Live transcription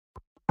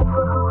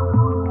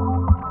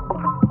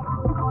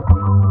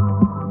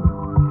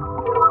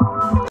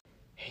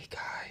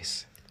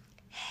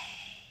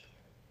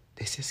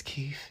is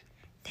Keith.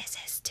 This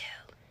is Tu.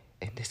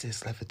 And this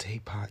is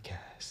Levitate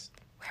Podcast.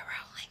 We're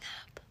rolling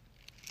up.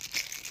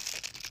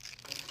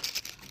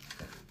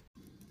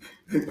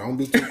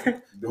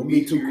 Don't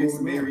be too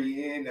cool.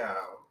 Marianne now.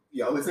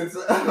 Y'all listen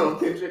to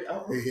Kendrick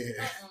album?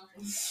 Yeah.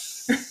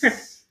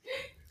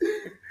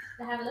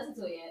 I haven't listened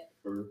to it yet.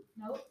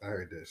 Nope. I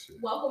heard that shit.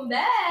 Welcome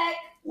back.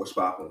 What's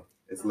poppin'?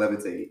 It's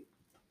Levitate.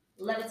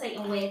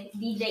 Levitating with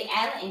DJ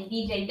Allan and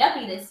DJ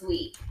Duppy this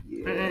week.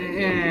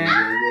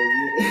 Yeah.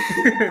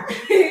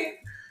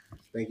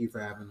 Thank you for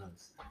having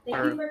us. Thank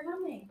you for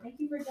coming. Thank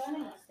you for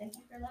joining us. Thank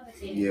you for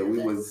levitating. Yeah, we with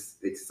us. was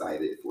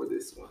excited for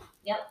this one.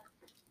 Yep.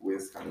 We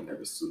was kind of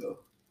nervous too, though.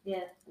 Yeah,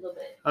 a little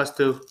bit. Us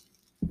too.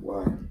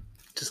 Why?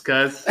 Just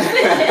cause.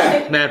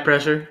 Mad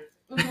pressure.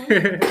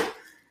 Mm-hmm.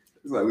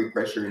 It's like we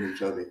pressuring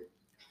each other.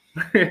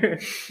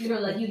 You know,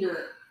 like you do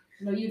it.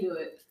 No, you do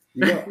it.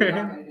 You We're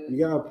not gonna do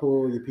you it. gotta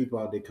pull your people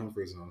out their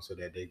comfort zone so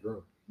that they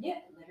grow. Yeah,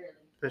 literally.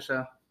 For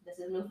sure. This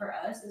is new for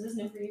us. Is this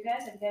new for you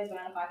guys? Have you guys been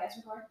on a podcast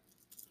before?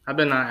 I've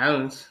been on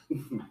Allen's.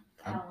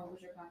 What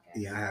was your podcast?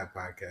 Yeah, I have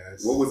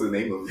podcasts. What was the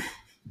name of it?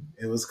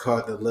 It was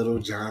called the Little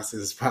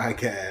Johnsons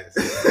Podcast.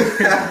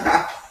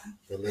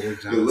 The Little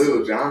Johnsons. The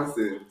Little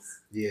Johnsons.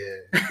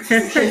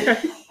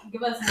 Yeah.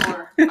 Give us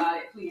more about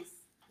it, please.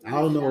 I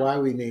don't know why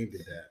we named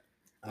it that.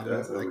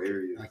 That's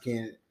hilarious. I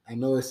can't. I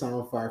know it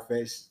sounds far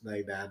fetched,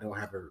 like that. I don't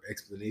have an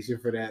explanation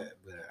for that,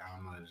 but I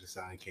don't know. It just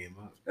how it came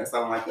up. That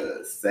sounds like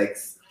a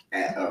sex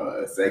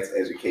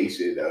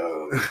education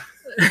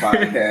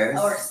podcast.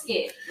 Or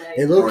skit. Like,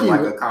 It Or low-key,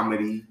 like a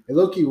comedy. it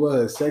low-key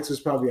was. Sex was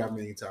probably our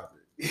main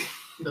topic.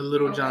 The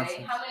Little okay.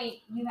 Johnson. How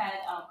many you had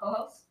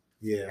co-hosts?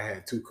 Yeah, I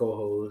had 2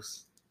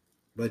 co-hosts,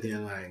 but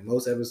then like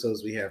most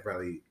episodes, we had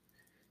probably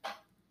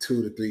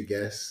 2 to 3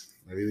 guests.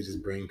 Like we would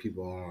just bring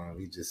people on.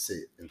 We just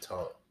sit and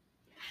talk.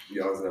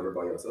 Y'all was never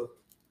by yourself?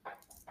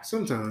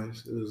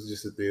 Sometimes it was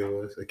just the 3 of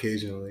us.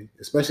 Occasionally,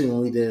 especially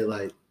when we did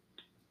like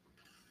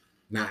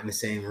not in the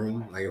same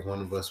room. Like if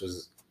one of us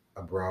was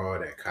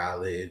abroad at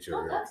college Oh,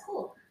 or that's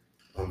cool.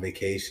 on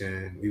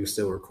vacation, we would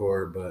still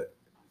record, but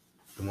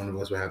one of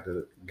us would have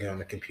to get on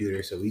the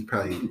computer. So we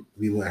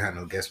wouldn't have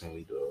no guests when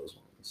we do those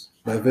ones.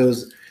 But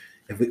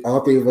if all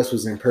 3 of us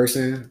was in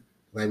person,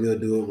 like we'll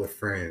do it with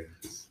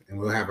friends, and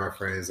we'll have our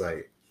friends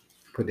like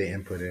put their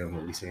input in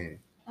what we saying.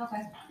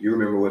 Okay. You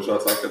remember what y'all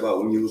talked about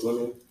when you was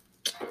living?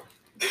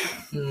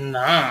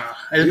 Nah.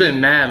 It's been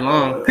mad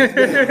long.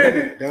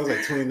 That was like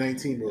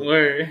 2019, bro.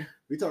 Word.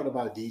 We talked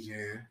about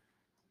DJing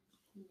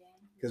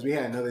because we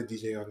had another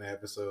DJ on the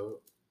episode,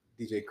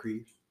 DJ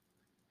Creep.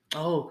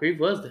 Oh, Creep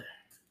was there.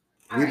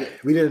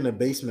 We did in the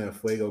basement of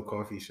Fuego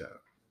Coffee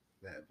Shop.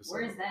 That episode.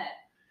 Where is that?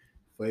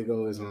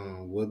 Fuego is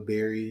on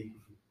Woodbury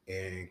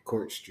and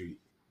Court Street,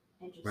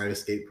 Interesting. right at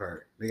Skate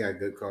Park. They got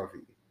good coffee.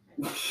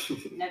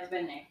 Never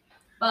been there.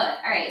 But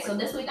all right, so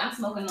this week I'm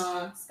smoking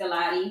on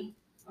Scalati.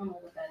 I don't know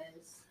what that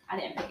is. I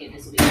didn't pick it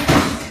this week.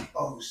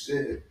 Oh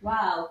shit.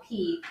 Wow,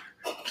 Keith.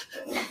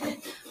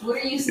 What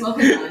are you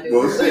smoking on, dude?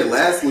 Well shit,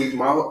 last week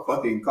my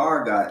fucking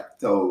car got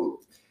towed.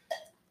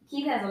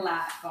 Keith has a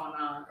lot going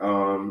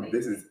on.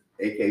 This is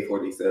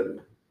AK-47.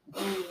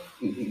 Ooh.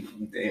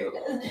 Damn.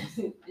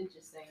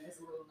 Interesting. It's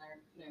a little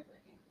nerve-wracking.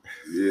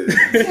 Yeah.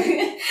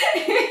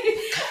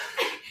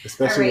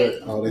 Especially All right.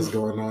 with all this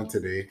going on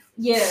today.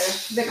 Yeah,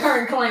 the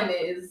current climate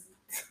is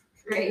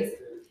crazy.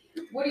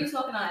 What are you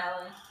smoking on,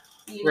 Allan?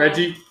 Do you know?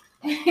 Reggie.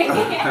 And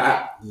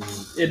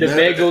In the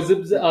bag goes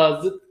zip,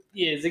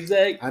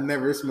 zigzag. I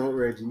never smoked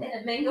Reggie.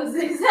 the mango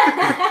zigzag.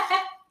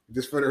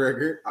 Just for the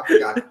record. I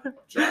think I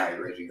tried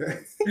Reggie.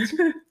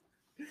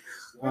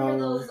 Remember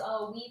those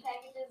weed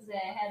packages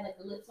that had like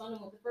the lips on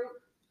them with the fruit?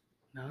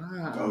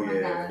 Nah. Oh my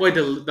yeah. God. Wait,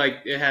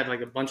 it had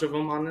like a bunch of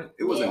them on it?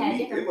 It wasn't Yeah, it had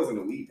weed. different- It wasn't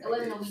a weed. It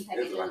wasn't a weed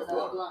package. It It was was like a a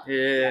blunt. blunt.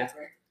 Yeah.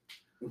 wrapper.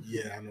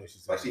 Yeah, I know what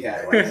she's But talking she had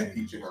about. like some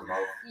peach in her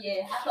mouth.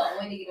 Yeah, I thought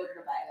when to get over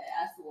the bag that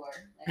I swore.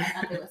 Like, I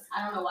thought it was.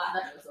 I don't know why I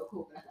thought it was so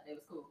cool, but I thought it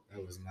was cool.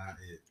 That was not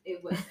it.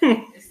 It was.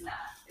 It's not.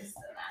 It's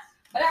still not.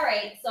 But all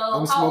right. So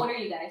I'm how old are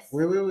you guys?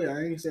 Wait.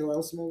 I ain't say what I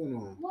was smoking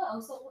on.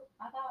 Whoa. So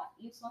I thought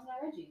you smoked on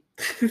Reggie.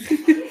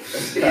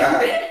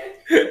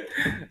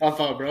 I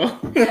thought, bro.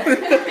 I'm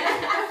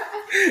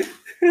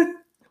What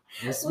are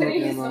you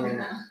smoking smoking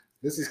on. on?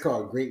 This is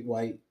called Great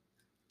White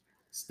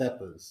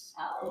Steppers.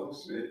 Oh,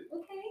 shit.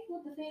 Okay,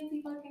 with the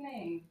fancy fucking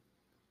name.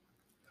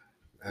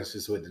 That's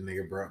just what the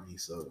nigga brought me.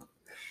 So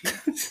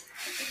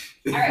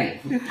All right.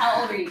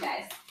 How old are you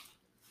guys?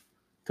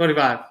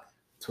 25.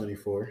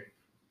 24.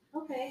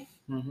 Okay.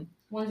 Mm-hmm.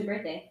 When's your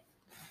birthday?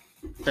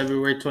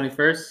 February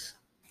 21st.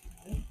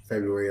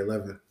 February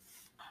 11th.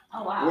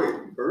 Oh wow.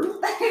 Wait, birth?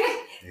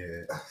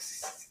 Yeah.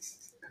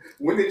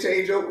 When did it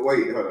change over?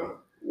 Wait, hold on.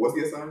 What's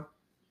your sign?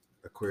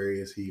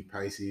 Aquarius, he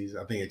Pisces.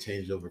 I think it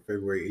changed over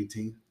February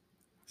 18th.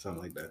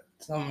 Something like that.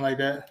 Something like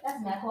that.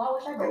 That's mad cool. I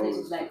wish our birthdays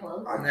was that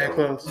close. I That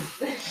don't. close.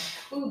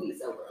 We would be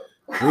so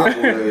broke. I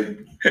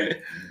would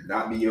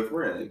not be your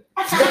friend.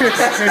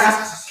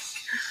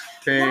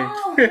 Dang.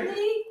 Wow,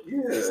 really? Yeah,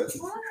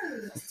 Why?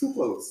 that's too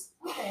close.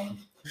 Okay.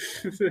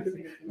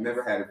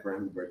 Never had a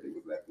friend whose birthday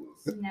was that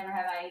close. Never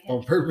have I On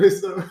either.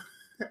 purpose, though.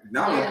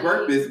 Not on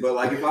purpose, but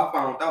like if I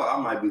found out, I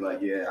might be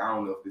like, yeah, I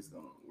don't know if this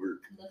gonna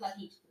work. Look like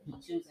he's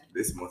choosing.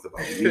 This month's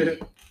about me.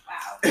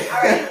 Wow. All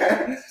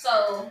right.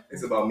 So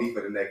It's about me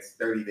for the next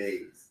 30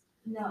 days.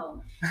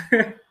 no,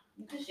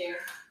 you can share.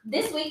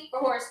 This week for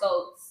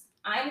horoscopes,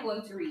 I'm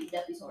going to read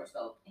Duffy's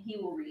horoscope, and he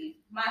will read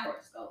my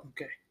horoscope.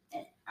 Okay.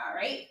 All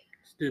right.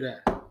 Let's do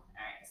that. All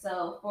right.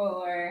 So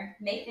for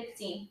May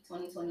 15th,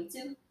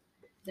 2022,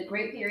 the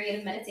great period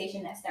of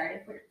meditation that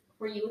started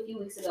for you a few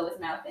weeks ago is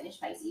now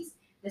finished, Pisces.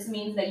 This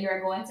means that you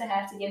are going to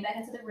have to get back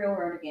into the real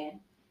world again.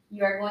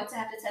 You are going to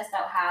have to test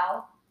out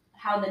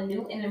how the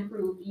new and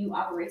improved you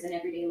operates in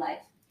everyday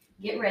life.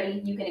 Get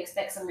ready. You can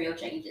expect some real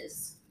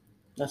changes.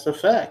 That's a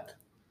fact.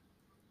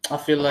 I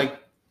feel like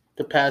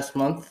the past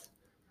month,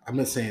 I've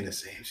been saying the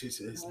same shit.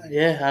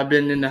 yeah, I've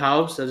been in the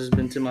house. I've just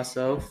been to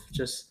myself,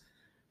 just,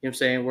 you know what I'm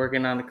saying,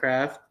 working on the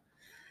craft.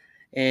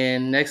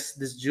 And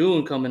this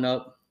June coming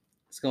up,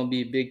 it's going to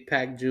be a big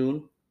packed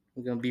June.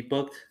 We're going to be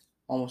booked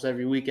almost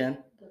every weekend.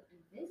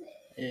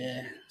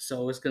 Yeah,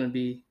 so it's going to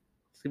be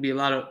a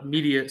lot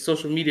of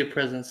social media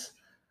presence,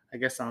 I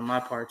guess, on my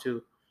part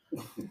too.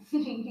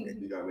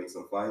 You gotta make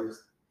some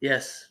flyers.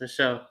 Yes, for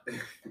sure.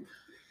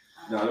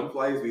 No, them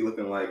flyers be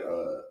looking like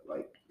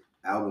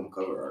album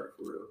cover art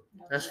for real.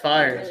 That's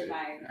fire. Really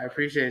fire. I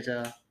appreciate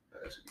y'all.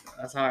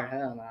 That's hard.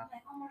 Hell no.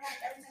 Like, oh my gosh,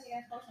 everything you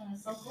guys posting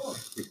is so cool.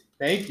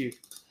 Thank you.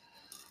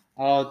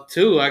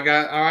 Two, I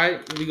got, all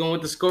right, we going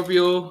with the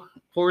Scorpio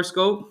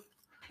horoscope.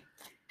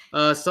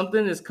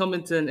 Something is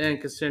coming to an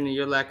end concerning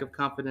your lack of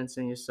confidence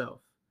in yourself.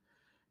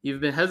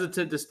 You've been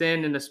hesitant to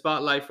stand in the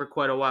spotlight for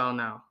quite a while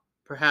now,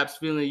 perhaps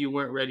feeling you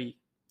weren't ready.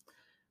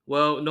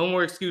 Well, no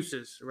more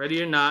excuses.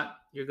 Ready or not,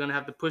 you're going to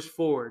have to push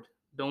forward.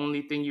 The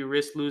only thing you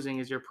risk losing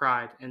is your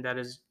pride, and that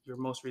is your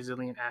most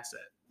resilient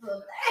asset.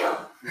 Well,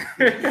 damn.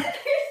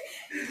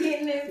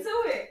 Getting into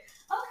it.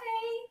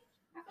 Okay.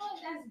 I feel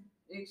like that's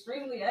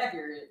extremely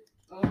accurate.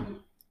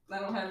 I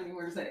don't have any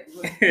more to say,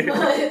 but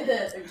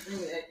that's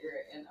extremely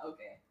accurate. And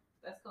okay,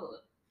 that's cool.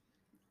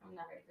 I'm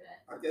not ready for that.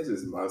 I guess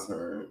it's my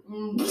turn.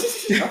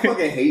 I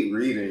fucking hate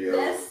reading, yo.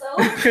 That's so.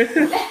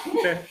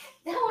 that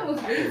one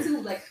was way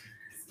too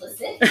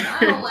specific. I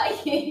don't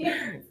like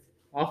it.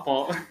 My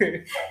fault.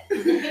 That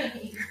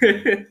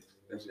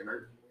shit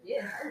hurt.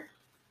 Yeah, it hurt.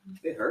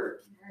 It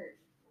hurt. It hurt.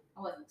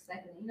 I wasn't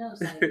expecting it. You know,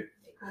 it's like they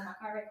pulled my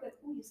car right quick.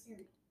 Ooh, you scared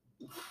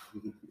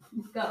me.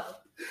 Go.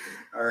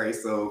 All right,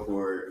 so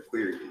for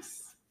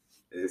Aquarius,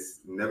 it's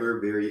never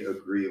very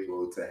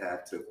agreeable to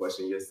have to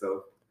question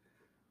yourself.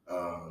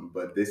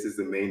 But this is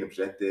the main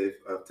objective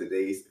of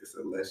today's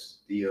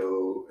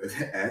celestial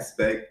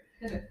aspect.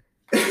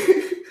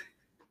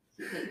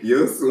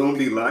 You'll soon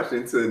be launched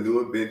into new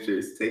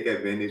adventures. Take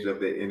advantage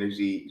of the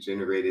energy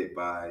generated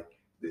by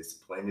this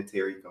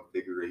planetary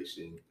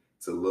configuration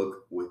to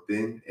look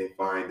within and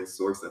find the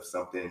source of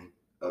something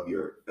of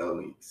your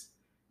failings.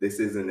 This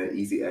isn't an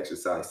easy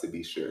exercise, to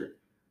be sure,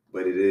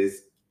 but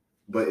it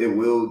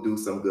will do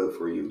some good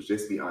for you.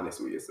 Just be honest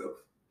with yourself.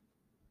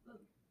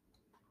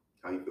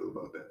 How you feel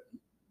about that?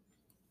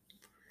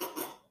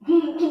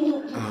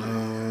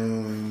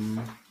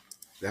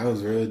 That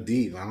was real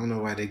deep. I don't know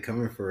why they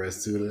coming for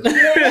us too. They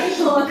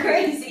going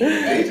crazy.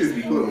 They just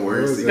be putting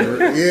words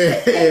together.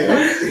 Yeah.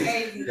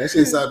 Crazy. That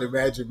shit sounded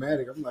mad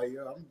dramatic. I'm like,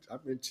 yo,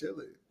 I've been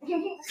chilling. So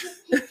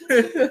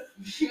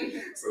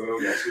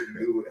that shouldn't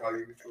do with how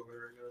you feeling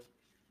right now.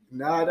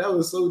 Nah, that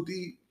was so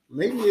deep.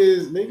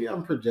 Maybe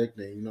I'm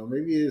projecting,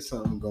 maybe it's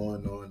something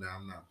going on that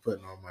I'm not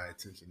putting all my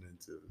attention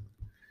into.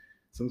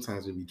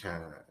 Sometimes we be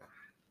trying to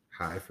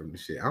hide from the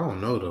shit. I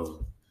don't know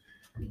though.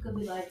 You could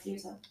be lying to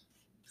yourself.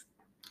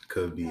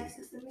 Could be. I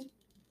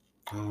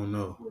don't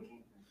know.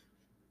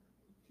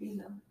 You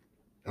know.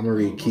 I'm gonna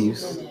read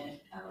Keith's.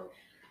 Oh.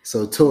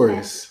 So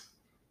Taurus,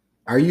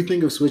 are you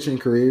thinking of switching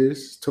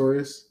careers,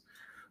 Taurus,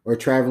 or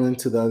traveling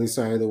to the other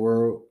side of the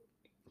world?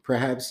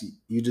 Perhaps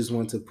you just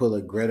want to pull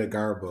a Greta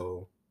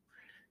Garbo.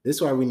 This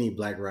is why we need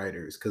black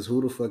writers, because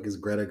who the fuck is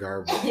Greta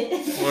Garbo?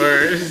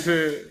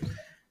 Word.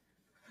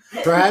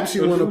 Perhaps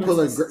you want to pull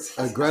a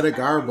Greta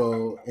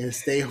Garbo and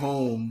stay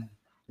home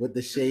with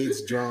the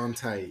shades drawn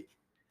tight.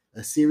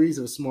 A series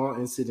of small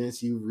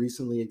incidents you've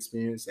recently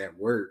experienced at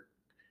work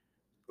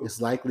is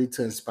likely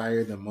to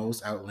inspire the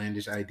most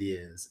outlandish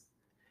ideas.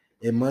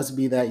 It must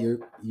be that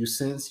you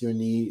sense your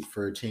need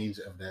for a change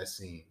of that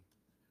scene.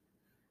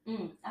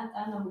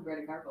 I know who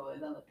Greta Garbo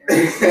is. I looked her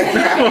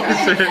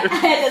up. I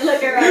had to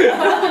look her up.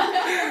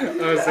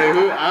 I was say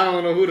I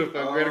don't know who the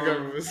fuck Greta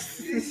Garbo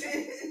is.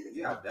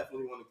 Yeah, I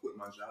definitely want to quit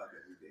my job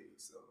every day.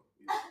 So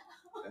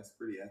that's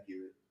pretty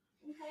accurate.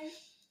 Okay.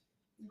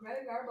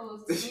 Greta Garbo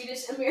is a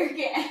Swedish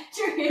American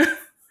actress.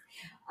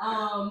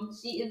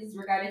 She is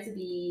regarded to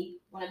be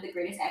one of the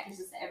greatest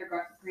actresses to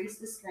ever grace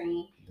the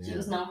screen. Yeah. She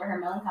was known for her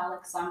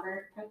melancholic,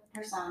 somber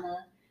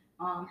persona,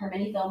 her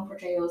many film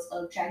portrayals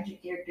of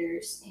tragic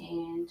characters,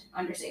 and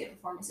understated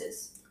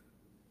performances.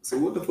 So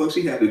what the fuck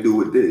she had to do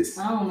with this?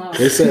 I don't know.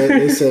 They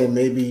said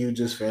maybe you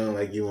just feel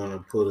like you want to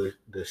pull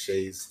the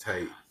shades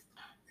tight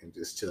and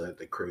just chill at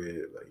the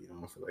crib, like you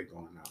don't feel like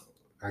going out.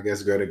 I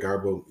guess Greta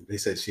Garbo, they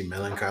said she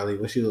melancholy.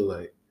 What she look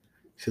like?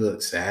 She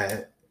looks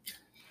sad.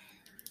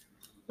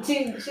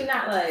 She's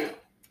not like,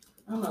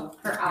 I don't know.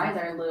 Her eyes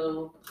are a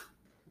little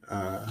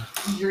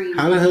dreamy.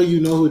 How the hell you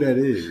know who that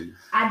is?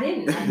 I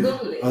didn't. I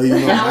googled it. Oh, you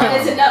know? I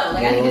wanted to know.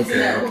 Like I needed to Okay,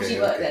 know who okay, she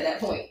was okay. at that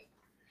point.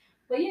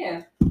 But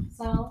yeah.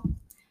 So,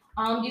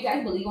 do you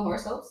guys believe in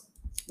horoscopes?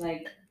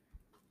 Like,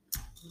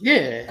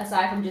 Yeah.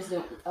 aside from just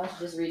us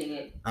just reading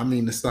it. I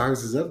mean, the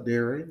stars is up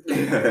there, right?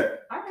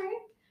 All right.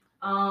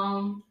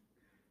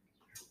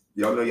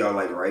 Y'all know y'all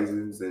like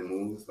risings and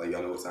moons? Like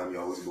y'all know what time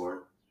y'all was born?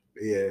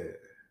 Yeah.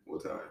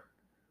 What time?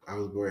 I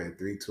was born at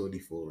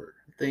 3:24.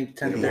 I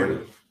think In the 10:30.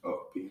 morning?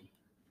 Oh, P.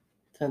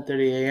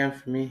 10:30 a.m.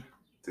 for me.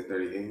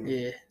 10:30 a.m.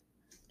 Yeah.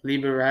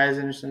 Libra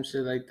rising or some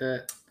shit like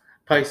that.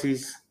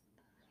 Pisces.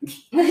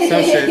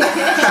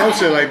 Some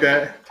shit like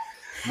that.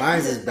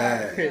 Mine's is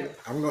bad.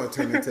 I'm gonna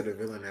turn into the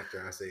villain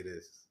after I say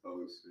this.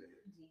 Oh shit.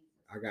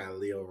 I got a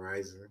Leo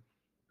rising,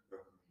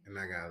 and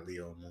I got a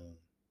Leo moon.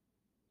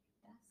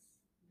 That's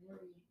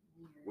very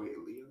weird. Wait,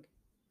 Leo?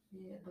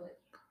 Yeah, but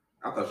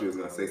I thought she was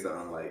gonna say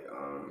something like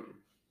a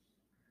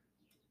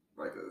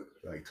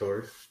Like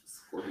Taurus.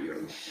 Scorpio.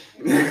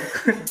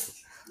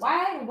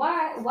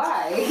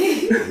 why?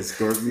 It's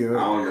Scorpio.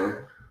 I don't know.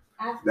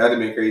 That'd have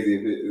been crazy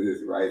if it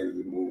was rising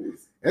and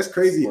moons. That's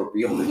crazy.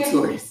 Scorpio and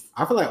Taurus.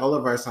 I feel like all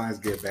of our signs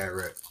get bad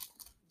rep.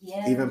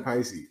 Yeah. Even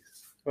Pisces.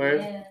 Right?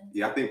 Yeah.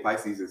 Yeah, I think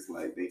Pisces is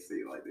like they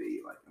say like they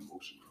like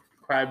emotional.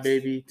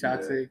 Crybaby,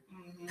 toxic.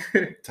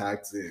 Mhm.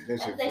 Toxic.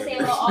 That shit They say funny.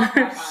 about all of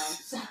our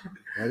signs.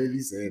 Why did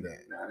you say that?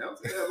 Nah, don't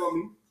say that about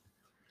me.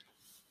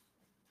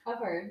 I've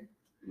heard.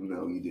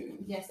 No, you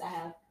didn't. Yes, I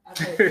have. I've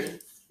heard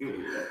things. You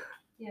didn't do that.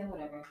 Yeah,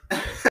 whatever.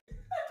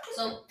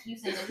 So you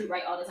say that you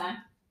write all the time?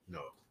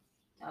 No.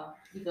 Oh,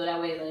 you feel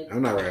that way, like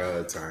I'm not right all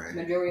the time.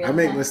 majority I of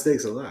the make time?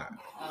 mistakes a lot.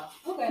 Oh,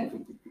 okay.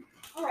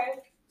 All right.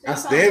 I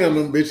stand on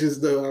them bitches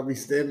though. I be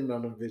standing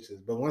on them bitches.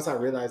 But once I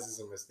realize it's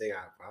a mistake,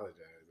 I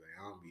apologize. Like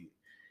I don't be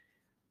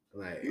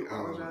like You I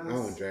apologize?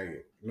 don't drag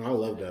it. No, I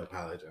love to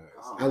apologize.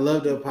 Oh. I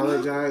love to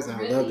apologize and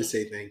I love Really? to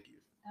say thank you.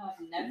 Oh,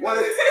 I've never. What?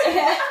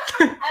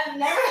 I've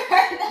never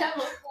heard that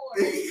before.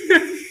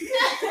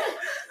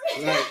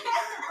 Like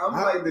I'm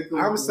like the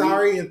I'm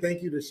sorry and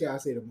thank you the shit I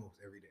say the most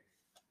every day.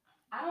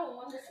 I don't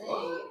want to say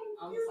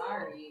I'm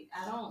sorry.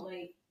 I don't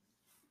like.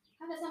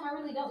 Half the time I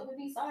really don't even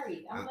be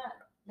sorry. I'm not.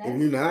 If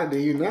you're not,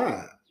 then you're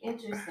not.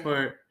 Interesting.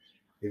 Right.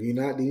 If you're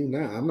not, then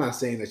you're not. I'm not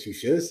saying that you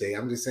should say.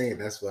 I'm just saying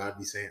that's what I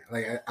be saying.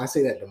 Like I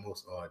say that the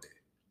most all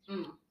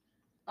day.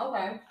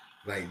 Okay.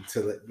 Like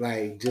to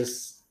like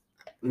just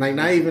like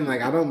not even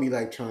like I don't be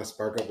like trying to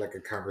spark up like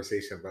a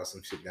conversation about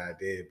some shit that I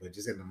did, but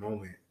just in the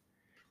moment,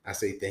 I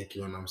say thank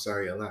you and I'm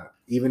sorry a lot,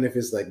 even if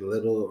it's like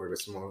little or the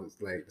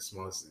smallest, like the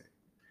smallest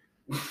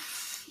thing.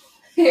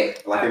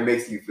 Like it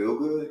makes you feel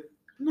good.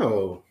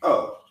 No,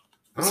 Oh,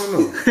 I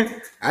don't know.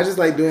 I just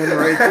like doing the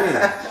right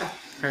thing.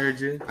 Heard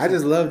you. I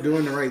just love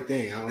doing the right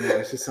thing. I don't know.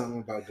 It's just something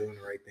about doing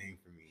the right thing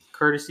for me.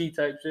 Courtesy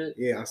type shit.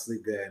 Yeah, I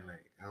sleep good at night.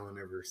 I don't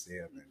ever stay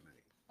up at night.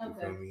 You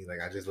Okay. feel me? Like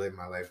I just live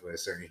my life with a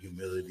certain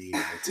humility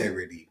and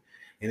integrity,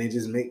 and it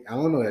just I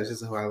don't know. That's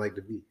just who I like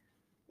to be.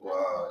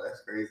 Wow,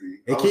 that's crazy.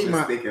 It I was keep just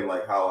my- thinking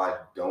like how I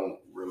don't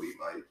really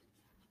like.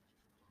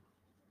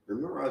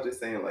 Remember, I was just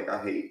saying like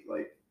I hate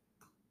like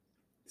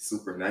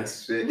super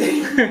nice shit.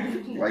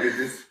 Like it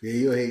just, Yeah,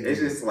 you hate.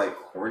 it's me. just like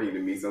corny to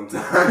me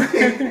sometimes.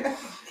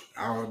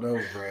 I don't know,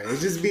 bro. It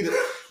just be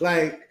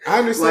like I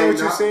understand what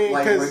you're not- saying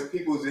like because when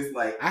people just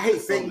like I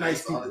hate so fake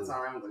nice all the people.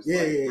 time. It's Yeah,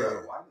 like, yeah, bro, yeah.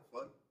 why the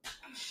fuck?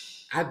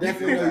 I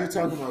definitely know what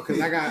you're talking about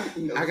because I got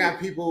No I got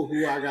shit. people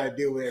who I gotta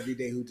deal with every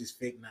day who just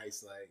fake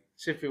nice,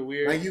 Shit feel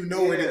weird. like you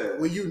know Yeah.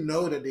 when you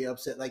know that they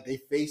upset, like they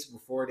face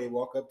before they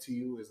walk up to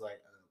you is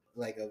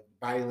like a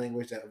body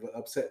language of an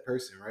upset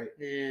person, right?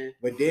 Yeah.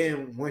 But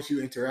then once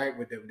you interact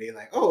with them, they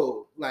like,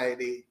 oh, like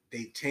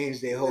they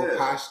change their whole Yeah.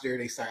 posture.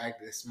 They start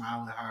acting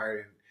smiling hard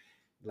and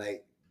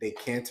like they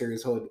canter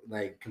is whole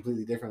like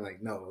completely different.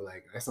 Like no,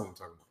 like that's not what I'm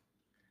talking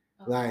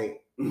about.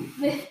 Like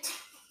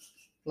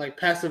Like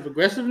passive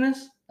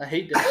aggressiveness. I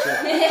hate that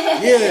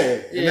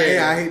shit. yeah,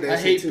 yeah, I hate that. I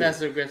shit hate too.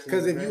 passive aggressiveness.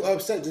 Because if you bro.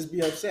 upset, just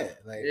be upset.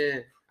 Like Yeah.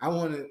 I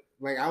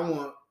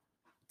want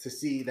to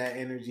see that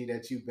energy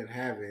that you've been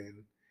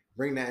having.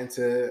 Bring that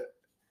into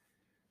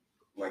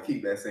Like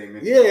keep that same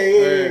energy.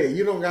 yeah.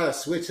 You don't gotta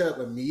switch up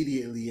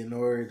immediately in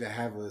order to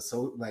have a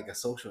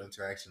social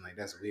interaction. Like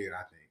that's weird.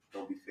 I think.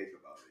 Don't be fake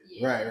about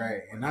it. Yeah.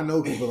 Right. And I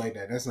know people like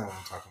that. That's not what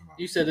I'm talking about.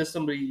 You said there's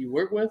somebody you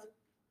work with?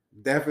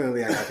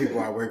 Definitely, I got people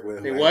I work with.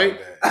 who They act white?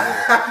 Like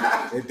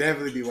that. Yeah. It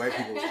definitely be white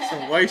people.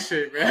 Some white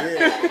shit, man.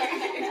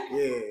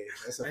 Yeah,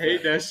 that's a I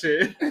hate fact. that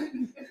shit.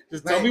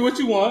 Just tell Like- me what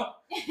you want,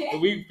 and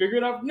we figure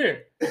it out from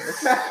there.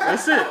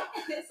 That's it.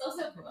 It's so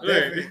simple.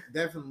 Right.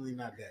 Definitely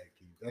not that,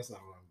 Keith. That's not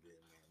what I'm getting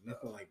at.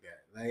 Nothing like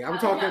that. Like How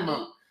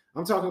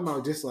I'm talking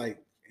about just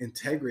like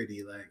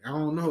integrity. Like I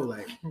don't know,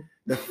 like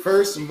the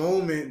first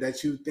moment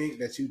that you think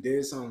that you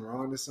did something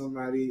wrong to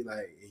somebody,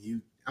 like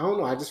I don't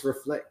know. I just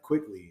reflect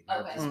quickly. I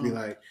Okay. just be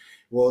like,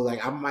 well,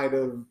 like I might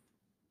have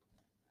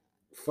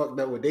fucked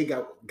up what they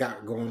got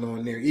going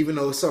on there, even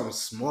though it's something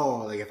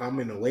small. Like if I'm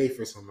in the way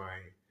for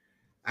somebody,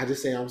 I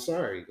just say I'm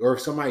sorry. Or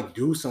if somebody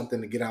do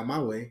something to get out of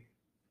my way,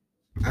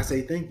 I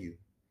say thank you.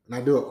 And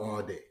I do it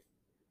all day.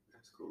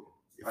 That's cool.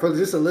 For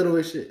just a little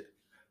bit shit.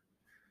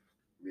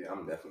 Yeah,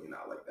 I'm definitely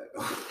not like that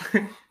though.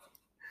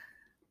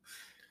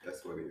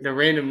 That's what it is. The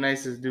random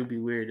nices do be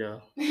weird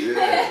though.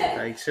 Yeah.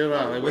 Like chill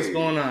out. Like what's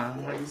going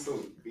on? Why are you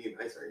so being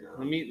nice right now?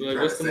 Let me. You Like,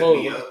 trying what's to the set mode?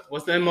 me up?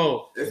 What's the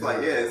MO? It's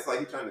like it's like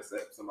you're trying to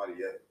set somebody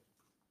up.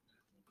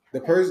 The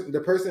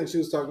person she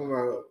was talking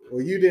about,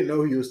 well, you didn't know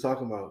who you was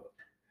talking about,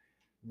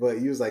 but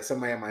you was like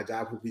somebody at my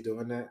job who be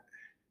doing that.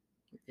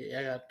 Yeah,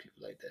 I got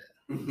people like that.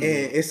 And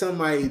it's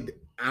somebody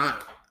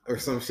aunt or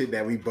some shit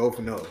that we both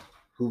know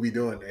who be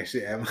doing that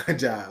shit at my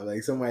job,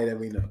 like somebody that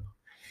we know.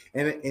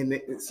 And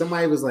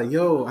somebody was like,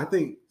 "Yo, I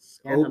think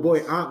old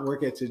boy aunt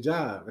work at your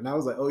job," and I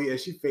was like, "Oh yeah,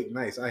 she fake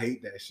nice. I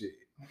hate that shit."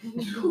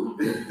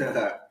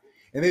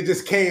 And it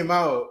just came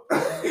out,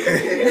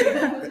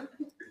 and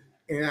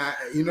I,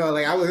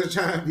 like I wasn't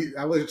trying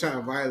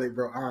to violate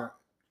bro aunt,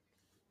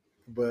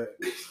 but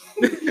she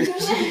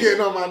be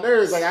getting on my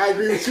nerves. Like I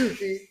agree with you,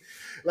 Keith.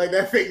 Like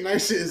that fake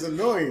nice shit is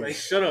annoying. Like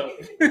shut up.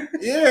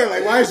 Yeah,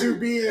 like why is you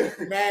being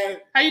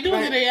mad? How you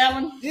doing today,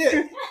 Allan?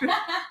 Yeah.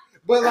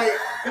 But like,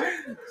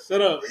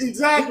 shut up.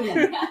 Exactly.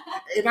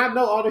 And I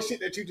know all the shit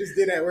that you just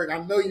did at work. I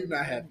know you're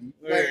not happy.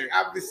 Like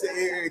I'm just sitting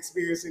here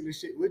experiencing the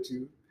shit with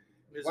you.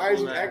 Why are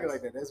you acting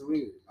like that? That's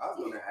weird. I was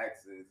gonna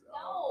ask this.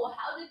 No,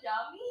 how did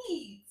y'all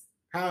meet?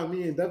 How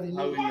me and Duppy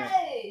meet?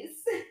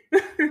 Yes.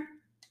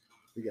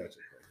 We got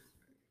you.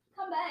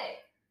 Come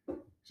back.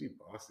 She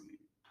bossy.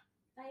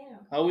 I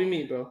am. How we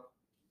meet, bro?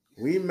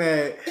 We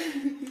met.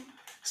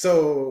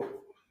 So,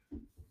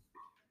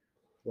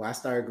 I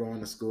started going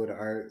to school of the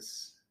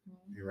arts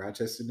in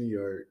Rochester, New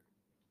York,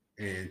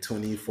 in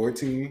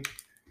 2014.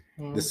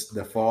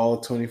 The fall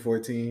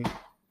 2014.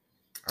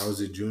 I was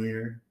a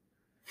junior.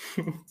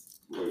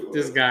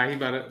 This guy, he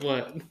about to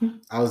what?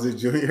 I was a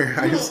junior in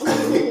high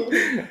school.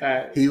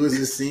 Right. He was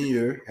a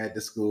senior at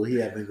the school. He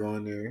had been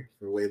going there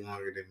for way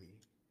longer than me.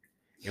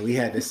 And we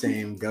had the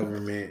same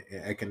government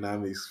and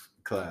economics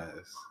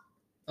class.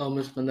 Oh,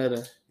 Miss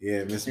Bonetta.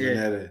 Yeah, Miss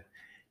Bonetta.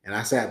 And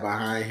I sat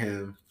behind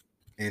him,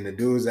 and the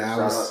dudes that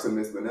Shout out to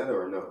Miss Bonetta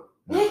or no?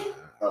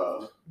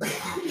 Well,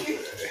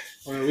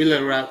 we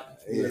let her rap.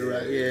 We let her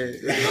rap. Yeah.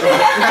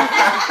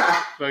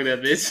 Fuck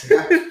that bitch.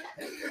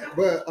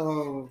 But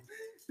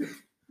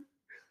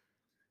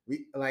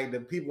we like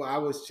the people I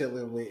was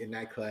chilling with in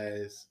that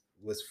class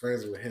was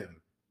friends with him,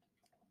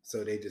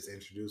 so they just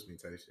introduced me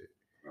type shit.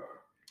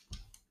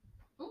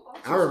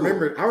 I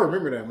remember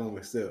that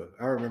moment still.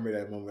 I remember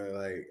that moment.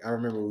 Like I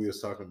remember what we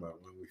was talking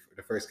about when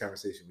the first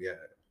conversation we had.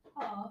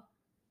 Oh,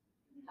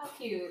 how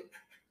cute.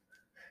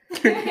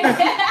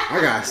 I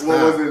got stopped.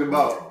 What was it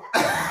about?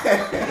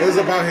 It was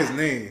about his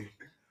name.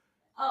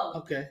 Oh.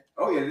 Okay.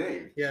 Oh, your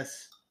name.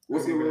 Yes.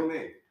 What's your real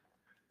name?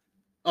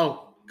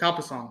 Oh,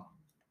 Compasong.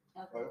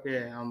 Okay.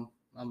 Yeah,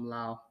 I'm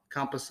loud.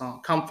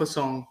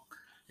 Compasong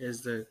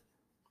is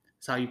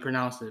that's how you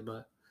pronounce it,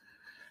 but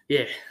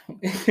yeah.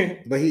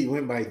 But he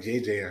went by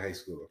JJ in high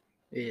school.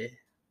 Yeah.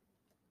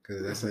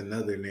 Because that's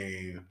another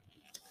name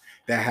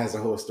that has a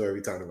whole story.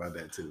 We talked about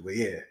that too. But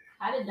yeah.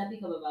 How did Duppy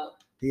come about?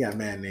 He got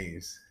mad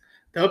names.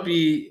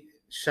 Duppy,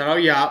 shout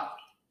out Yop,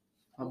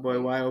 my boy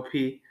YOP.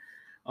 It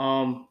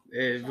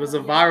was a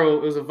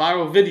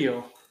viral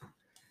video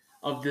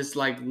of this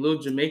like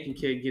little Jamaican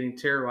kid getting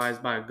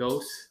terrorized by a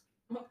ghost.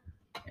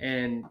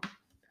 And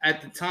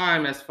at the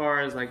time, as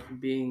far as like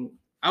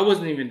I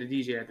wasn't even the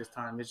DJ at this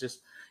time. It's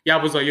just I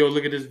was like, yo,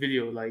 look at this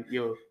video, like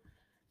yo,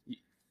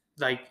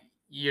 like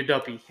you're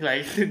Duppy,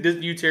 like this,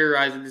 you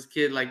terrorizing this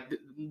kid. Like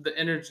the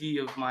energy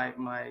of my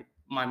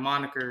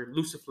moniker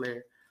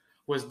Lucifer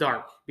was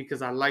dark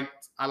because I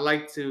liked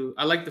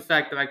the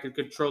fact that I could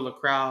control a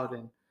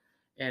crowd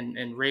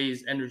and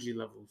raise energy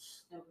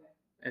levels. Okay.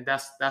 And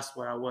that's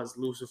what I was,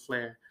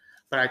 Lucifer.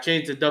 But I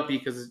changed to Duppy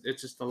because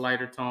it's just a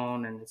lighter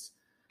tone and it's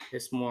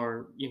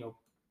more,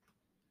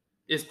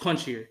 it's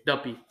punchier.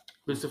 Duppy.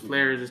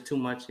 Lucifer is too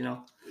much,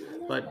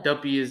 But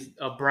Duppy is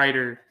a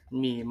brighter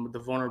me, the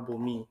vulnerable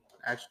me.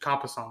 Actually,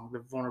 Compasong, the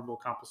vulnerable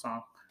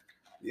Compasong.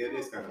 Yeah, it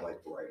is kind of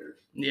like brighter.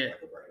 Yeah.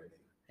 Like a brighter name.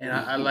 And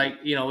I like,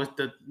 it's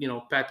the,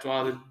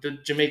 patois, the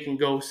Jamaican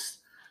ghosts.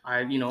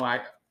 I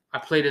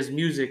play this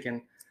music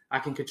and I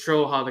can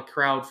control how the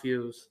crowd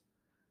feels.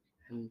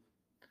 And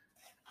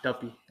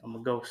Duppy, I'm a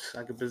ghost.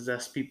 I can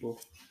possess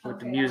people with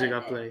the music I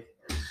play.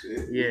 Oh,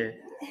 shit. Yeah.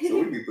 So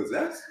we be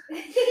possessed?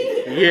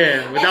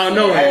 Yeah, without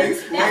knowing. That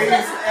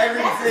explains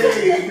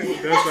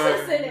everything. That's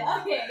right.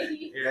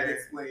 Okay. That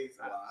explains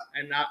a lot.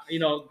 And I,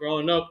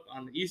 growing up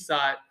on the east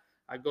side,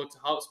 I go to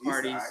house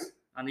parties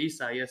on the east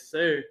side. Yes,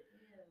 sir.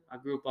 I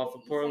grew up off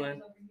of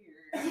Portland.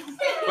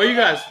 Where you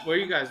guys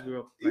grew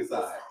up? East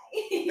side.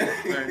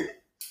 Right.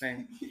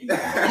 Same.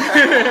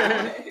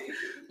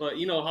 But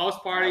house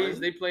parties,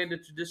 they play the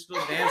traditional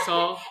dance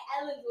hall.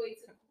 Allan's way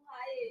too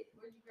quiet.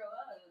 Where'd you grow up?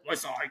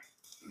 What's like?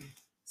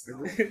 I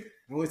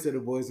went to the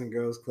Boys and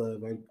Girls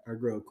Club. I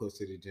grew up close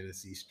to the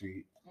Genesee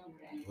Street,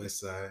 Okay. West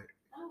Side.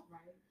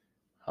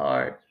 All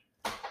right.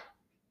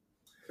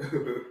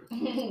 Hard.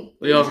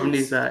 We all from the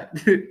east side.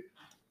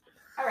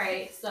 All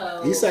right,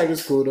 so Eastside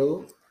is cool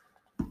though.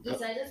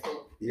 Eastside is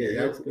cool.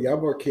 Yeah,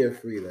 y'all more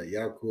carefree. Like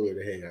y'all cooler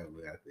to hang out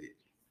with. I think.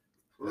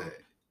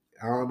 Like,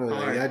 I don't know.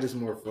 Like, y'all just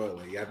more fun.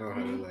 Like y'all know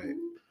how to like.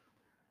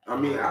 I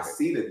mean, I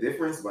see the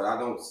difference, but I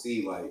don't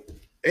see like.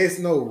 It's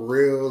no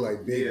real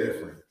like big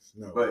difference.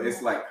 No, but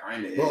it's like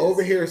kind of. But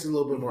over here, it's a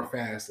little bit more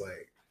fast.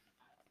 Like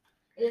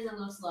it is a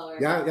little slower.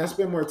 Y'all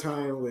spend more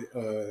time with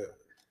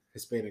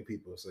Hispanic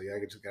people, so y'all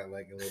just got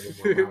like a little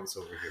bit more mounts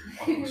over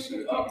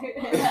here. Oh,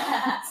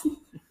 shit.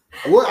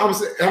 What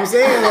I'm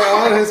saying, like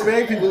all the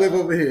Hispanic people live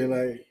over here,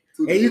 like,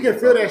 and you can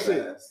feel that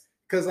shit.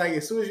 Cause like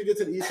as soon as you get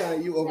to the east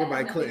side, you over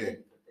by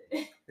Clinton.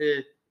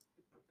 Yeah.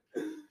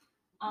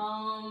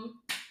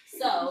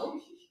 So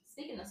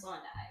speaking of Swan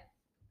Dive,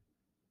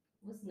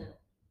 what's new?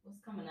 What's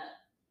coming up?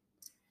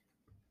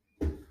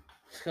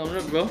 What's coming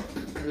up, bro?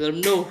 Let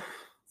them know.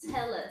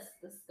 Tell us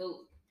the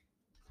scope.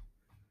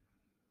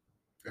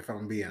 If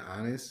I'm being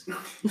honest,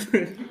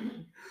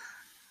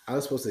 I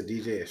was supposed to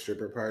DJ a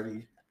stripper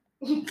party,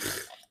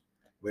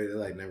 but it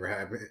like never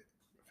happened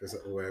for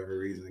whatever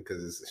reason.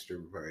 Because it's a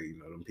stripper party, you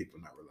know, them people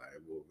not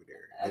reliable over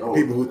there. Like,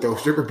 the people who throw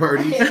stripper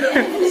parties,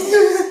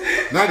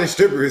 not the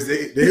strippers,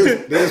 they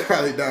was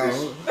probably down.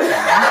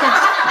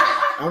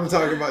 I'm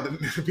talking about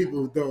the people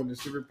who throw in the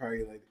stripper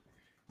party, like,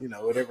 you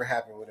know, whatever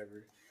happened,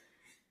 whatever.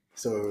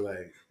 So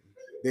like,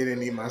 they didn't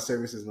need my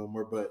services no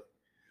more, but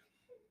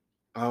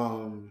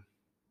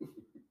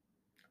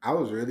I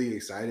was really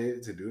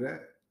excited to do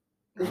that.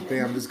 I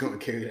think I'm just gonna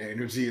carry that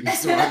energy in the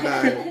Swan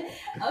Dive.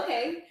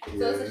 Okay,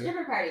 so it's a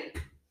stripper party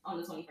on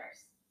the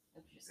 21st.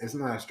 It's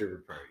not a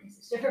stripper party. It's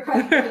a stripper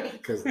party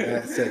Because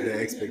that set the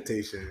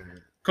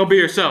expectation. Come be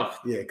yourself.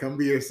 Yeah, come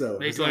be yourself.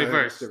 May It's not a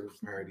 21st. stripper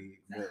party,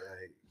 but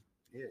like,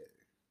 yeah,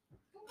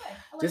 Okay,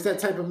 I like just that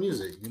type of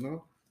music, you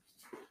know.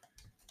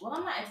 Well,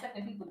 I'm not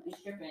expecting people to be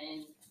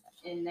stripping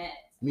in that.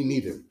 Me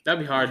neither.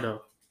 That'd be hard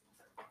though.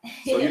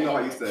 So you know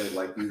how you said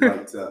like you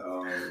like to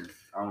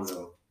I don't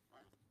know,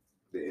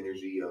 the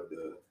energy of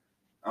the,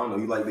 I don't know,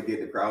 you like to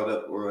get the crowd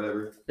up or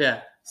whatever.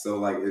 Yeah. So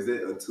like, is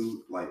it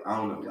like I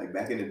don't know, like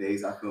back in the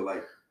days, I feel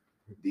like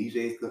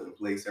DJs couldn't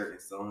play certain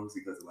songs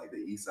because of like the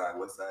East Side,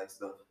 West Side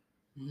stuff,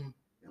 and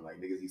like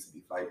niggas used to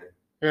be fighting.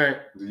 Right.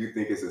 Do you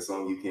think it's a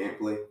song you can't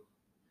play?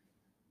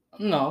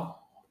 No.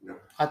 No.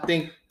 I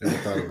think. Never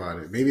thought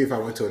about it. Maybe if I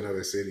went to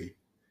another city.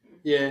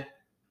 Yeah.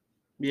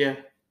 Yeah.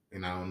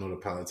 And I don't know the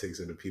politics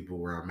of the people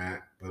where I'm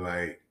at, but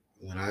like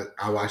when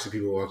I watch the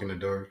people walk in the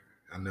door,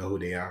 I know who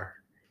they are.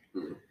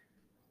 Mm-hmm.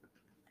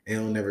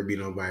 It'll never be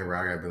nobody where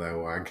I gotta be like,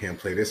 well, I can't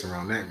play this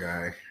around that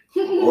guy.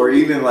 Or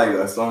even like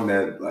a song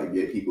that like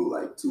get people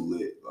like too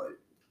lit, like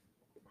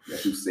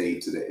that you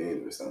save to the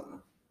end or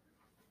something.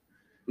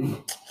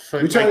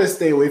 We try to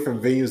stay away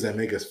from venues that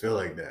make us feel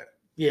like that.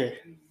 Yeah.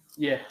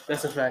 Yeah,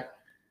 that's a fact.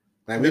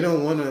 Like we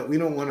don't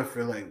wanna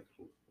feel like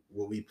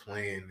what we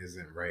playing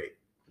isn't right.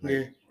 Like,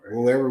 Yeah.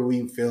 Whatever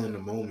we feel in the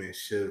moment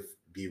should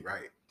be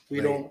right.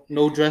 We like, don't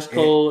no dress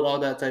code, all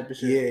that type of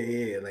shit.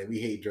 Yeah. Like we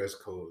hate dress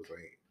codes.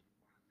 Like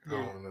I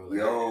don't know. Like,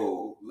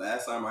 Yo,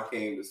 last time I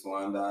came to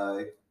Swan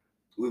Dive,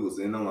 we was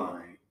in the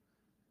line.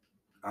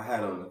 I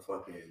had on the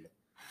fucking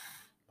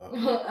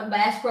a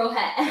Bass Pro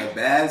hat. a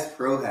Bass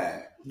Pro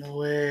hat. No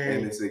way.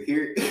 And the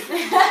security.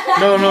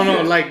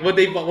 No. Like what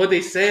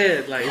they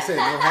said. Like they said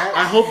no hat.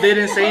 I hope they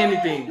didn't say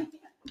anything.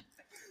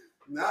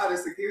 Nah, the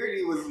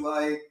security was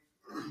like,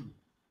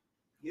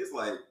 he's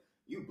like,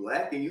 you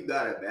black and you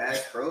got a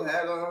Bass Pro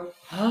hat on?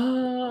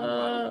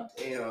 I'm like,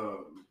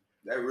 damn,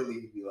 that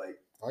really be like,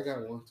 I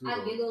got one too.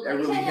 I giggled that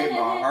like, really hit my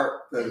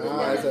heart.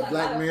 Nah, as a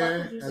black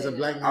man,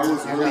 I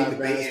was really got a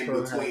Bass debating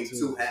Pro between hat,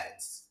 two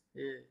hats.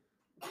 Yeah.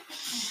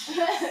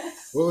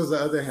 What was the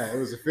other hat? It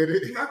was a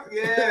fitted.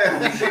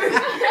 Yeah.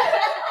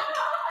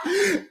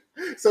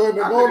 So in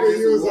the I moment, could've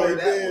you was just worn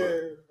like,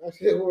 that damn, I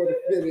should have worn the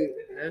fitted.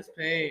 That's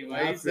pain. Why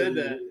I you said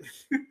feel that? you.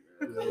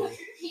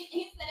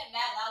 he said it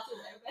mad loud too.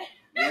 Everybody.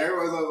 Yeah,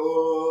 everyone's like,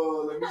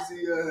 oh, let me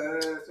see your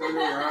hat. Turn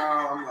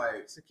around. I'm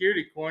like,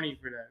 Security corny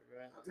for that, bro.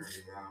 I turned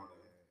around.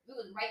 We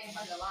was right in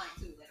front of the line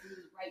too. Like we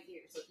was right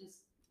here. So just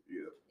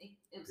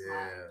it was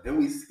hot. Then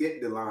we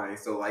skipped the line.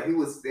 So like he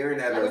was staring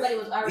at Everybody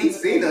us. was already. He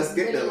seen us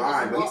skip the literally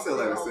line, just but he walked still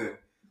let us through. in.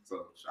 So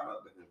shout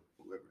out to him,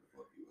 whoever the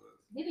fuck he was.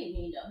 He be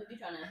mean though. He be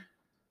trying to.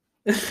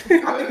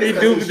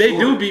 They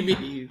do beat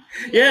me.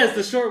 Yeah, it's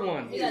the short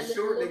one. You got Yeah,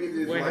 short niggas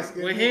is like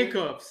With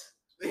handcuffs.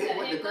 with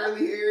the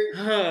curly hair.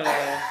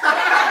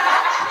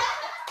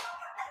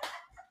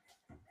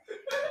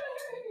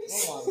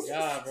 Oh my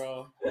god,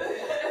 bro.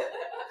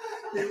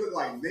 He looked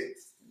like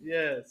Knicks.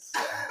 Yes.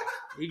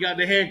 He got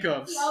the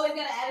handcuffs. He always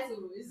got an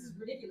attitude. This is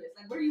ridiculous.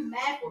 Like, what are you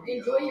mad for?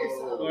 Enjoy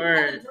yourself. Word.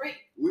 Have a drink.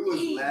 We was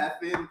Eat.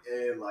 laughing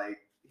and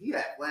like he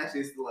had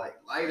flashes to like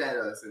light at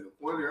us in the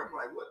corner. I'm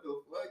like, what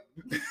the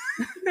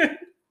fuck?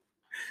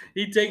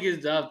 He take his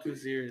job too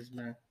serious,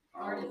 man.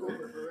 Already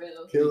over for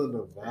real. Killing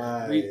the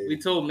vibe. We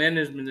told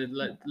management to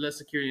let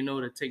security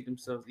know to take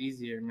themselves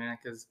easier, man,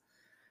 because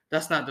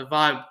that's not the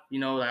vibe. You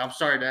know, like I'm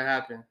sorry that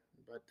happened,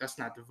 but that's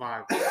not the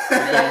vibe.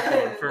 We're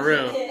going for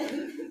real.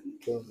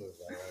 Killing the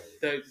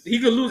vibe. He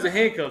could lose the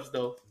handcuffs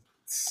though.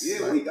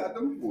 Yeah, what he got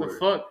them The for?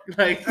 fuck?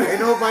 Like, Ain't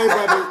nobody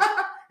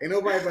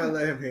about to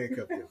let him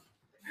handcuff you.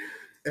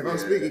 If I'm Yeah.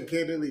 speaking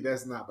candidly,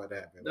 that's not about to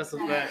happen. that's a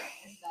Nah, fact.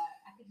 it's not.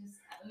 I could just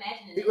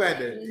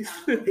imagine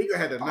it. He gonna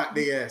have to knock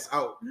their ass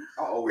out.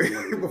 I always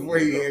wanted to be Before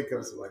he handcuffed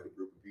handcuffs by, like a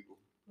group of people.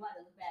 What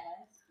a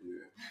badass.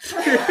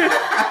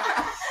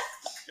 Yeah.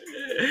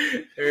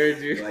 Heard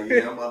you. Like,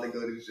 yeah, I'm about to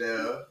go to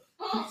jail.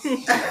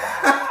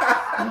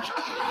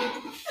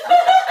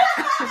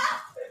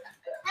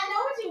 I know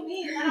what you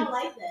mean. I don't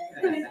like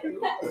that.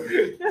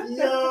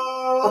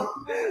 Yo.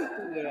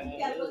 You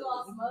gotta look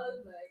all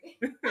smug,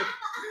 like.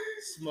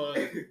 Smug.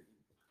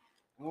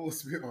 I almost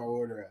spit my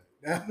water out.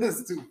 That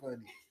was too funny.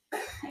 I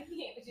can't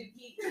with you,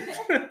 Keith.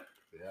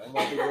 Yeah, I'm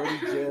about to go to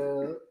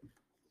jail.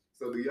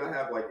 So do y'all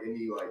have like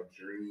any like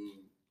dream,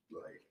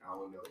 like I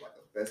don't know, like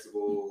a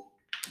festival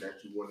that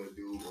you want to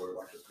do, or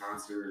like a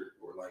concert,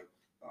 or like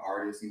an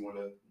artist you want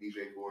to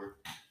DJ for,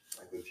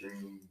 like a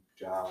dream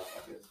job,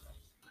 I guess.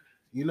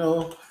 You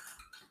know,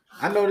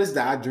 I noticed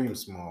that I dream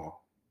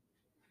small.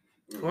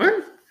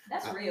 What?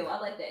 That's real. I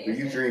like that. Do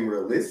you dream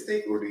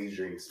realistic or do you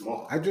dream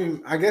small? I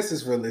guess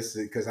it's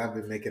realistic because I've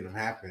been making them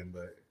happen,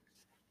 but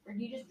Or do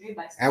you just dream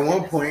by at one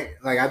step by point,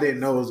 step? like I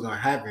didn't know it was gonna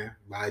happen,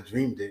 but I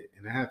dreamed it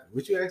and it happened.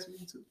 Would you ask me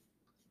to?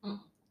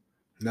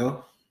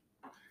 No.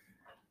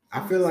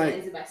 I feel like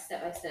Is it by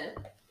step?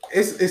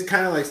 it's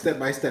kind of like step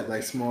by step,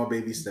 like small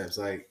baby steps.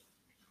 Like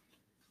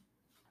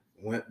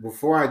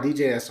before I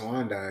DJ at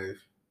Swan Dive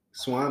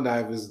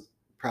was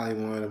probably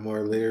one of the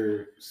more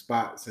litter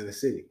spots in the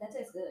city. That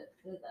tastes good.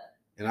 Good though.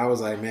 And I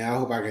was like, man, I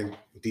hope I can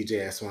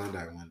DJ at Swan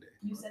Dive one day.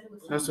 You said it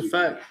was. That's a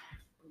fact.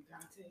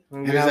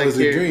 And that was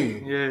a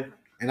dream. Yeah.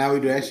 And I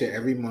would do that shit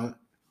every month.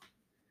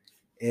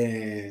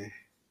 And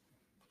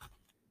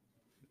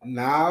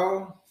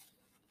now,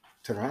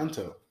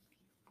 Toronto.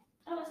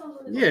 Oh, that sounds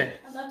really Yeah.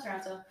 cool. I love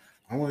Toronto.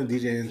 I want to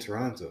DJ in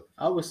Toronto.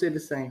 I would say the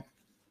same.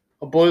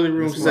 A boiler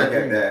room That's Like set.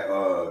 what at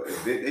that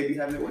event they be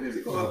having, what is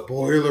it A called?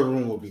 boiler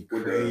room would be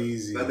With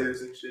crazy. the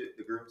feathers and shit,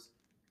 the girls.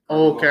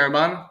 Oh,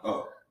 Caravana?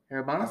 Oh, I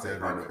Caravana? said That'd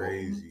be carnival.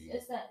 crazy.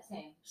 It's that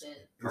same shit.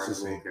 It's the Carnival,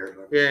 same.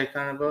 Carnival. Yeah,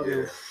 kind of. Yeah.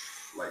 Yeah.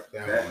 Like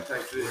That that would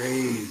type be shit.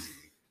 crazy.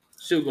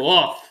 Should go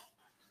off.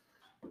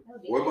 That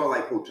would be What nice. about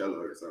like Coachella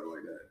or something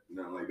like that?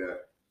 Nothing like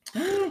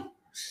that.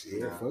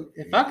 Shit, Nah. fuck.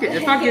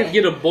 If I could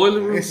get a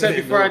boiler room Ain't set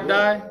saying before I no,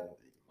 die, bro.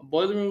 a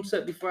boiler room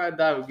set before I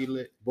die would be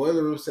lit.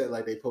 Boiler room set,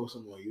 like they post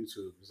them on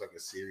YouTube. It's like a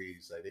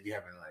series. Like they be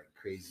having like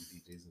crazy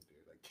DJs up there,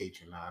 like Kate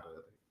Renata.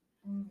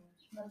 Love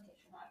Kate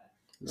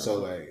Renata. So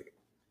like,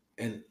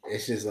 and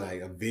it's just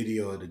like a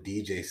video of the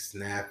DJ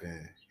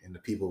snapping and the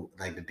people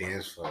like the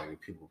dance floor, like the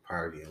people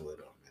partying with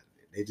them.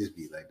 And they just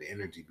be like the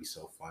energy be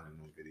so fun in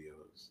them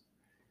videos.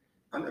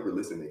 I never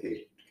listened to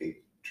Kate.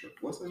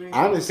 What's her name?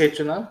 Honestly,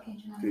 Kitchen up. Kate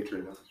Renata. Kate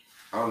Renata.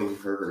 I don't even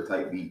heard her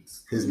type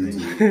beats. his name.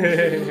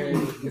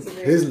 It's a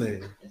very- His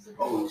name. it's a-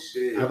 Oh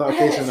shit. I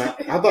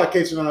thought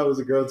Kate Renata was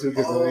a girl too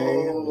because the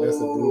name. That's a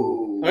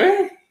dude.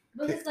 What?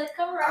 But it's like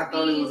cover I art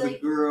thought it was beats, a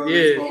like girl Yeah.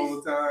 this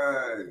whole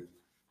time.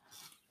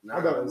 Now I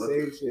thought gotta it was look the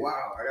her- same shit.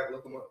 Wow, I gotta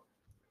look him up.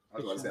 I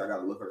was about to say I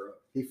gotta look her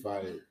up. He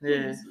fired.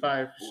 Yeah,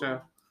 fire for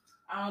sure.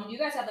 you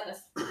guys have like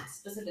a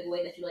specific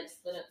way that you like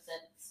split up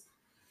sets,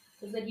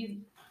 because like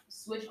you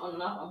switch on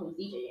and off on who's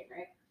DJing,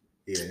 right?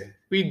 Yeah.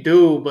 We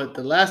do, but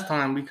the last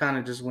time we kind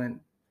of just went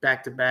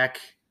back to back.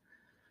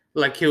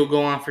 Like he'll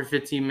go on for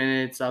 15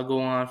 minutes, I'll go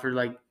on for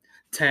like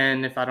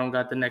 10 if I don't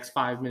got the next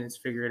 5 minutes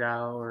figured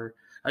out, or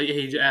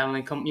hey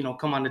Allan, come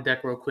on the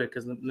deck real quick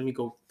because let me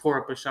go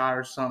pour up a shot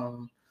or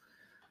something.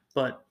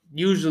 But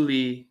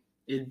usually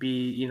it'd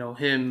be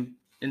him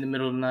in the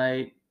middle of the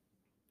night,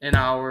 an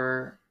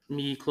hour,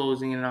 me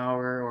closing an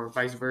hour, or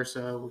vice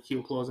versa.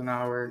 He'll close an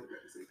hour.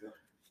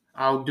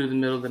 I'll do the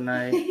middle of the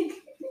night.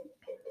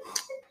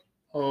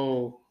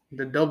 Oh,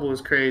 the double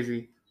is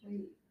crazy.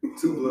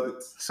 2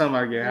 bloods. Some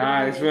I get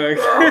high as fuck.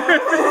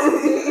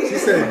 She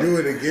said do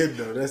it again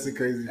though. That's the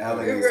crazy part.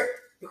 Allan is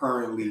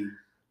currently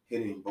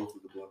hitting both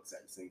of the blunts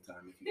at the same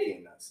time. If you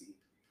cannot see,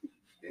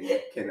 and you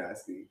cannot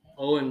see.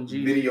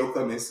 OMG. Video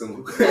coming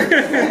soon.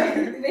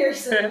 Very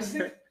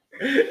soon.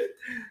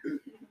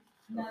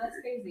 No, that's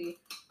crazy.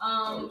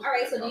 All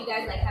right. So do you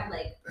guys like have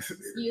like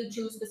you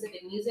choose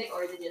specific music,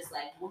 or is it just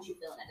like what you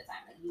feeling at the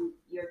time? Like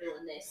you're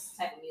doing this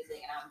type of music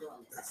and I'm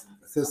doing this.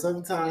 So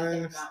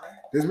sometimes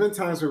there's been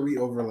times where we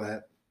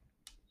overlap.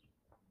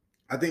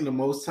 I think the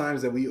most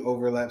times that we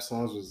overlap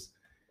songs was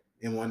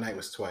in one night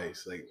was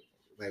twice. Like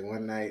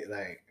one night,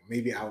 like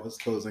maybe I was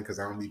closing because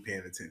I don't be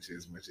paying attention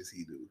as much as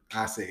he do.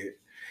 I say it.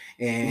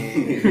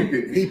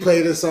 And he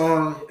played a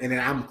song and then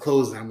I'm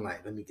closing. I'm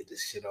like, let me get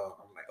this shit off.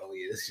 I'm like, oh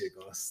yeah, this shit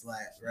gonna slap,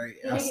 right?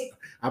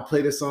 I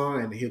played a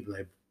song and he'll be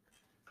like,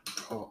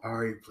 oh, I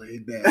already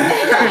played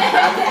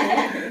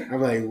that.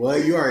 I'm like,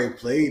 what? You already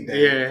played that?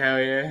 Yeah, hell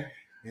yeah.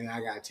 And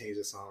I gotta change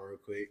the song real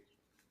quick.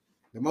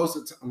 The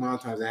most amount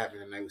of times that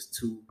happened tonight was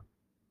 2.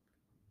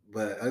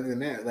 But other than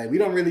that, like we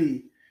don't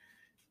really,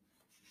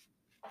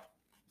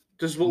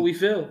 Just what we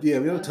feel. we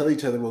don't tell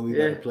each other what we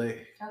Yeah. gotta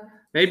play.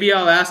 Maybe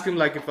I'll ask him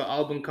like if an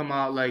album come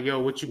out, like, yo,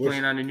 what you What's-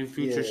 playing on the new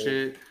Future yeah.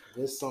 shit?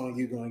 What song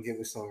you gonna get?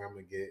 What song I'm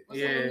gonna get?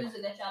 What's some of the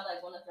music that y'all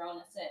like want to throw on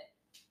the set?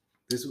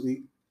 This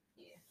week?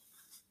 Yeah.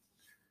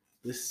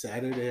 This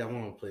Saturday, I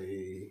want to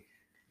play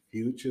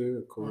Future,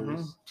 of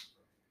course.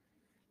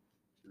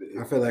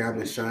 I feel like I've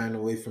been shying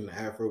away from the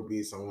Afro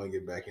beats. I want to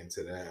get back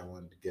into that. I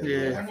want to get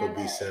a Afro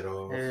beat set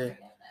off. Yeah.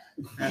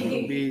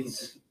 Afro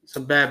beats.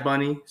 Some Bad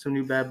Bunny. Some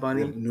new Bad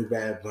Bunny. New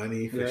Bad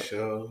Bunny for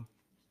sure.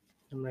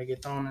 I'm gonna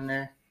get thrown in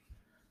there.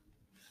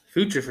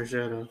 Future for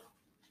sure though.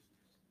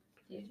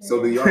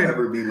 So do y'all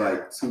ever be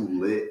like too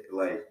lit?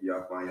 Like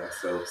y'all find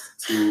yourselves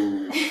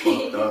too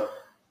fucked up?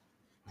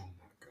 Oh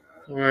my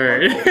god!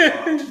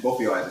 Right. Like both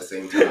of y'all at the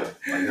same time,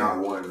 like not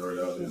one or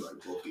the other,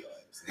 like both of y'all.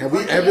 Have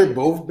we ever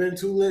both been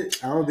too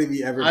lit? I don't think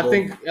we ever. I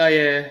think.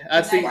 Yeah.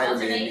 I think.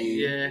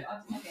 Spider-Man.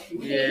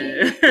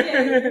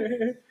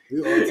 Yeah. We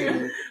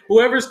alternate.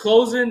 Whoever's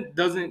closing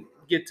doesn't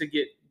get to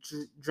get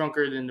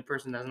drunker than the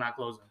person that's not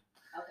closing.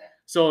 Okay.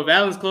 So if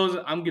Allan's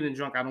closing, I'm getting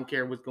drunk. I don't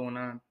care what's going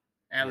on.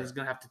 Allan's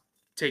gonna have to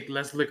take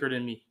less liquor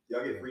than me.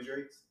 Y'all get free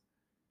drinks?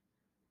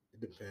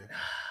 It depends.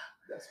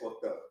 That's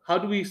fucked up. How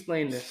do we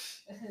explain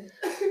this?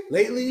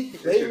 Lately,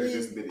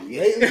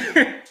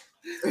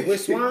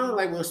 with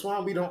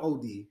Swan, we don't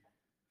OD.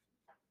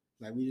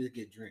 Like we just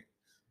get drinks.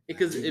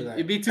 Because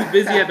it'd be too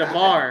busy at the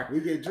bar. We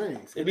get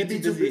drinks. It'd be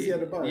too busy at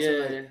the bar.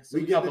 Yeah. So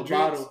we get the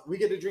drinks. We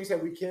get the drinks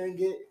that we can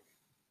get,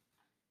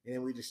 and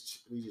then we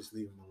just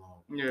leave them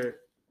alone. Yeah.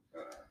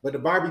 But the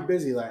bar be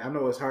busy. Like I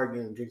know it's hard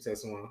getting drinks at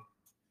Swan,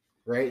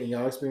 right? In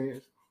y'all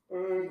experience?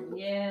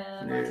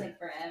 Yeah, that'll take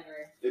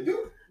forever. They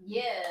do?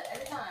 Yeah,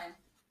 every time.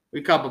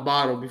 We cop a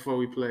bottle before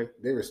we play.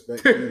 They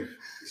respect you.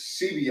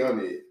 She be on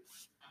it.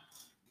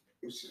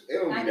 It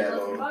don't I be that go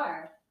to the long.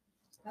 bar.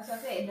 That's what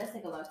I say. It does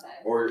take a long time.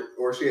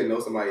 Or she'll know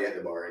somebody at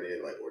the bar and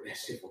then like order that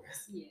shit for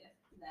us. Yeah,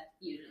 that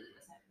usually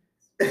does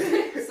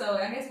happen. So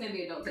I guess maybe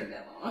it don't take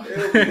that long. It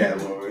don't be that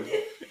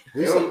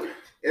long.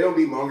 It don't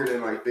be longer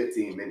than like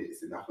 15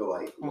 minutes, and I feel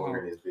like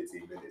longer than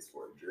 15 minutes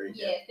for a drink.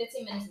 Yeah,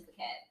 15 minutes is the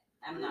cap.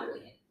 I'm not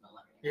waiting no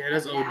longer. Yeah,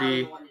 that's An hour OD.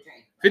 to want to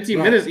drink. 15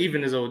 minutes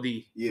even is OD.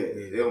 Yeah,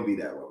 it don't be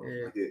that long.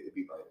 Yeah. Like, it'd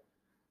be like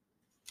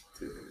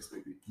 10 minutes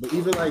maybe. But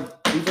even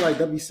like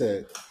Duppy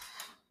said,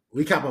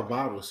 we cop a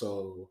bottle,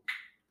 so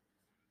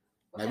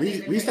like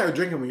we start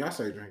drinking when y'all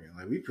start drinking.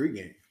 Like we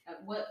pregame.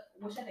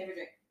 What's your favorite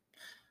drink?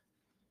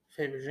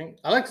 Favorite drink?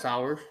 I like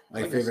sours. I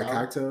Like a favorite sour.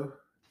 cocktail?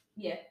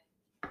 Yeah.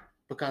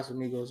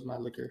 Casamigos is my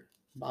liquor.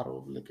 Bottle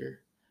of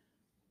liquor.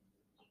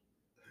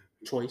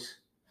 Choice.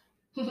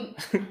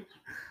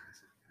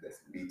 That's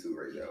B2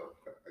 right now,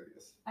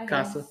 I guess.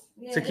 Casa.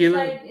 Yeah,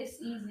 Tequila?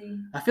 It's easy.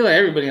 I feel like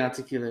everybody on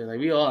tequila. Like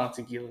we all on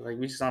tequila. Like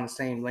we just on the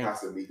same lane.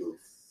 Casamigos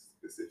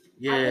specifically.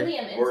 Yeah. I really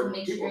am into Or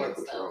mixed people like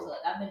drinks though. Patron. So like,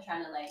 I've been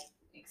trying to like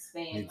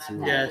expand Me my too.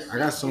 palate Yes. with I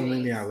got mixed so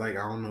many drinks. I like.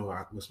 I don't know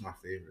what's my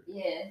favorite.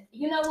 Yeah.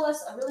 You know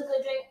what's a really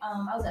good drink?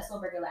 I was at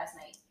Soul Burger last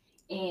night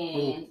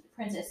and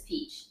Princess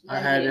Peach. I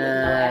had, no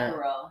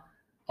Aperol.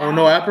 Oh,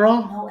 no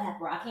Aperol? No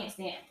Aperol. I can't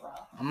stand Aperol.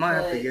 I might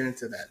have to But get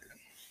into that then.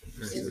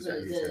 It's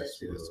really good.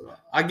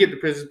 I get the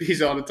Princess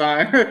Peach all the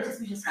time. Princess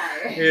Peach is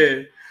fire.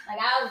 Yeah. Like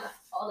I was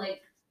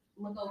like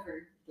look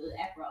over the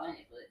Aperol in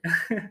it, but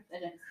that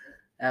drink is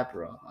good.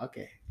 Aperol.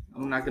 Okay.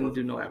 I'm not gonna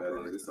do no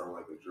Aperol. This sounds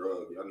like a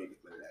drug. Y'all need to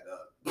clear that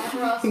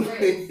up. Aperol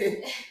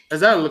spritz. Is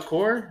that a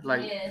liqueur?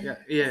 Like Yeah.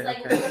 yeah. It's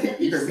like Okay. with the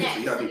peach You snap.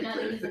 heard me. It's like, you know,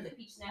 they use like the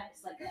peach snap.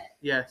 It's like that.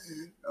 Yes.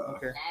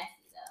 Okay.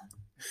 Nasty though.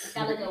 It's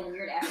got like a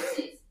weird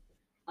aftertaste.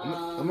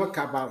 I'm gonna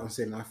cop out and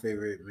say my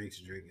favorite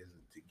mixed drink is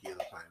tequila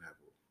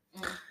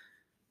pineapple.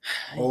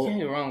 You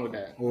can't go wrong with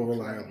that. Or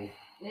reliable.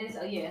 It is.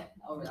 Oh yeah.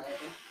 Reliable.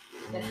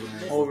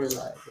 That's All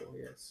reliable.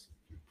 Yes.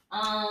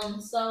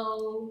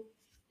 So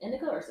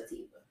indica or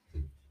sativa?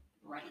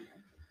 Random.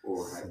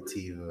 Or hybrid.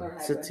 Sativa. Or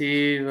hybrid.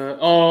 Sativa.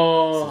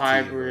 Oh,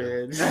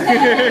 Sativa. hybrid.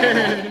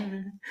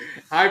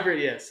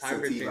 Hybrid. Yes.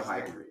 Hybrid. Sativa tastes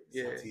hybrid. good.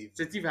 Yeah. Sativa.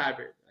 Sativa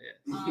hybrid.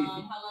 Yeah. How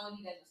long have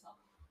you guys been smoking?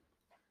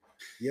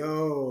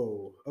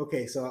 Yo,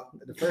 okay, so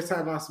the first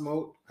time I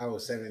smoked, I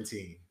was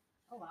 17.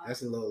 Oh wow.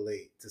 That's a little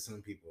late to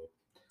some people.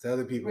 To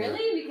other people,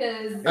 Really?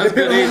 Because That's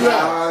good age.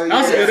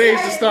 That's a good age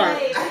to start.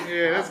 Started late.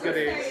 Yeah, that's a good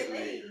We age. started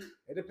late.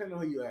 it depends on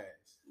who you ask.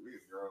 We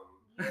was grown.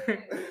 Yeah.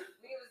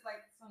 We was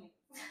like 20.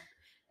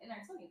 In our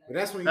 20s. But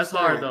that's when you That's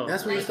start, hard, though.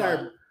 That's when you start.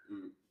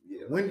 Yeah.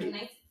 When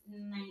 19.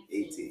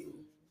 18.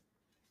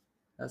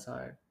 That's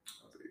hard.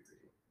 I was 18.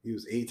 you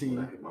was When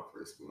I 18. hit my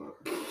first blunt.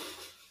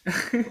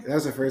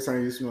 That's the first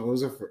time you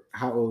smoked.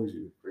 How old was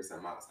you? First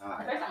time I was The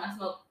high. first time I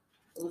smoked,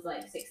 it was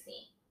like 16.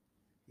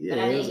 Yeah,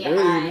 But I it didn't was get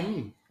earlier high. than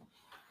me.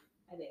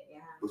 I did, yeah.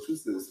 But you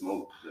still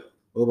smoke though.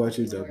 What about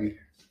you, Duppy?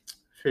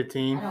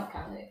 15. I don't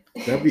count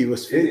it. Duppy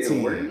was It didn't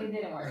 15. work. It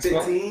didn't work.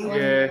 15?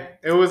 Yeah,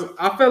 it was.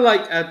 I felt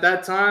like at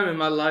that time in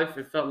my life,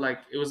 it felt like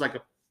it was like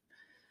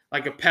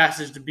a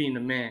passage to being a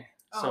man.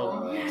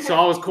 So Oh. so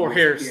I was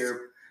coerced,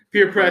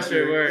 peer pressure.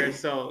 pressure. Where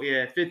so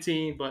yeah,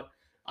 15. But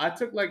I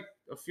took like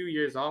a few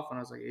years off when I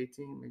was like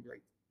 18, maybe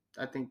like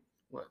I think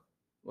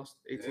what's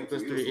 18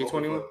 plus 3,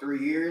 21. 3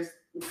 years.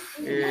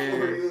 Yeah.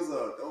 He was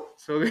a dope.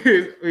 So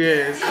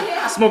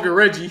yeah, smoking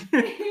Reggie. Shit,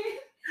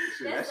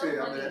 That's that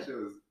so funny. shit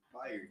was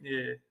fire.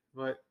 Yeah,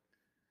 but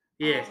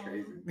Yeah. That's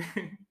crazy.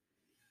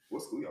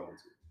 What school y'all went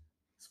to?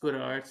 School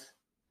of Arts.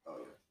 Oh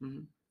yeah.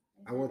 Mhm.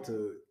 I went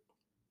to.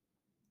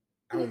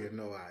 I don't even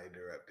know why I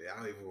interrupted. I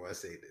don't even want to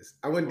say this.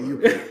 I went to You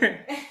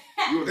UPrep.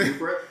 went to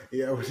prep?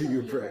 Yeah, I went to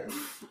UPrep.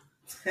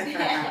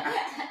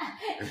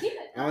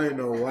 I don't even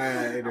know why I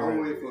I interrupted.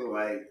 went for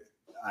like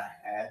a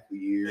half a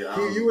year. I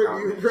Key, don't you went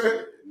count to that UPrep?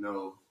 shit.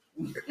 No.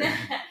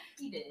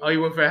 He did. Oh,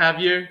 you went for a half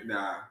year?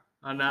 Nah.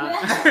 Oh, nah.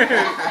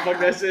 Fuck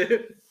that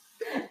shit.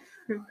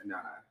 Nah.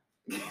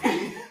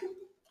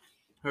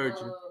 Heard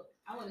you.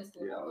 I went to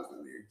school. Yeah, I was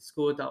in there.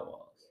 School without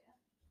walls.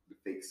 The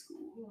fake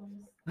school.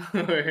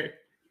 Right.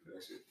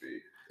 That shit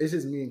fake. It's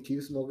just me and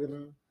Q smoking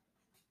now.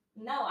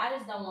 No, I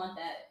just don't want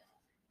that.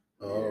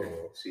 Oh.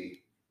 Yeah,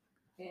 she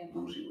Yeah,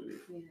 bougie with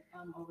it. yeah,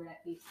 I'm over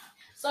that piece.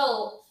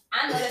 So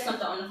I noticed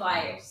something on the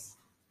flyers,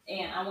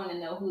 and I want to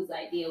know whose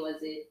idea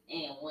was it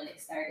and when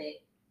it started,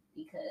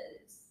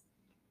 because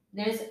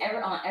there's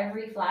on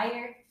every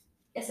flyer,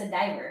 it's a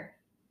diver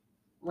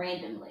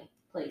randomly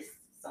placed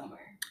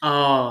somewhere.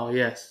 Oh,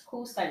 yes.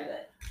 Who started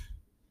that?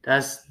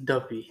 That's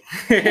Duppy.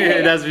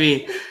 That's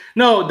me.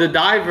 No, the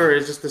diver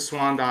is just the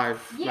Swan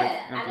Dive. Yeah, like,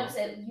 I noticed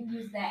that you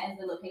use that as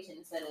the location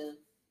instead of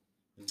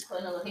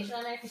putting a location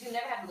on there, because you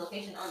never have the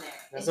location on there.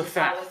 That's It's a just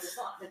fact. always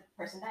the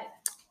person diving.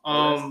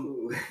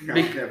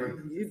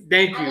 Big-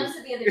 Thank I you. noticed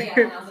it the other day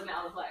when I was looking at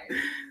all the flyers.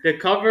 The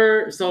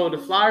cover, so the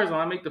flyers, when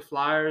I make the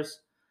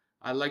flyers,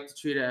 I like to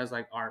treat it as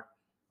like art.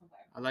 Okay.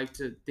 I like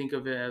to think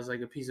of it as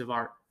like a piece of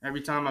art.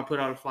 Every time I put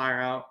out a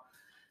flyer out,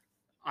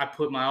 I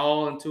put my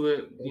all into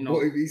it. You know,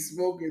 Boy, be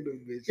smoking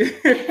them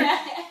bitches.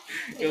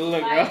 Good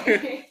look,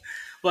 bro.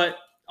 But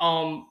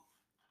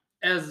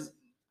as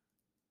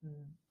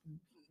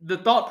the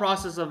thought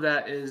process of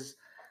that is,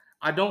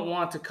 I don't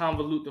want to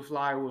convolute the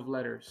flyer with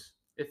letters.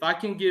 If I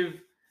can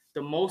give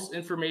the most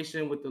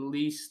information with the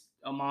least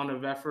amount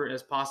of effort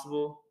as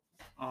possible,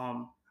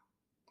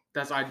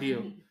 that's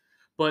ideal.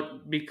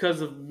 But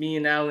because of me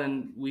and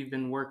Allan, we've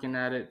been working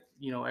at it,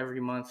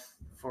 every month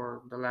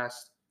for the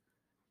last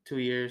 2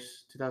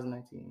 years,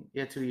 2019.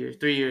 Yeah, 2 years,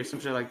 3 years, some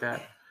shit like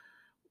that.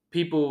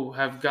 People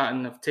have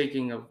gotten of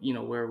taking of,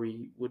 where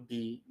we would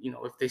be,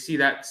 if they see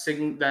that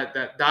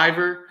that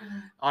diver,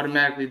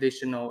 automatically they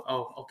should know,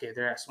 oh, okay,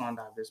 they're at Swan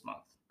Dive this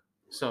month.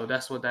 So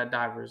that's what that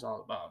diver is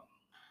all about.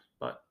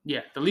 But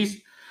yeah, the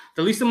least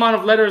amount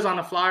of letters on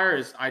a flyer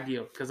is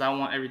ideal, because I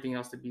want everything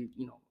else to be,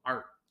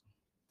 art.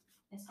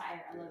 It's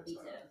fire. I love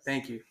details.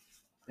 Thank you.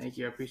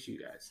 I appreciate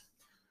you guys.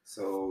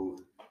 So,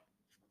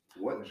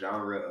 what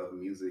genre of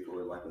music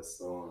or like a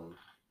song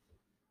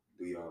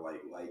do y'all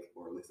like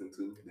or listen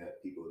to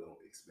that people don't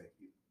expect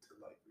you to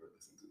like or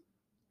listen to?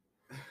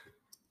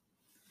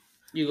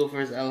 You go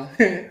first, Allan.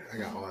 I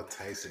got all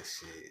types of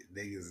shit.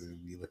 Niggas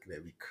would be looking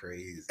at me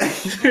crazy.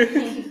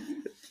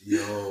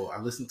 Yo,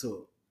 I listen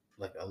to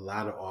like a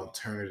lot of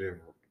alternative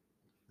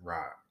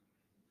rock,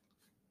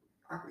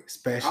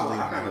 especially when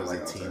I was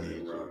a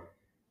teenager.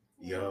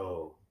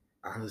 Yo,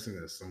 I listen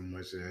to so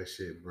much of that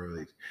shit,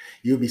 bro.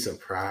 You'll be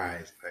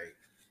surprised. Like,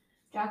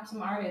 drop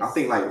some artists. I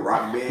think like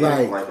Rock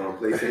Band, like on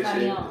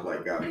PlayStation,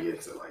 like got me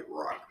into like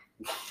rock.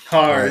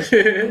 Hard.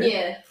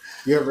 Yeah.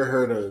 You ever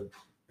heard of?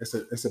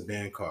 It's a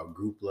band called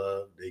Group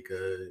Love. They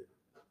could.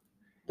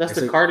 That's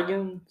the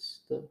Cardigans.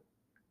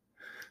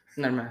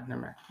 Never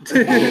mind.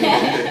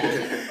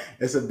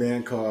 It's a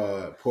band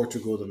called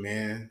Portugal the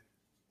Man.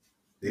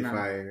 They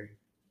fire.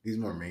 These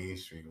more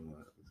mainstream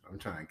ones. I'm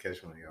trying to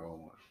catch one of y'all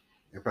one.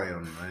 They probably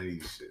don't know none of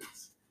these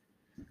shits.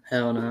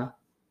 Hell no.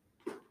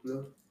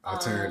 No.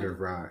 Alternative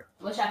rock.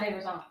 What's your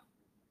favorite song?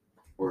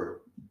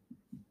 Or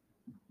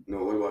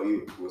no, what about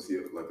you? What's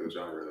your like a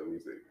genre of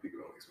music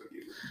people don't expect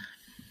you to?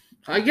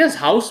 I guess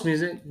house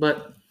music,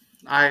 but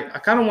I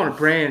kind of want to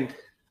brand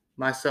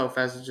myself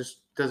as it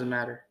just doesn't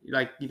matter.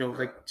 Like,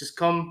 just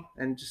come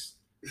and just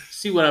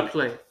see what I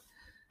play. You know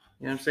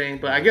what I'm saying?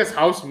 But I guess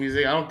house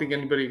music, I don't think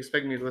anybody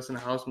expect me to listen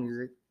to house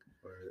music.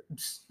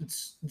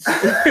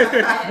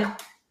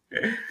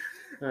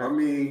 I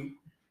mean,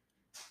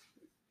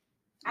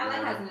 I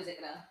like house music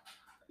though.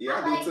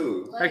 Yeah, I do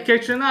too. Like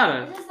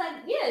Kitchenada. It's just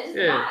like, it's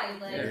vibe.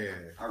 Like, yeah.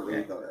 I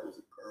really thought that was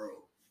a girl.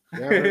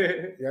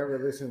 You ever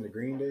listen to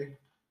Green Day?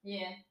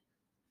 Yeah.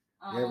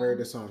 You ever heard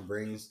the song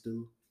Brain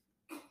Stew?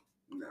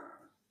 Nah.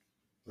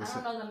 I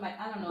don't know them.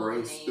 I don't know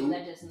Brain the Stew?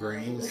 names. I just know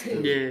Brain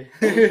Stew.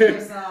 Yeah.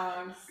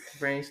 songs.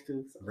 Brain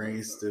Stew.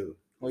 Brain Stew.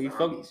 Well, you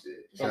fuck.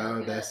 Shout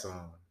out that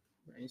song.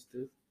 Brain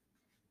Stew.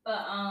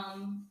 But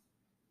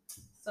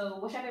so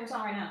what's your favorite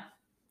song right now?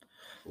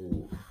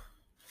 Ooh.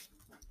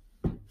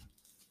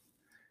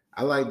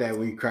 I like that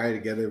We Cry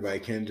Together by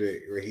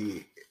Kendrick, where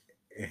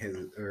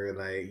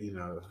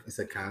it's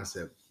a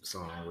concept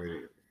song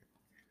where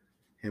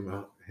him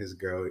and his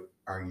girl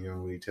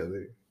arguing with each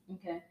other.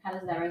 Okay, how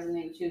does that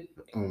resonate with you?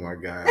 Oh my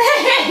god!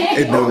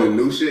 The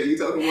new shit you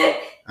talking about?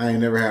 I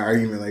ain't never had an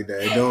argument like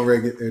that. It don't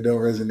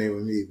resonate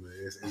with me, but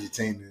it's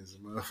entertaining as a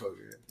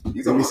motherfucker.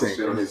 You talking about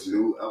shit on his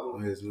new album?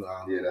 On his new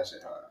album. Yeah, that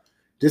shit hard.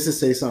 Just to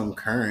say something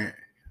current,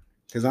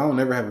 because I don't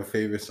never have a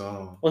favorite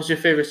song. What's your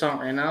favorite song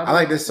right now? I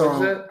like this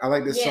song. Your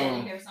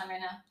favorite song right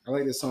now? I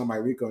like this song by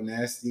Rico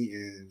Nasty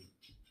and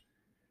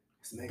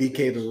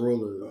BK the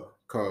Ruler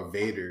called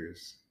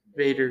Vaders.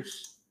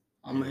 Vaders.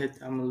 I'm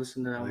gonna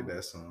listen to that I like one.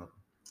 that song.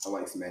 I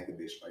like Smack a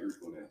Bitch by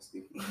Rico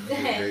Nasty.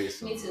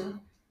 Me too.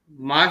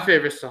 My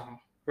favorite song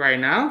right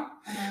now.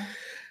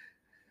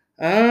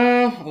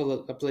 Oh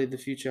look, I played the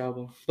Future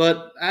album,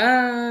 but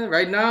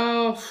right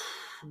now,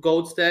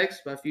 Gold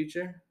Stacks by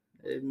Future.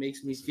 It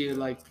makes me feel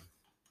like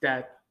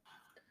that.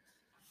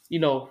 You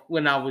know,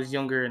 when I was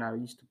younger and I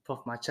used to puff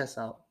my chest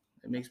out,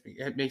 it makes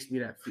me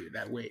that feel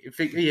that way.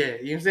 Yeah, you know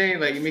what I'm saying?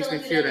 Like it makes me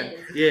feel that.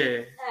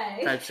 Yeah,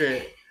 type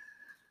shit.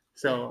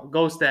 So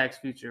Gold Stacks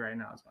Future right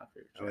now is my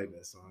favorite. I like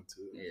that song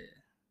too. Yeah.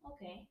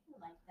 Okay, I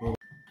like that.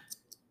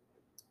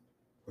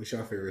 What's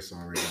your favorite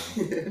song right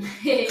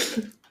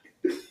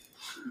now?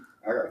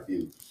 I got a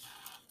few.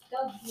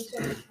 Go.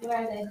 Where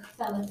are they?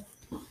 Tell us.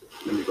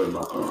 Let me go to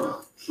my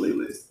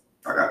playlist.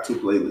 I got 2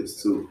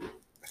 playlists too.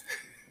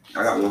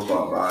 I got one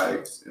called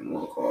Vibes and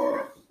one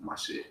called My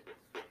Shit.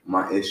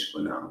 My Ish for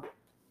now.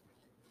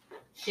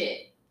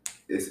 Shit.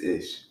 It's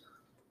Ish.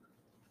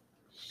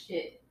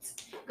 Shit.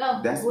 Go.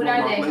 That's what what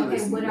are my they? playlist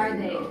Okay, what is are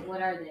named they? of.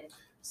 What are they?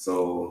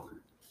 So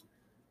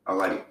I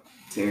like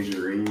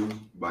Tangerine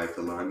by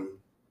Kalani.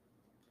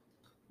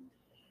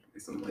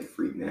 It's some like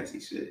freak nasty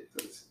shit.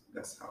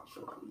 That's how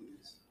Kalani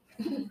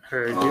is.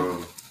 Heard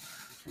you.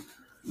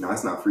 No,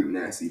 it's not freak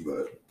nasty,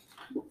 but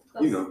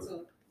you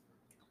know.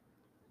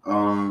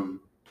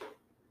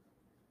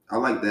 I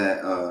like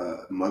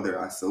that Mother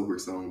I Sober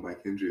song by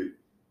Kendrick.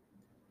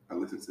 I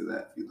listened to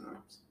that a few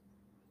times.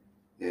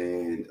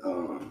 And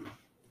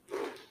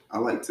I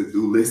like To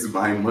Do List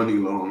by Money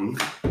Long.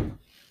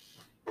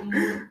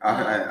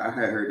 I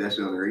had heard that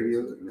shit on the radio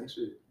and that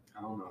shit,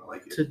 I don't know, I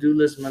like it. To Do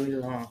List Money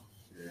Long.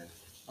 Yeah.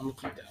 I'm gonna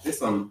keep that. It's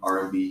some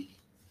R&B.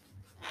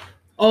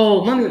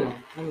 Oh, Money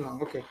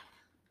Long. Okay.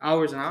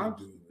 Hours and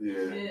hours.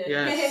 Yeah.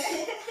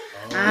 Yes.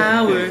 Oh.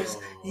 Hours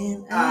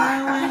and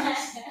hours.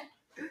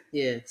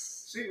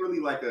 Yes. She really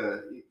like I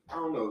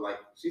don't know, like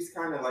she's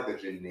kind of like a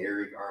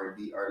generic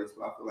R&B artist,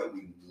 but I feel like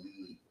we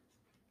need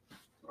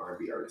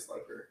R&B artists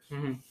like her.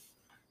 Mm-hmm.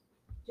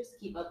 Just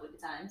keep up with the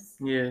times.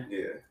 Yeah.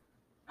 Yeah.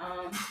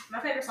 My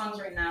favorite songs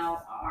right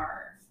now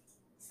are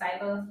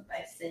Cyber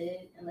by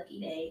Sid and Lucky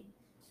Day.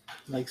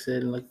 Like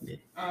said, like that.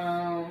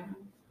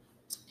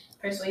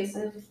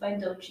 Persuasive by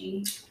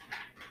Doechii.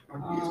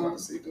 I just want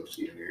to say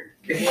Doechii in here.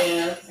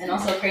 Yeah, and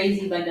also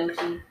Crazy by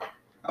Doechii.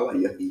 I like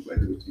Yucky by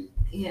Doechii.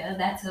 Yeah,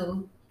 that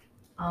too.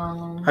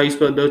 How you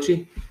spell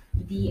Doechii?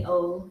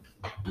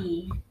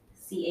 Doech.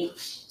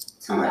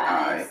 2 I.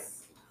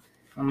 eyes.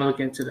 I'm gonna look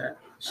into that.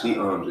 She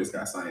just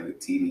got signed to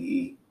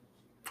TDE.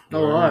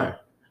 Oh, all right.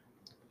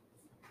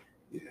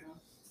 Yeah.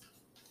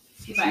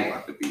 She She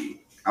about to be.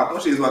 I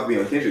thought she was about to be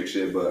on Kendrick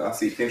shit, but I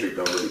see Kendrick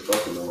don't really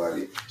fuck with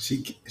nobody.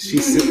 She's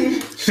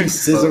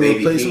SZA But Baby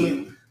replacement.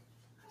 King,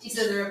 She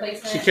says the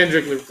replacement. She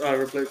Kendrick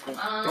replacement.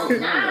 Nah.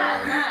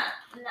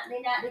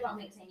 They don't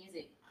make the same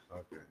music.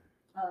 Okay.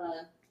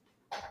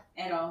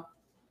 At all.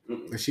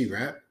 Does she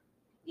rap?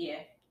 Yeah.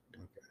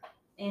 Okay.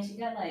 And she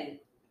got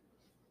like,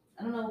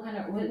 I don't know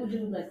what would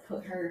you like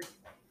put her?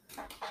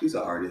 she's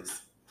an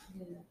artist.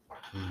 Yeah.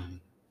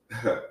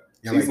 Mm-hmm.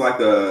 She's like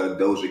a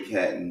Doja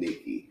Cat and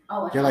Nicki.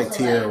 Oh, You're like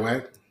Tierra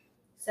Whack.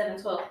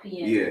 7:12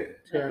 p.m. Yeah.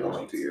 Yeah. I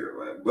like Tierra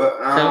Whack. But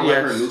I don't like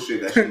her Yes. new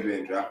shit that she's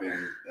been dropping.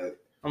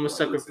 I'm a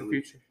sucker for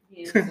Future.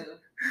 Yeah, so.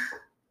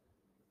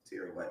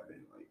 Tierra Whack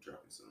been like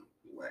dropping some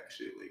whack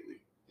shit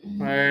lately.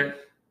 Mm-hmm. All right.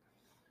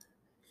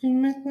 You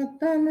make my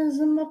diamonds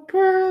in my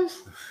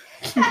pearls.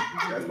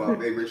 That's my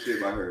favorite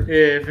shit by her.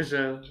 Yeah, for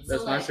sure.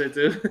 That's So, my like- shit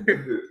too.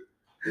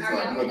 It's Are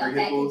like y'all like a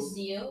Hungry package Hippos.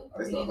 deal, or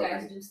That's do you not guys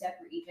Hungry. do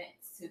separate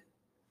events too?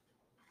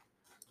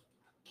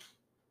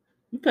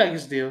 You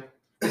package deal.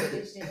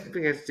 Package deal.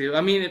 Package deal.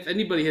 I mean, if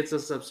anybody hits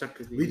us up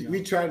separately, you know,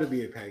 We try to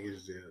be a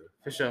package deal.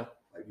 for sure.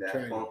 Like We try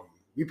that to funk.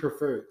 be. We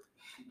prefer it.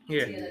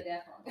 Yeah. Yeah, like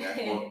that one. That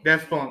funk.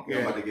 Daft Punk. Yeah,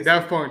 I'm about to Yeah. get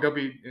Daft some- Punk.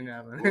 Duppy and What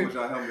Allan. would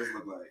y'all helmets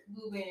look like?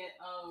 Blue band.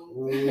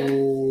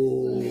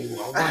 Ooh,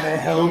 I want a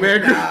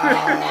helmet helmet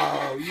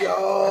now.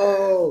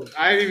 Yo.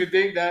 I didn't even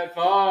think that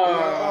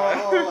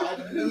far. Yo,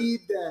 I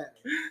need that.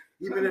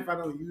 Even if I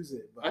don't use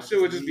it. But I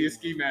should would just be a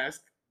ski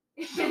mask.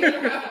 Yeah,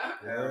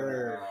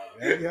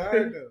 that'd be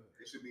hard though.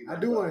 It should be I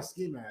like do want a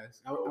ski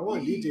mask. I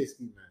want a DJ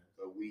ski mask.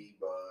 a weed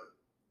bud.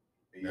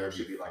 And yours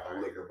should be like a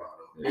liquor bottle.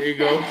 There you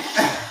go.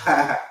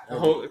 A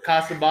whole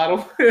Casa bottle.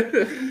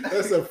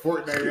 That's a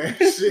Fortnite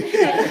ass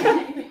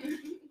shit.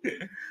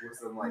 With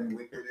some like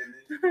liquor in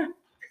it.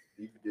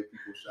 You can give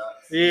people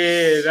shots.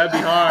 Yeah, that'd be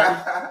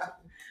hard.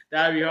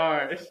 That'd be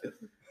hard.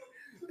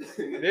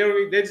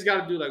 They just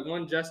gotta do like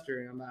one gesture,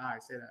 and I'm like, all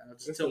right, say that. I'll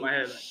just tilt my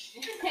head like,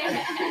 say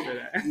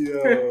that.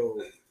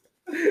 Yo.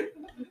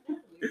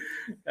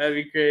 That'd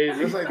be crazy.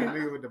 That's like the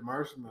nigga with the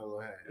marshmallow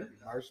hat. The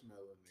marshmallow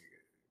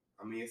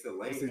nigga. I mean, it's a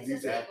lane. It's a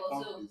DJ. That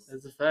funk is-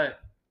 That's a fact.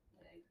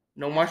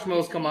 No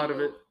marshmallows come out of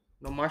it.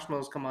 No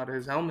marshmallows come out of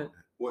his helmet.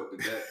 What, the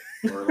dead?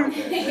 Or like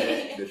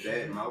the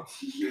dead mouse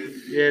shit?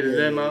 Yeah, the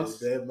dead mouse.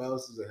 The dead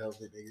mouse is a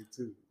helmet nigga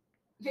too.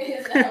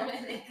 Helmet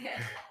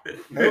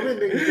Helmet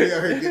niggas be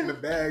out here getting the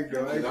bag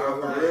though. I ain't Nah,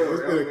 gonna lie. for real.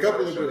 There's been a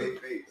couple of Show them. their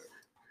face.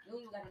 You don't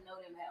even gotta know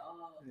them at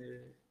all.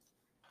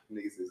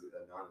 Niggas is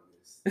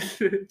anonymous.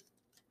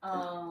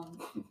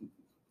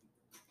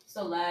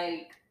 So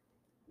like,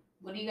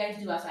 what do you guys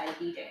do outside of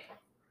DJ?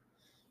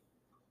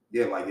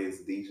 Yeah, like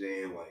it's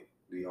DJing. Like,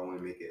 do y'all want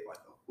to make it like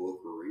a full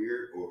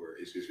career, or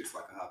it's just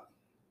like a hobby?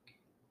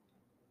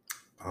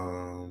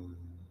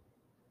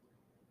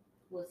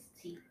 What's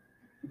tea?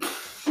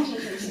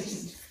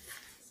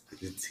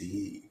 The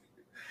tea.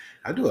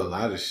 I do a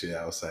lot of shit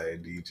outside of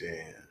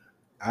DJing.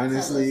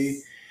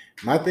 Honestly,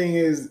 my thing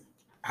is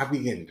I be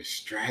getting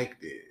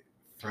distracted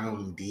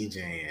from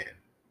DJing,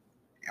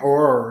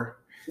 or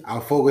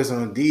I'll focus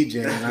on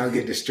DJing and I'll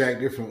get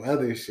distracted from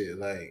other shit.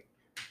 Like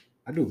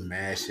I do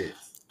mad shit.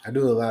 I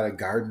do a lot of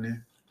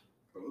gardening.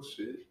 Oh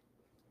shit.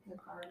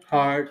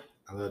 Hard.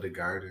 I love to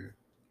garden.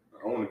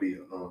 I want to be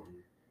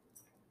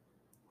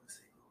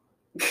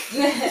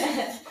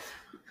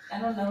I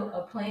don't know,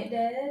 a plant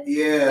dad?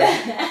 Yeah.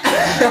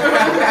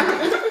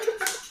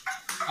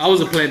 I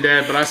was a plant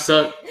dad, but I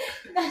suck.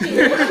 That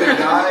shit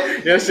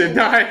died? That shit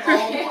died.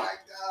 Oh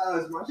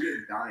my gosh, my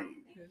shit dying.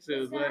 Shit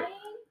was like,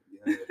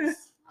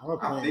 Yes. I'm a I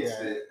plant fixed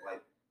dad. it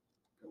like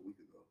a week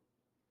ago.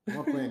 I'm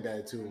a plant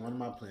dad too. One of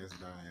my plants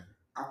dying.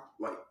 I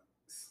like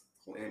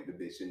slammed the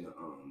bitch in the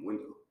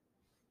window.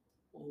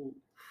 oh,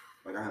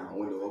 Like I had my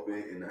window open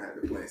and I had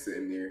the plant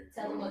sitting there.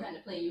 Tell them what kind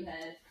of plant you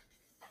had.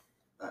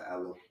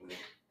 Aloe plant.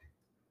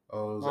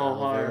 Oh, it was Oh, aloe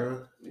hard.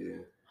 vera. Yeah.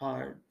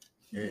 hard.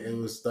 It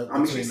was stuck. I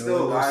mean, between she's the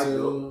still alive,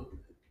 windowsill.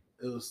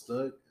 It was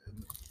stuck.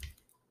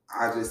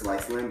 I just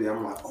like slammed it.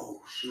 I'm like,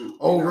 oh shoot.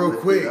 Oh, And I real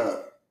lifted quick.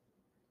 up.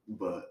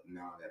 But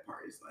now that part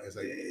is like, It's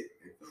like- dead.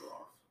 It fell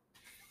off.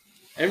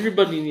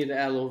 Everybody need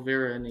aloe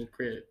vera in their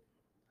crib.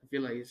 I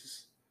feel like it's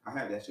just, I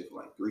had that shit for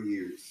like 3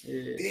 years,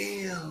 yeah,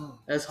 Damn.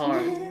 that's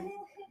hard.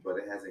 but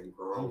it hasn't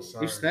grown. I'm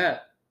sorry. You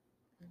snap.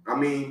 I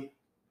mean,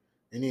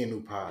 You need a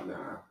new pot.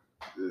 nah.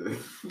 Ugh.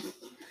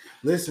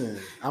 Listen,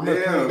 I'm a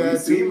Damn, plant you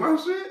dad see too. my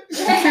shit?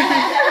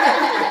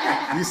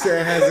 You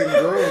said it hasn't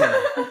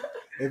grown.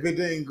 If it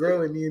didn't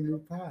grow, it need a new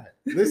pot.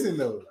 Listen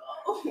though,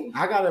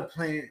 I got a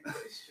plant.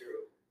 It's true.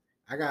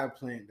 I got a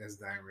plant that's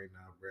dying right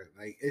now, bro.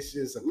 Like it's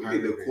just a We part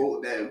need of to it.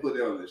 quote that and put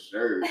it on the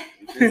shirt.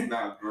 If it's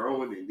not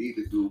growing, it need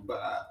to do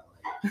by.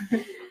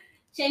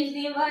 Change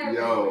the environment.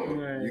 Yo,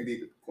 Right. you need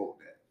to quote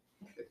that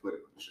and put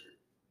it on the shirt.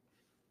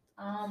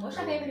 What's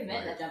your favorite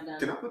event that y'all done?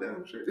 Can I put that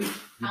on the shirt? You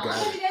How long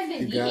got have it. you guys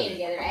been You got DJing it.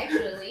 together,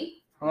 actually?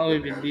 How long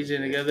have we been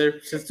DJing together?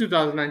 Since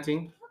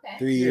 2019. Okay.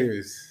 3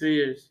 years. 3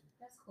 years.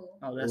 That's cool.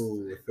 Oh, that's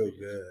Ooh, it feel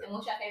good. And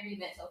what's your favorite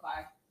event so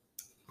far?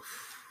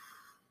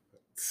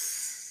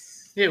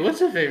 yeah. What's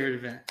your favorite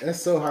event?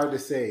 That's so hard to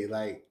say.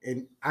 Like,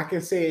 and I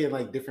can say it in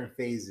like different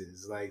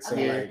phases. Like, so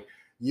Okay. like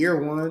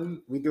year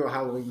one, we threw a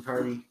Halloween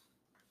party.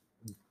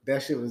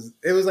 That shit was.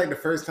 It was like the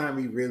first time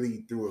we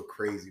really threw a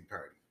crazy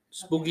party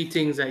Spooky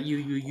things at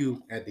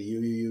you. at the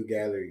UUU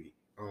Gallery.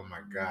 Oh my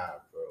god,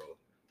 bro!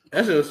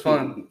 That shit was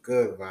fun.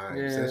 Good vibes.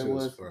 Yeah, that it shit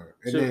was was. fun.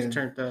 And Shit was then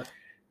turned up.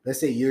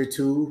 let's say year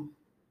two.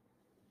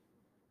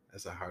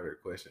 That's a harder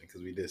question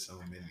because we did so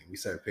many. We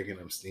started picking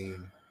up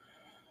steam.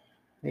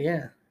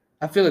 Yeah.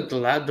 I feel like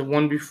the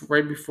one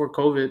right before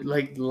COVID,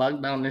 like the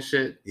lockdown and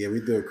shit, Yeah, we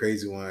threw a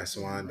crazy one at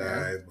Swan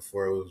Dive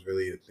before it was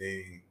really a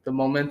thing. the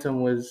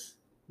momentum was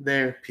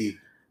there. Peak.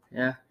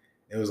 Yeah.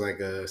 It was like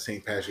a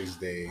St. Patrick's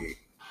Day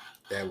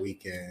that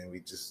weekend. We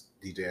just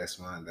DJ at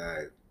Swan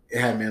Dive. It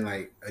had been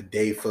like a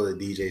day full of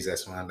DJs at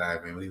Swan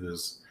Dive, and we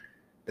was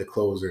the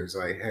closers,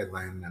 like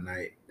headlining the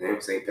night.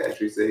 Damn, St.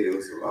 Patrick's Day, it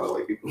was a lot of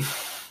white people.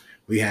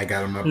 We had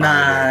got them up. Nah,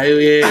 out of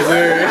there.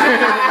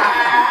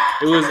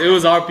 it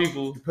was our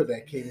people. Put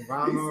that King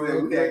Von He on said,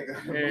 real "Okay, quick.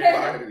 I'm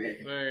Yeah. out of there."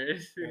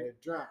 Word. Got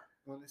it drop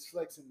on this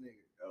flexing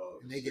nigga, Oh,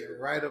 and they get shit.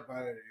 right up out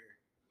of there.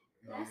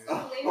 That's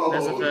Yeah. cool.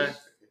 That's a Oh, fact.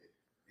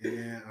 And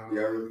then,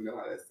 Y'all really know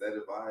how to set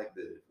a vibe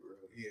there, for real.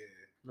 yeah.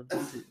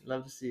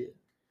 Love to see it.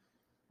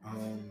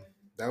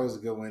 That was a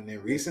good one.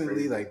 Then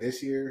recently, like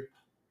this year,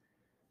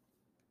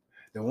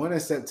 the one in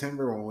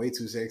September when Way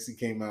Too Sexy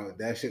came out,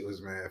 that shit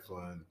was mad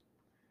fun.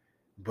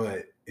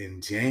 But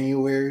in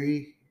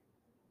January,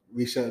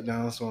 we shut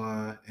down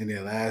Swan, and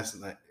then last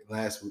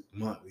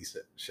month we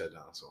shut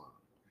down Swan.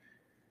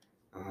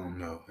 I don't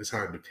know. It's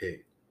hard to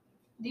pick.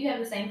 Do you have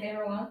the same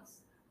favorite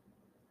ones?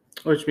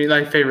 Which means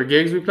like favorite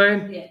gigs we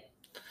played? Yeah.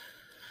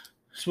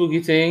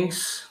 Spooky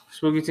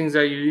things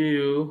at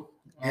you.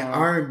 And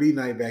R&B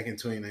night back in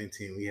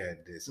 2019, we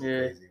had this Yeah.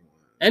 crazy one.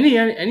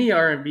 Any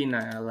R&B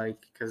night I like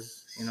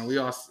because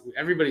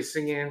everybody's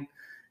singing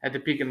at the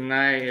peak of the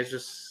night. It's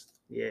just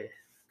I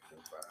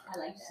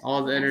like that.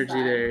 all the That's energy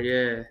fine. there.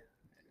 Yeah,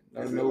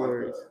 Is no it like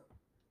worries.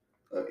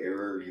 an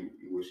era you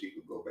wish you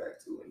could go back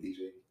to and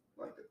DJ?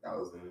 Like the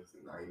 2000s,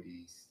 the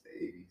 90s, the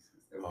 80s,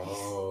 the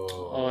 70s?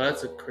 Oh,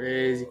 that's a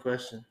crazy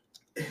question.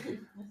 That's a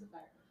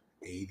fact.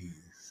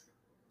 80s.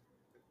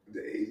 The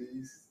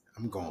 80s?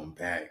 I'm going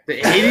back. The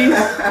 80s?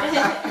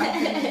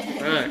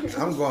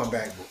 I'm going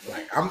back.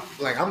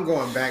 I'm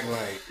going back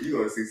like. You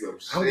gonna see some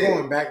shit. I'm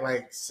going back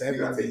like You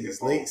gotta take your 70s,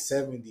 phone. late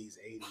 70s,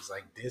 80s,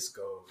 like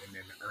disco, and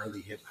then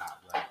early hip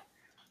hop. Like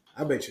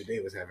I bet you they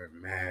was having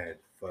mad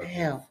fucking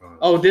Damn. fun.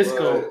 Oh,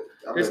 disco.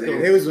 But I Disco.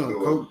 bet They was doing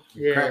coke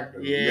and Yeah, crack. Though.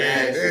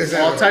 yeah. They was All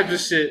having- types of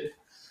shit.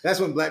 That's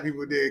when black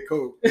people did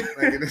coke,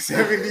 like in the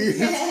 70s.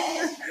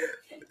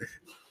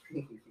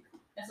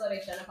 That's why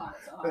they shut upon it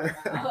so hard.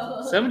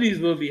 now. 70s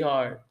will be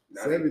hard.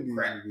 70s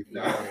Crack. would be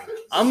Nah. fun.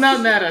 I'm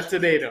not mad at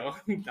today though.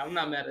 I'm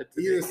not mad at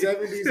today. Either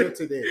 70s or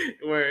today.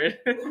 Word.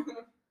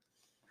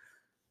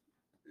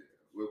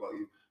 What about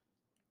you?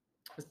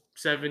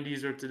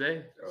 70s or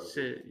today. Oh,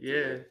 Shit, yeah.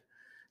 today.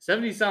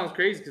 70s sounds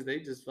crazy because they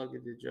just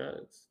fucking did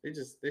drugs.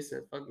 They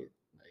said fuck it.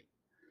 Like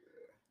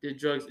did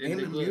drugs in And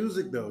the the club.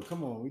 music though,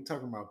 come on, we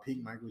talking about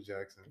peak Michael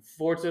Jackson.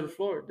 4 to the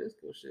floor,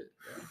 disco shit.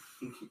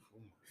 The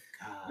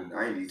God.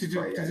 90s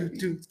probably had to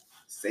be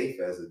safe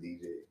as a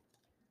DJ.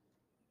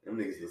 Them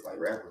niggas just like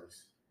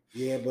rappers.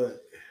 Yeah,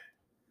 but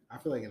I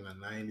feel like in the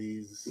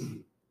 90s,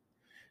 you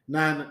The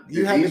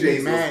had to be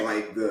DJs mad. was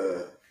like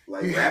the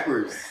Yeah.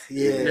 rappers.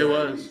 Yeah. It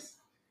was.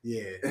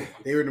 Yeah,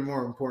 they were the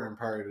more important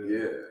part of it.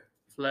 Yeah.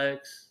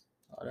 Flex,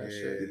 all that Yeah.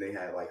 shit. Then they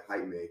had like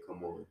hype man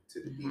come on to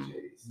the Mhm.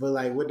 DJs. But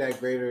like with that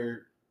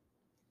greater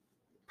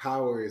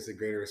power is a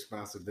greater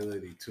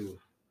responsibility too.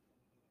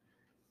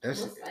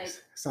 That's What's like-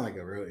 sound like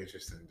a real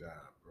interesting job,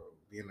 bro.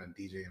 Being a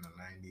DJ in the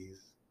 90s.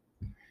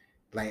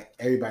 Like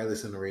everybody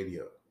listen to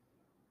radio.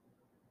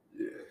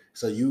 Yeah.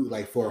 So you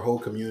like for a whole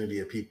community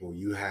of people,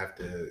 you have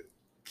to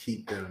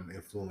keep them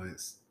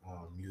influenced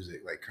on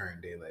music like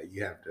current day. Like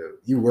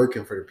you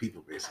working for the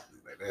people basically.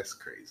 Like that's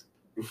crazy.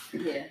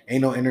 Yeah.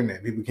 Ain't no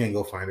internet. People can't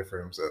go find it for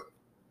themselves.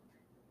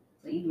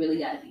 So you really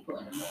got to be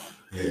putting them on.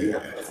 Yeah.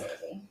 That's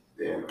crazy.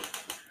 Damn.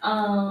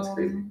 That's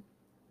crazy.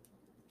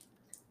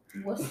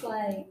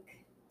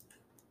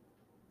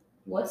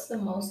 What's the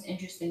most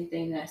interesting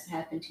thing that's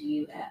happened to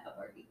you at a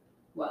party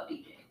while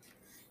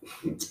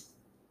DJing?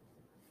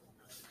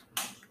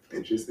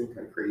 Interesting,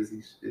 kind of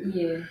crazy shit.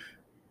 Yeah.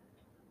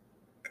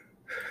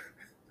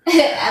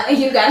 I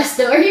mean, you got a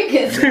story?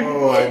 Cause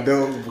No, I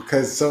don't,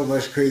 because so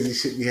much crazy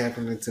shit be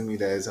happening to me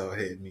that is all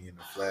hitting me in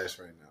the flash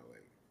right now.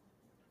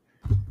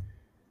 Like,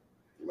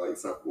 Like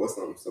what's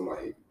something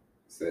somebody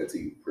said to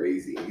you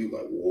crazy and you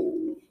like,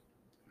 whoa.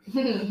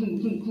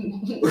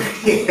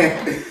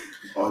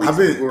 All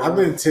these people I've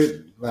been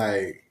tipped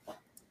like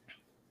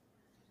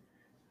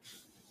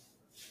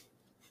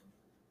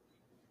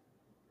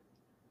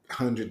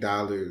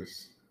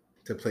 $100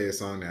 to play a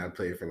song that I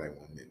played for like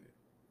 1 minute.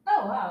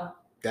 Oh, wow.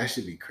 That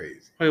should be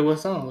crazy. Wait, what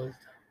song was it?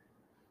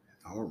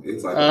 I don't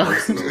It's remember. like Uh, a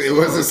personal It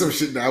wasn't some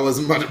shit that I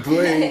wasn't about to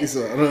play,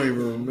 so I don't even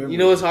remember. You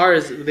know what's hard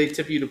is they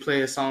tip you to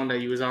play a song that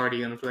you was already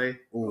gonna play.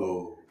 Ooh.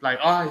 Oh. Like,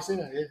 oh, you said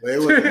that, yeah. But it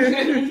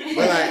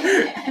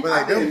was, but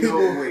like them I didn't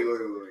people. know, wait.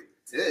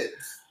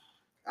 Tips.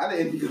 I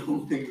didn't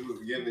know niggas was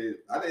giving.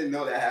 I didn't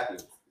know that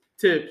happened.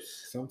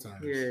 Tips.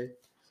 Sometimes. Yeah,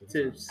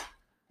 tips.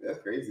 That's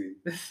crazy.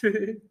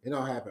 It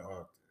don't happen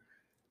often.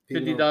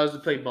 People don't- $50 to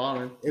play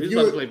balling. If We was you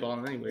about to were- play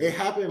balling anyway. It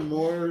happened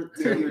more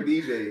Tell to your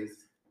DJs.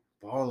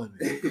 balling.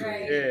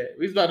 Right. Yeah,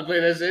 we was about to play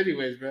that shit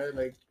anyways, bro.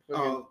 Like,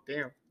 fucking, Oh.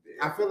 damn.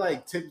 I feel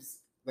like tips,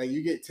 like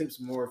you get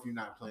tips more if you're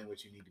not playing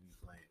what you need to be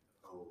playing.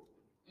 Oh.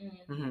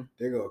 Mm-hmm.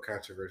 There go a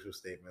controversial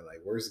statement, like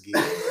worst geek,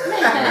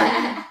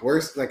 Mm.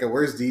 worst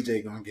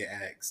DJ gonna get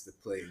asked to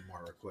play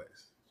more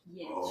requests.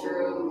 Yeah, Oh.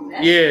 true.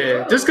 That's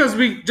Yeah, true.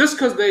 just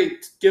cause they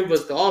give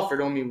us the offer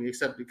don't mean we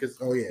accept it. Because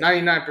Oh yeah,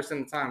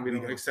 99% of the time we We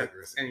don't don't accept take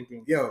risks.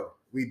 anything. yo,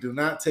 we do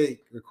not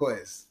take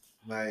requests.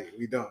 Like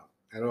we don't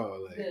at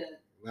all. Like Good.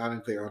 loud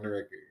and clear on the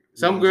record. We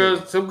Some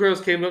don't take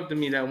girls came up to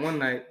me that one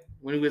night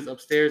when we was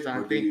upstairs. I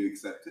Or do think you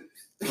accept it?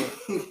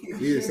 it.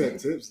 We accept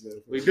tips though.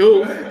 we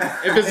do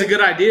if it's a good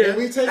idea. And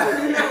we take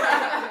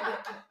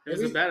If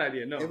it's a bad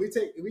idea, no. and we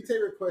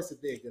take requests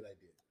if they're a good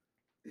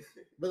idea.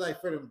 But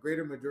like for the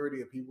greater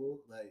majority of people,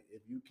 like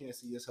if you can't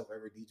see yourself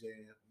ever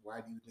DJing,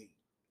 why do you think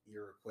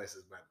your request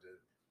is about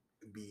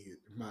to be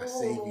my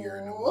savior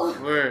in the Oh.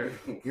 moment? Word,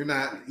 You're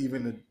not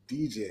even a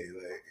DJ.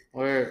 Like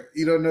word.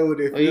 you don't know what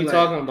it What are you feel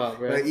talking about,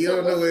 bro? Like you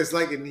don't know what it's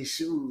like in these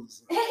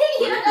shoes. But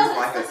if it's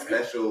like a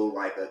special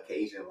like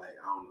occasion, like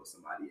I don't know,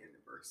 somebody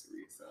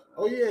anniversary or something.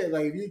 Oh yeah,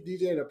 like if you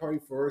DJ at a party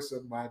for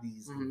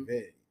somebody's Mhm.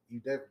 event, you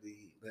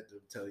definitely let them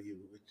tell you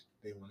what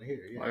they want to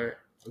hear. Yeah, Word.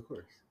 of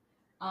course.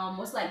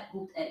 What's like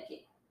booth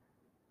etiquette?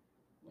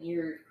 When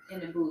you're in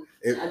the booth,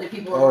 It- other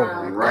people oh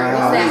around. my Right.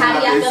 God. How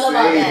do y'all feel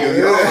about that?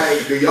 Do y'all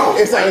like? Do y'all?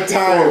 It's like like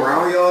people time.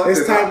 around y'all. It's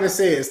 'Cause time to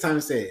say it. It's time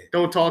to say it.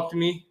 Don't talk to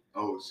me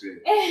Oh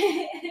shit.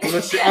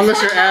 unless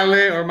you're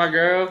Allan or my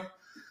girl,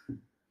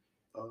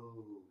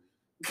 Oh.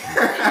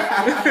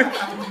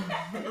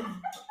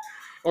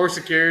 or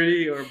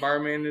security or bar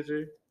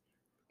manager,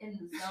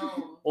 In the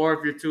zone. or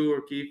if you're two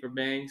or Keith or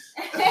Bangs.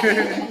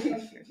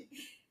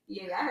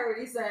 Yeah, I heard what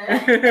he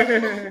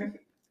said.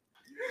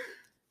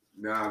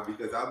 Nah,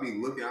 because I'll be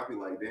looking. I'll be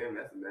like, damn,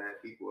 that's mad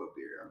people up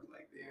there. I'll be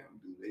like, damn,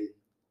 do they?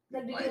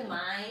 Like, do you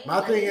mind?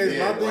 My thing is-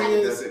 Yeah, my thing like,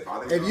 is, does it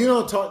bother If y'all? you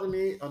don't talk to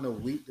me on a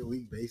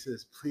week-to-week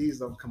basis, please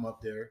don't come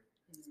up there.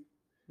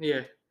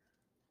 Yeah,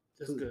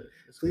 that's good.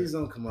 That's Please good.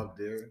 don't come up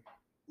there.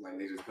 Like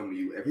they just come to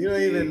you every You don't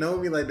day. even know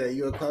me like that.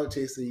 You're a cloud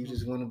chaser. You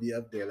just want to be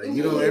up there. Like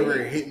you don't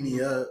ever hit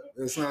me up.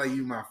 It's not like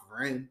you my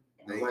friend.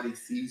 Like, Nobody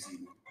sees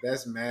you.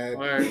 that's mad.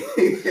 Word.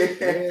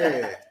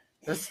 Yeah.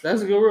 That's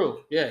a good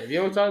rule. Yeah, if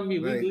you don't talk to me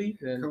Like, weekly,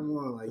 then come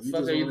on, like the you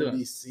fuck just are you want to doing?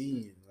 be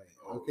seen.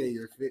 Like, okay,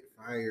 you're fit,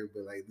 fire,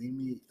 but like leave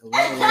me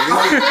alone.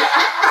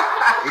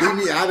 Like,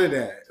 leave me out of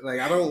that. Like,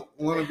 I don't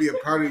want to be a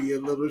part of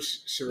your little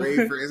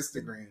charade for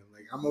Instagram.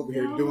 Like, I'm over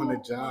here doing a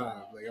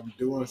job. Like, I'm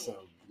doing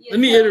something. Let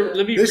me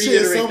This shit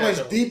is reiterate so that, much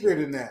though. deeper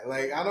than that.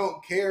 Like, I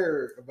don't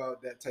care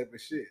about that type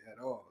of shit at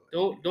all.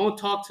 Don't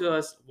talk to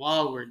us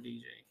while we're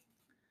DJing.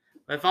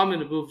 But if I'm in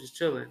the booth just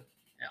chilling,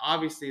 and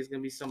obviously it's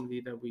gonna be somebody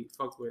that we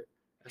fuck with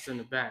that's in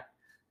the back,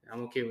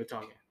 I'm okay with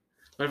talking.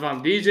 But if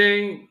I'm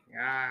DJing,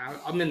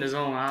 I'm in the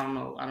zone. I don't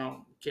know. I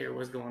don't care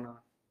what's going on.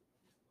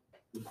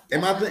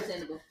 Am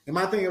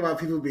I thinking about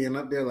people being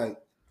up there like,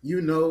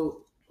 you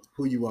know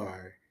who you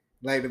are?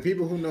 Like, the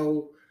people who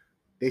know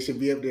they should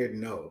be up there,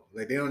 no.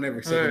 Like, they don't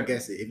ever second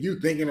guess it. If you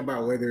thinking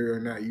about whether or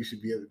not you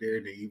should be up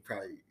there, then you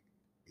probably,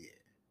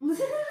 yeah.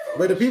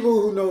 But the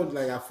people who know,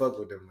 like, I fuck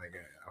with them, like,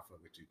 I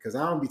fuck with you. Because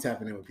I don't be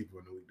tapping in with people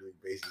on a weekly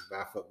basis, but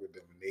I fuck with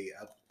them. And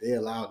they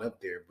allowed up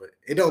there, but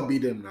it don't be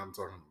them that I'm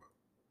talking about.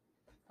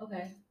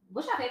 Okay.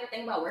 What's your favorite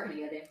thing about working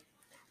together?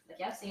 Like,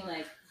 y'all seem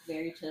like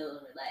very chill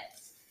and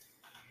relaxed,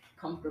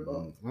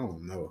 comfortable. I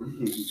don't know.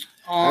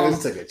 I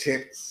just took a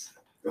chance.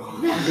 I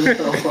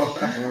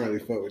don't really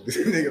fuck with this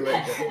nigga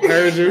like that.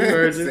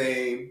 Heard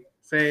you.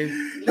 Same.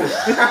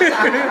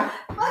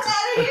 Fuck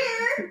out of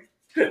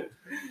here!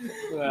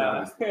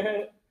 Wow.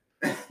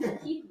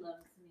 Keith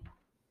loves me.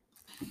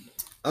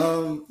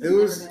 It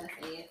was. Never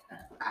gonna say it.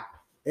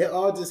 It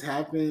all just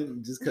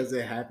happened just because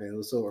it happened. It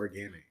was so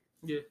organic.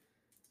 Yeah.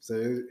 So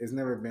it's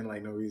never been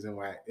like no reason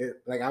why.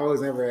 I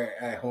was never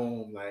at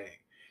home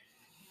like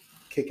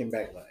kicking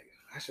back like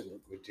I should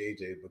work with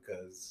JJ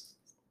because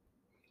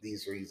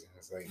these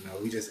reasons. Like no,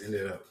 we just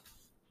ended up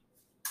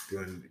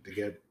doing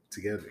it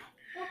together.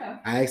 Okay.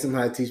 I asked him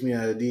how to teach me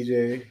how to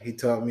DJ. He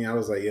taught me. I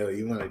was like, yo,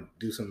 you want to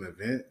do some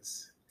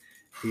events?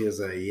 He was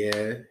like,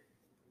 yeah.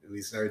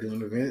 We started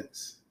doing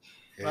events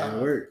and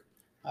it worked.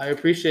 I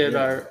appreciate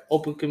our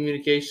open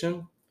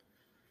communication.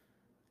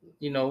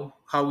 You know,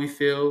 how we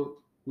feel.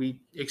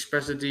 We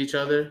express it to each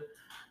other.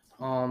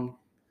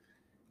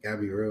 Gotta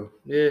be real.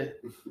 Yeah.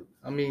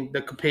 I mean,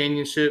 the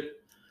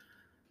companionship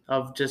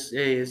of just,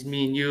 hey, it's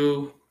me and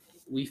you.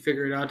 We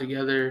figure it out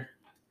together. You know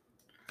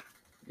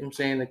what I'm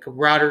saying? The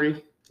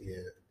camaraderie.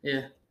 Yeah.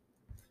 Yeah.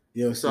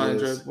 You know, So I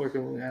enjoyed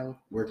working with Allan.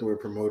 Working with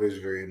promoters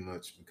very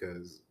much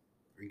because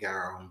we got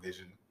our own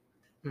vision.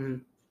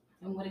 Mm-hmm.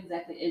 And what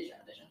exactly is your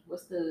vision?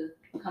 What's the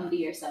come to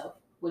yourself?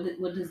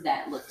 What does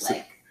that look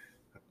like?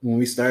 When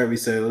we started, we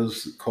said it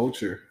was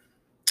culture.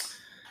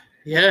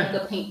 Yeah.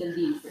 To paint the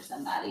view for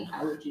somebody,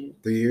 how would you?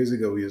 3 years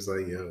ago, we was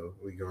like, yo,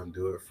 we gonna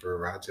do it for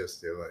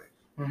Rochester.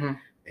 Like,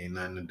 ain't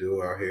nothing to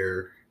do out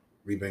here.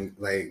 We've been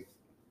like,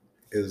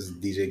 it was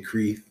DJ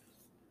Keith.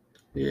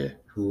 Yeah.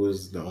 Who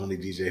was the only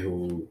DJ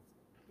who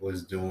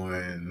was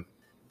doing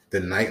the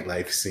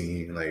nightlife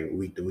scene, like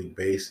week to week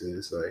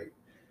basis, like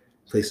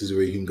places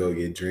where you can go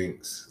get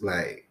drinks.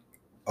 Like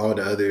all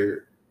the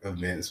other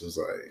events was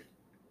like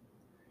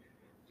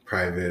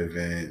private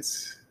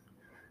events.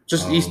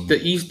 Just the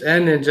East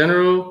End in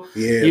general.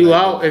 Yeah.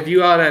 If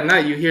you out at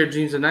night, you hear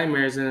Dreams and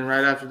Nightmares, and then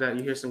right after that,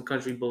 you hear some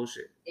country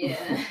bullshit. Yeah.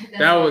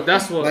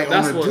 That's what. Like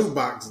that's on a what.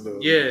 jukebox though.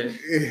 Yeah.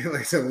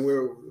 Like some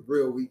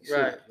real weak shit.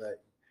 Right. Like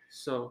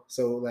so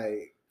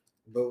like,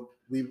 but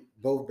we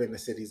both been to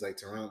cities like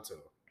Toronto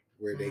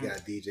where they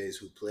got DJs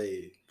who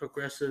play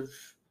progressive.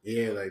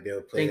 Yeah, like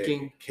they'll play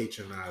thinking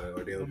K-Tronada,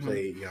 or they'll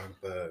play Young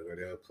Thug, or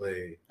they'll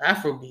play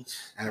Afro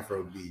beats, you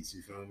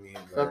feel me?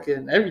 Like,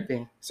 fucking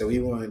everything. So we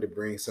wanted to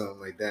bring something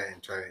like that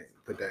and try and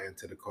put that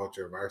into the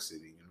culture of our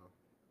city, you know?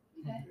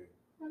 Okay,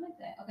 I like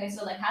that. Okay,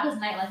 so like, how does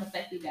nightlife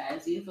affect you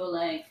guys? Do you ever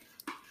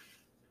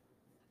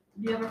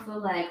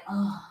feel like,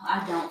 oh,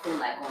 I don't feel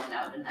like going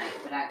out tonight,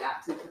 but I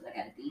got to because I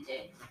got a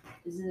DJ?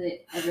 Is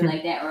it ever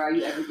like that, or are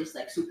you ever just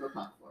like super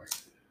pumped for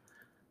it?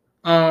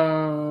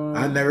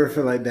 I never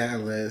feel like that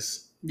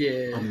unless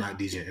I'm not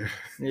DJing.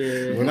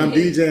 Yeah. When I'm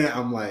DJing,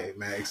 I'm like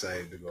mad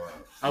excited to go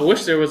out. I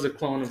wish there was a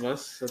clone of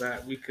us so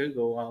that we could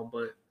go out,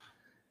 but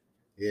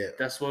yeah,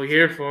 that's what we're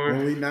here for.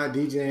 When we not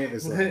DJing,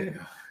 it's like, do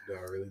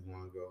I really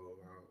want to go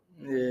out?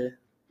 Yeah,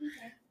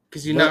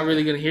 because you're not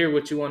really gonna hear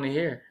what you want to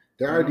hear.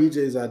 There are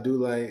DJs I do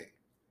like,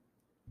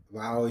 but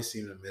I always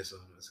seem to miss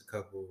them. It's a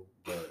couple,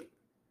 but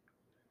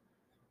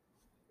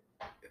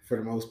for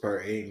the most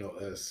part, it ain't no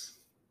us.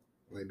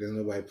 Like there's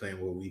nobody playing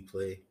what we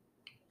play.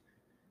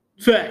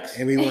 Facts.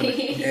 And we want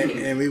to,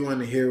 and we want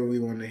to hear what we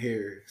want to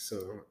hear.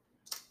 So,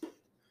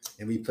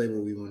 and we play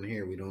what we want to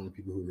hear. We don't know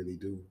people who really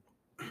do.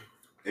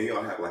 And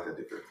y'all have like a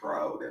different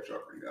crowd that y'all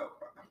bring out.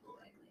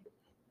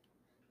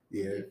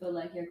 Yeah. Do you feel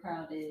like your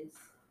crowd is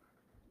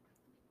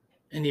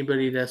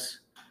anybody that's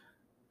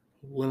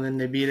willing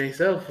to be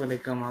themselves when they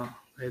come out.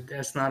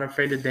 That's not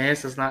afraid to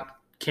dance. That's not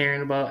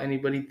caring about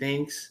anybody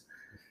thinks.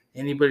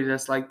 Anybody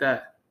that's like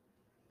that,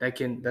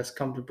 that's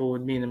comfortable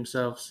with being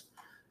themselves.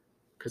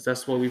 because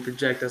that's what we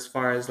project as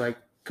far as like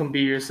come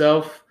be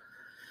yourself.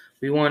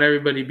 We want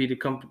everybody be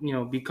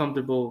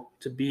comfortable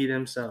to be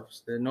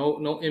themselves. There's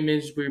no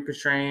image we're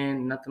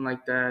portraying, nothing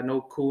like that.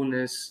 No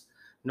coolness,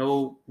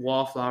 no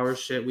wallflower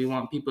shit. We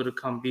want people to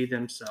come be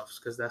themselves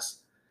because that's,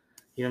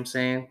 you know what I'm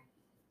saying?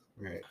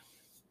 Right.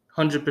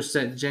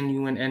 100%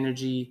 genuine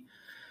energy,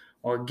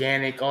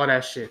 organic, all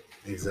that shit.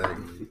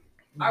 Exactly.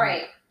 All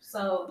right,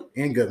 so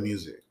And good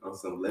music. On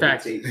some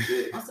Facts. levitate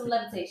shit. on some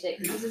levitate shit,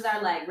 because this is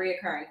our like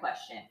reoccurring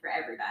question for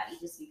everybody,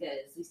 just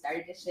because we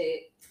started this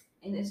shit,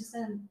 and it's just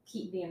gonna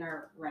keep being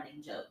our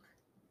running joke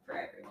for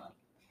everyone.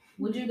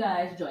 Would you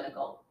guys join a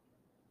cult?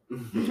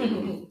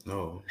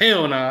 No.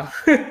 Hell nah.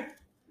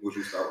 Would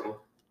you start one?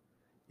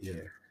 Yeah.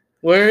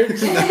 Word?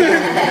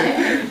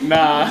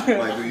 Nah.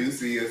 Like, do you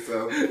see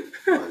yourself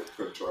like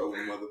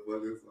controlling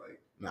motherfuckers? Like,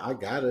 No, I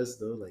got us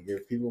though. Like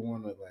if people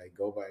want to like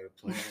go by the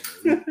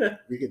plan,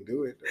 we can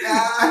do it.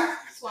 Though.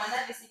 Swan,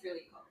 that is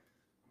secretly a cult.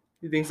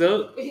 You think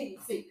so?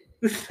 Secret.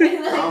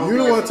 You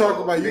don't want to talk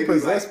about you Maybe,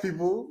 possess like,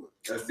 people.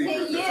 a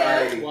secret Yeah.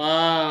 society.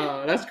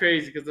 Wow, that's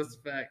crazy because that's a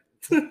fact.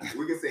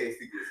 We can say a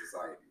secret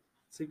society.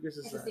 Secret It's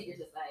a society.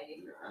 secret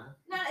society. Nah.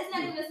 No, it's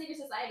not even a secret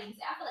society.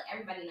 I feel like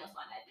everybody knows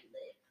Swan Dive be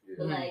lit. Yeah.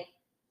 But like,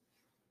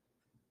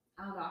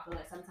 I don't know, I feel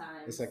like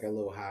sometimes It's like a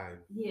little hive.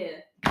 yeah.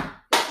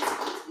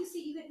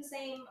 You get the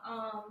same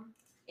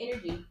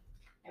energy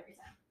every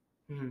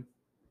time.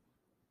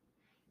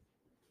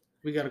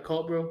 We got a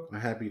cult, bro. I'm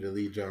happy to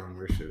lead y'all in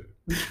worship,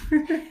 but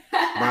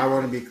I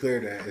want to be clear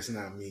that it's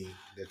not me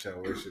that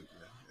y'all worship.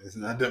 It's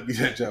not me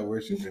that y'all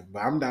worship. But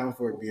I'm down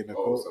for it being a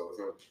Oh, cult.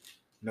 so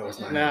No, it's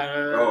not.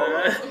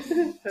 Nah.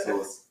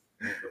 so it's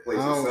the place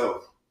Oh.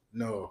 itself.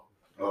 No.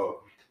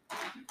 Oh,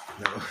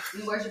 No.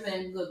 You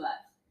worshiping good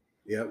vibes.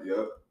 Yep.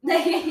 yep.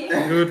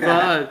 Good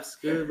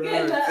vibes. Good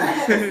Good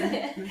vibes.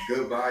 vibes.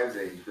 Good vibes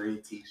and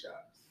green tea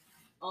shops.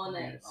 All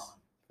night. Yes.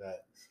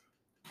 Facts.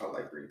 I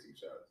like green tea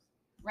shops.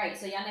 Right.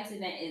 So y'all next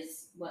event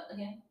is what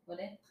again? What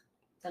day?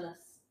 Tell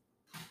us.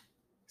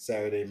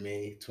 Saturday,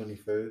 May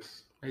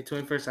 21st. May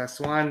 21st at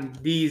Swan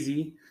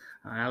Dive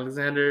on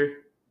Alexander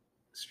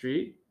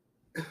Street.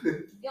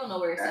 You don't know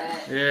where it's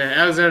at. Yeah,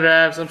 Alexander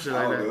Ave, some shit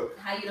I like don't that. know.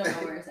 How you don't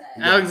know where it's at?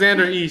 Yeah.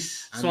 Alexander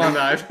East, Swan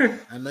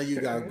Dive. I know you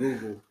got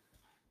Google.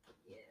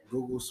 Yeah.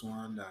 Google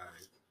Swan Dive.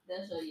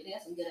 They'll show you. They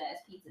got some good ass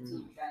pizza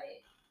too. Try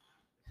it.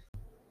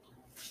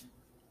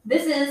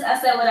 This is I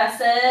Said What I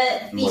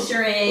Said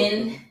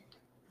featuring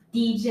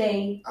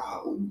DJ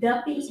Oh,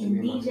 Duppy and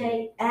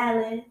DJ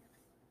Allan.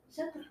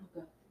 Shut the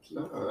fuck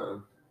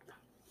up.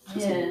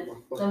 Yeah.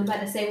 So we about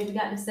to say what we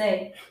got to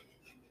say.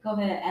 Go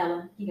ahead,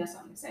 Allan. You got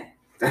something to say.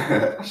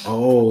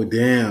 Oh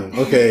damn.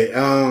 Okay.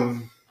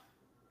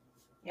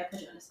 Yeah,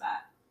 put you on the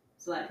spot.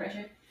 It's a lot of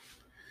pressure.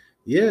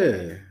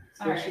 Yeah.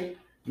 All right.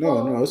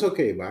 No, it's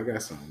okay, but I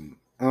got something.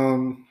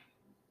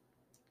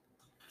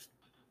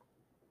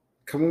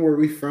 Coming where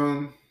we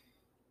from,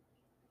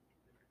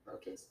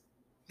 Rochester.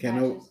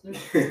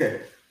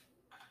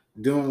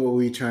 doing what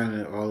we trying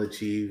to all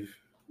achieve.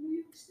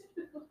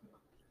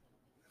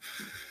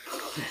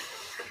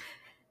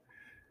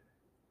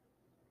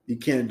 You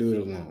can't do it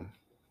alone.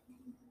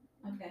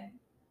 Okay.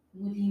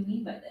 What do you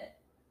mean by that?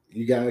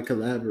 You gotta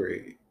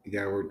collaborate. You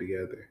gotta work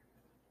together.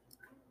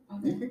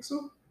 You think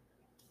so?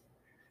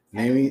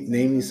 Name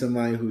me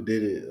somebody who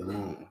did it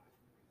alone.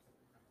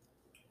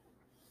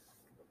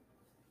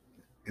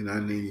 And I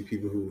name you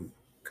people who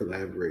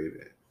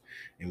collaborated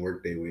and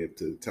worked their way up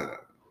to the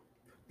top.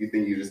 You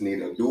think you just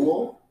need a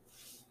duo,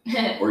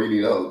 or you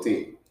need a whole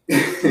team,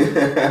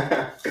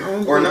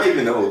 or not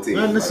even the whole team?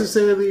 Not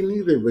necessarily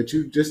neither, but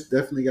you just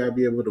definitely gotta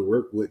be able to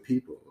work with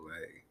people.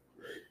 Like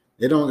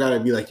it don't gotta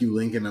be like you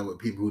linking up with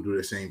people who do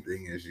the same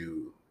thing as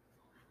you.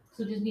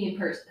 So just be in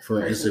person.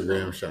 For an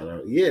Instagram shout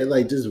out. Yeah,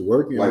 like just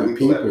working Like with we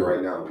people. people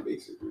right now,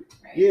 basically.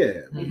 Right. Yeah.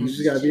 Like, You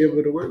just gotta be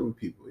able to work with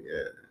people.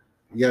 Yeah.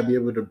 You gotta be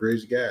able to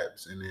bridge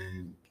gaps and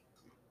then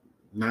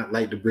not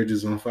light the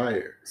bridges on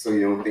fire. So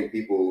you don't think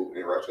people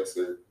in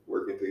Rochester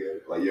working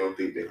together? Like you don't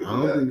think they could I do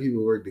don't that? think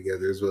people work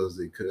together as well as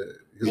they could.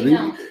 Because They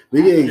don't.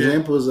 we get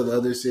examples of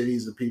other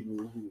cities of people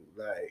who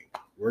like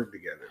work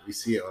together. We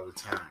see it all the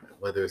time,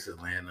 whether it's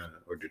Atlanta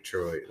or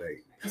Detroit.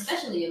 Like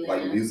Especially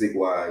Atlanta. Like music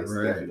wise,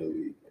 Right.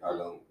 definitely. I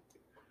don't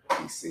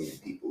be seeing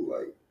people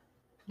like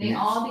They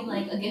all be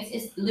like against.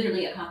 It's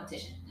literally a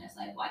competition. And it's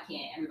like, why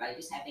can't everybody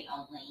just have their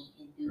own lane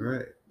and do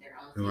right. their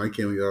own And thing? why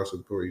can't we all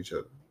support each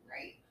other?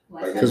 Right.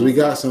 Like, Because we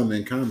got something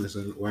in common,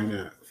 so why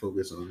not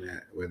focus on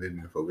that rather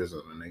than focus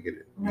on the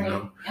negative? You Right.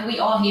 know? And we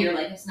all here,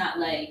 like it's not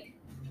like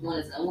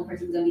one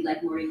person's gonna be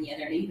like more than the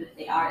other. And even if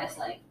they are, that's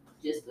like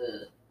just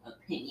the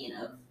opinion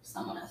of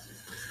someone else's.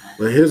 It's not-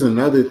 But here's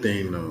another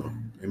thing though,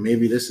 and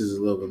maybe this is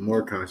a little bit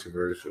more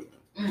controversial.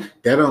 Mm.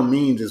 That don't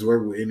mean just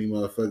work with any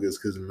motherfuckers,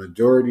 because the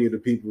majority of the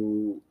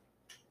people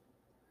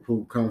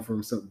who come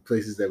from some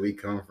places that we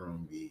come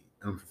from be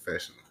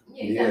unprofessional.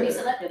 Yeah, you gotta be Yeah.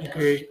 selective. Though.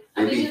 Agreed.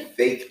 I they be mean,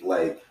 fake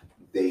like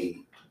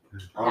they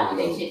I don't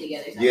they know. shit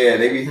together. Yeah,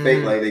 they be fake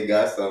Mhm. like they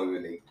got something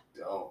and they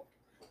don't.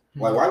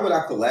 Like why would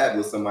I collab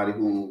with somebody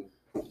who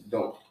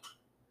don't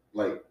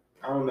like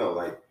I don't know,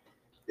 like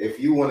if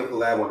you want to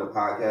collab on the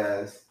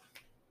podcast,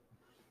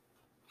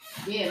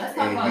 Yeah, let's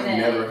talk and about you that.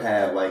 never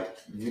have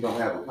you don't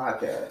have a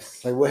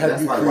podcast. Like, what have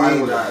That's you like, created?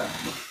 why would I?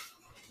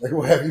 Like,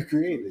 what have you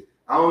created?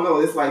 I don't know.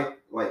 It's like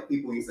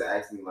people used to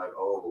ask me like,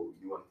 "Oh,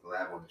 you want to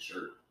collab on the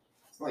shirt?"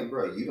 It's like,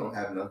 bro, you don't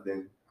have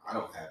nothing. I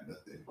don't have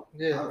nothing.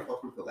 Yeah. How the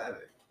fuck we collabing?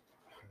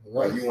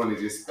 Right. Like, you want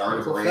to just start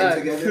That's a a brand fact.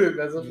 together?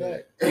 That's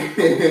a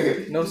Yeah.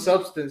 fact. No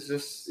substance,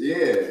 just Yeah.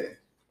 Hate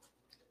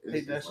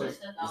It's that just like, shit.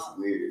 it's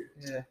weird.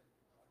 yeah.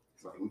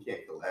 It's like we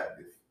can't collab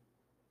if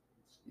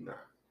you're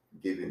not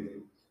giving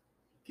and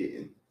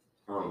getting.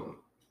 I don't know.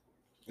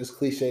 It's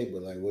cliche,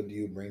 but like, what do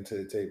you bring to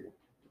the table?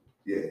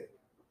 Yeah.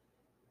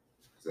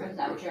 Is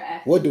that what you're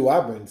asking? What do I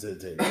bring to the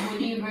table? What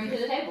do you bring to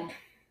the table?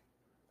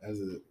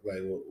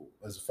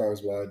 As far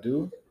as what I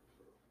do?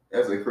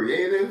 As a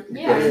creative,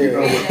 Yeah. because you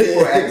know when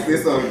people ask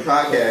this on the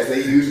podcast, they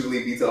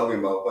usually be talking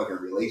about fucking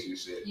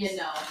relationships. You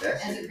know, That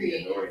as shit a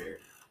be creative.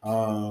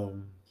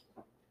 annoying.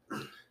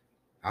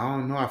 I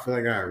don't know. I feel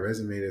like I got a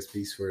resume that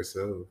speaks for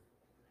itself.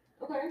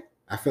 Okay.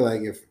 I feel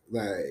like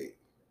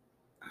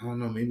I don't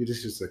know, maybe this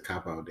is just a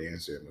cop out to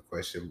answer my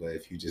question, but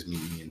if you just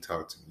meet me and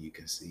talk to me, you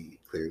can see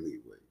clearly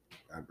what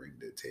I bring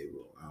to the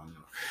table. I don't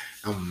know.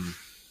 I'm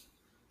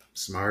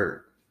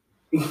smart.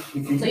 So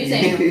you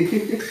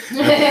saying?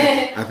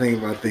 I think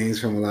about things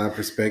from a lot of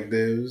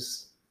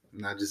perspectives,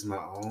 not just my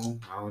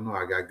own. I don't know.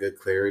 I got good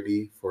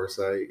clarity,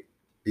 foresight.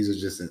 These are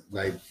just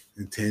like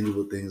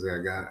intangible things that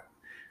I got.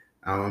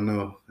 I don't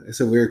know.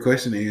 It's a weird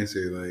question to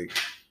answer. Like,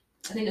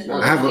 I think it's I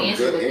more have like a an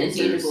answer good with answers.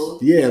 intangible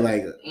yeah,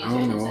 like I answers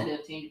don't know. instead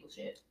of tangible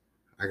shit.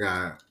 I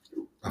got a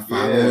Yeah.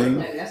 following.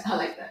 Like, that's not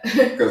like that.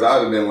 Because I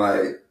would have been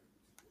like,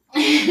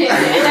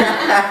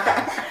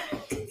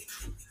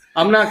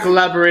 I'm not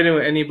collaborating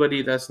with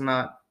anybody that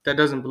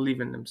doesn't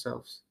believe in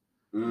themselves.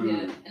 Yeah,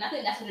 and I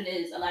think that's what it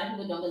is. A lot of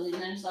people don't believe in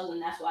themselves,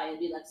 and that's why it'd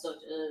be like such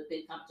a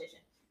big competition.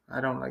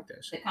 I don't like that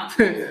The shit.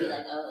 competition would be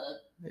like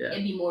Yeah.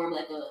 it'd be more of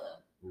like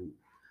a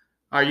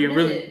Are you Yeah.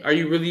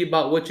 really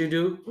about what you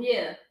do?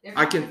 yeah. their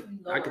I confidence can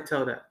would be lower.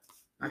 tell that.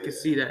 I can Yeah.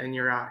 see that in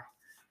your eye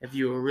if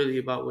you are really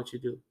about what you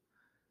do.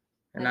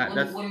 And Like,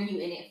 that's what are you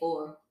in it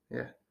for?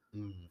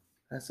 Mm.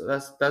 that's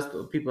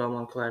the people I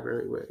want to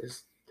collaborate with,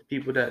 is the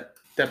people that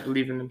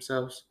believe in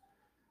themselves,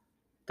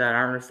 that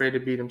aren't afraid to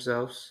be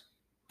themselves.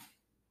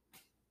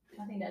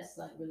 I think that's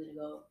like really the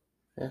goal.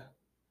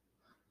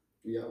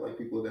 yeah, I like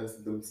people that's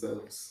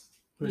themselves.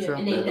 For Yeah, sure.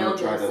 and they They know don't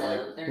try to,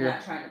 themselves. like- They're Yeah.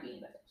 not trying to be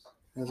better.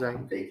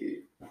 Exactly. Fake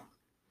it.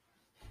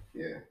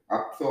 Yeah.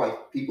 I feel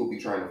like people be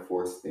trying to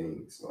force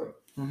things. Like,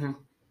 Mm-hmm.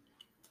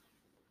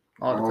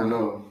 I All the don't time.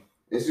 know.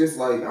 It's just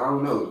like, I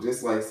don't know.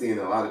 Just like seeing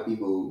a lot of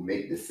people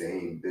make the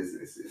same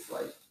businesses.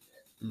 Like,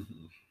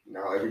 Mhm.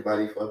 now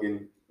everybody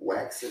fucking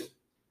waxing.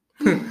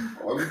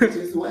 All you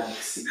bitches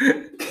wax.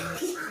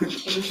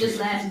 It was just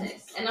last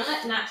next. And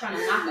I'm not trying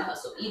to knock the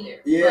hustle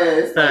either. Yeah,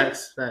 it's like,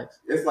 Facts.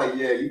 it's like,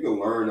 yeah, you can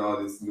learn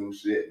all this new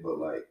shit, but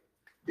like,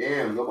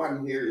 damn,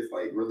 nobody here is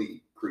like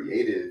really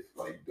creative,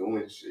 like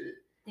doing shit.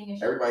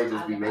 Everybody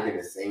just be making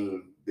the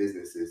same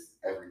businesses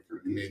every 3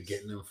 And years. then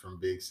getting them from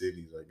big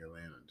cities like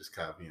Atlanta, just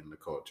copying the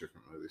culture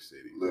from other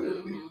cities.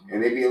 Literally. Mhm.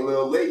 And they be a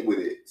little late with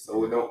it,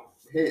 so it don't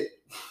hit.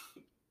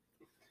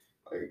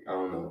 Like, I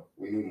don't know.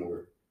 We need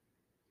more.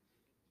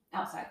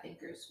 outside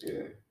thinkers,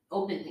 Yeah.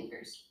 open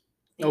thinkers,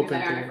 Open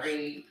that aren't thinkers.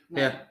 afraid.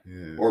 Yeah.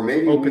 Yeah. Or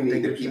maybe Open we need the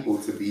thinkers, yeah. people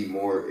to be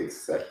more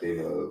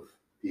accepting of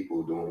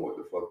people doing what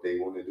the fuck they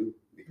want to do.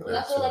 But Because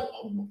I feel like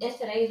in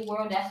today's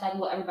world, that's like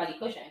what everybody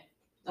pushing.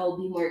 Oh,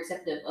 be more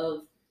accepting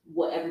of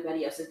what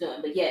everybody else is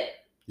doing. But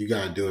yet, You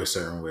gotta do it a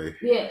certain way.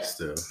 yeah,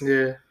 Still.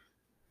 Yeah.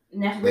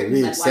 and that's Like, weird.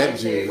 we Like, why accept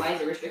is it you why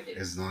is it restricted?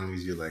 as long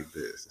as you like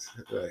this.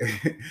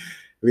 Like,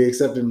 we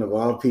accept them of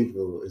all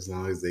people as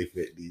long as they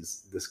fit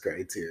this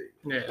criteria.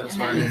 Yeah. That's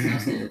And that makes no why.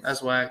 sense.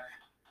 That's why.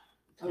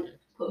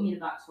 Put me in a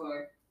box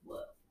for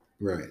what?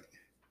 Right.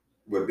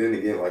 but then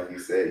again, like you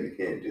said, you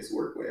can't just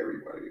work with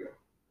everybody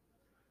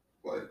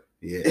though. Like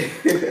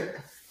Yeah.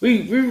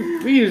 We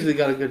usually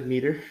got a good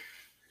meter.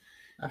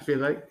 I feel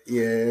like.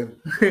 Yeah.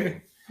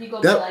 You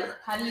go That- like,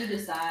 how do you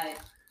decide?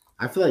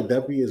 I feel like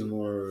Duppy is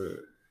more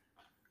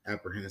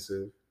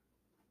apprehensive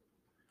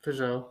For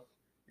sure.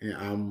 and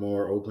I'm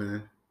more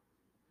open.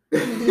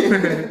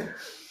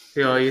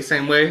 Yo, you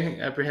same way?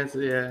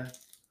 Apprehensive, yeah.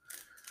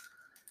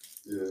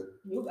 Yeah.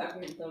 You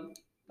apprehensive.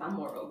 I'm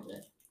more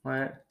open.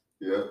 Right.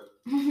 Yep.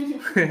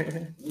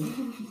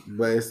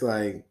 But it's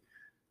like,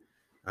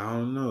 I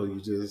don't know.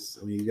 You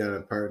just, when you got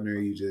a partner,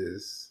 you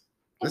just.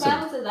 It That's a-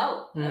 balances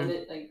out. Mhm. Of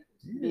it, like,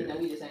 you know,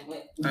 we the same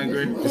way. I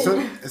agree.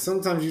 And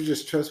sometimes you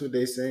just trust what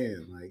they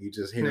saying. Like, you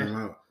just hear Yeah. them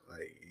out.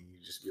 Like, and you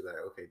just be like,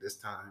 okay, this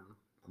time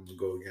I'm gonna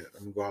go again.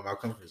 I'm gonna go out my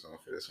comfort zone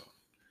for this one.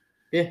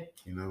 Yeah.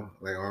 You know,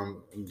 like,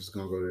 or I'm just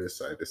gonna go to this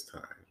side this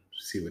time,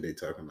 see what they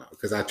talking about.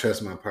 Because I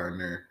trust my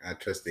partner. I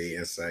trust their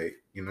insight.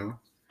 You know,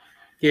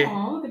 Yeah.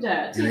 Oh, look at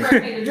that. Teamwork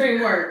make the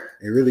dream work.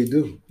 they really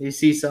do. You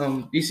see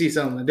something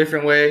a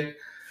different way.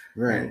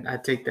 Right. And I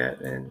take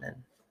that and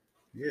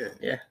Yeah.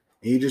 Yeah.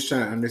 And you just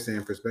trying to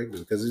understand perspective.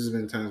 Because there's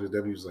been times where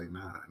W was like,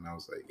 nah. And I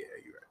was like, yeah,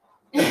 you're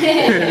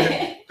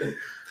right.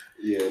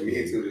 Yeah, me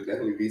and Tu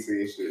definitely be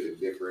seeing shit in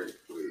different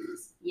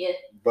ways. Yeah.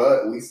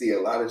 But we see a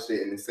lot of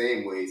shit in the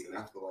same ways, and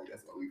I feel like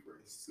that's why we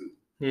friends too.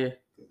 Yeah.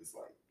 Because it's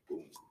like,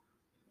 boom.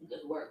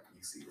 Good work.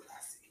 You see what I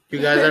see. You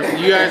guys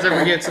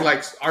ever get into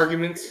like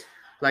arguments,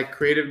 like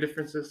creative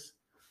differences,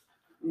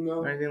 No.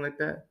 or anything like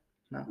that?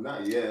 No.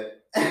 Not yet.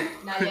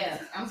 Not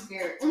yet. I'm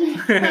scared. We're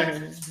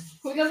gonna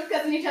be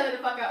cussing each other the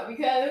fuck out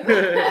because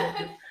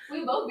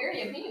we both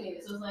very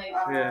opinionated. So it's like,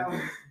 Yeah.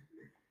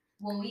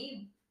 when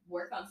we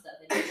work on stuff,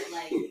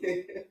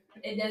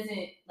 it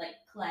doesn't like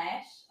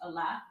clash a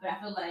lot. But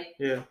I feel like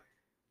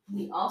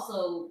we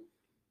also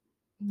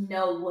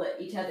know what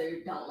each other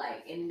don't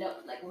like, and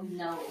we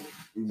know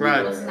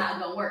what's not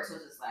gonna work. So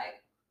it's just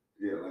like,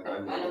 like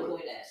I know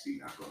what she's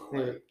not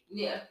gonna like.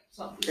 Yeah,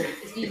 so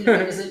it's easy to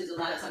make decisions a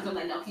lot of times. I'm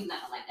like, no, Keith's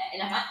not gonna like that.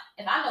 And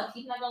if I know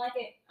Keith's not gonna like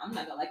it, I'm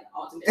not gonna like the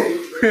ultimate.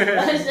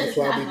 That's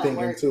what I be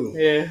thinking too.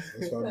 Yeah.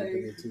 That's what I be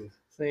thinking too.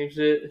 Same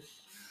shit.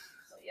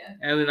 So yeah.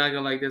 Allan not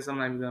gonna like this. I'm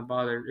not even gonna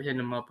bother hitting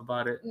him up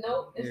about it.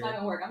 Nope, it's not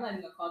gonna work. I'm not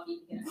even gonna call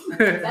Keith again.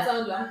 That's what I'm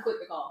gonna do. I'm gonna quit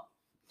the call.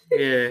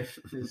 Yeah.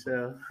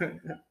 So.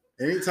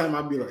 Anytime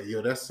I be like,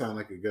 yo, that sound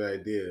like a good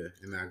idea,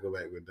 and I go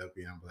back with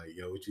Duppy, I'm like,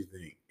 yo, what you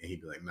think? And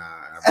he'd be like,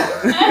 nah.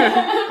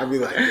 I'd be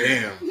like,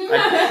 damn.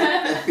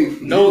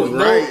 No,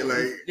 right?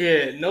 Like,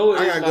 yeah, no.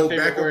 I gotta go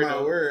back on word, my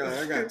though. word. Like,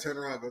 I gotta turn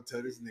around and go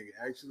tell this nigga,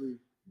 actually,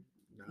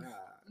 nah.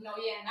 No,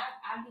 yeah, and I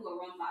do a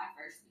run by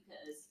first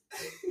because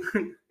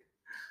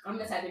I'm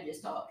the type to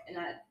just talk and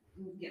I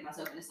get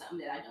myself into something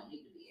that I don't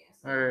need to be in.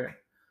 So All right.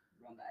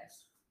 Run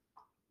bys.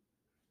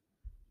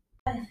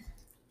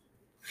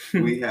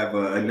 We have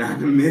an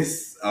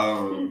anonymous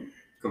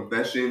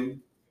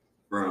confession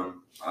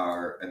from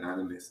our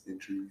anonymous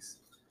entries.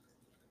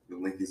 The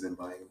link is in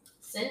bio.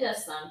 Send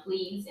us some,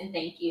 please, and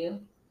thank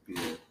you.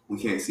 Yeah. We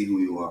can't see who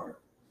you are.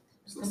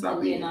 So stop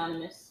being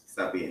anonymous.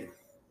 Stop being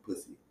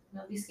pussy.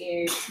 Don't be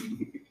scared.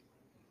 We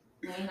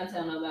ain't gonna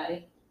tell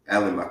nobody.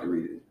 Allan about to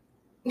read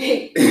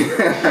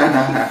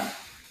it.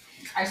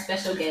 Our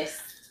special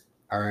guest.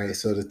 All right,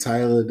 so the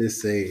title of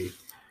this say,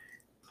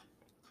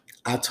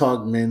 I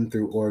talk men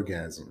through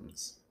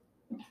orgasms.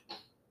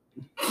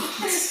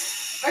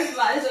 First of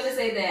all, I just want to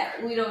say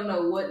that we don't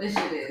know what this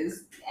shit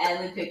is.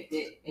 Allan picked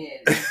it, and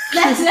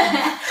that's where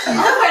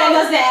that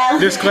goes to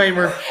Allan.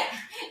 Disclaimer.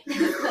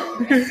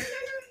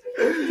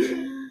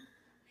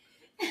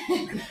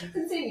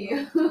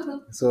 Continue.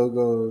 So it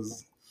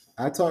goes,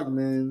 I talk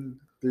men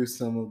through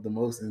some of the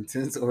most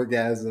intense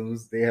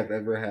orgasms they have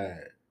ever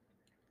had.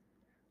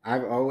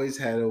 I've always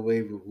had a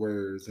way with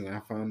words, and I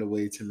found a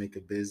way to make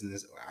a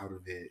business out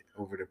of it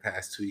over the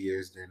past 2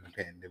 years during the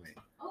pandemic.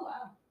 Oh,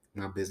 wow.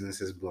 My business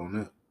has blown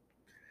up.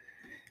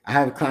 I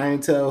have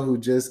clientele who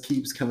just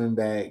keeps coming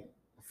back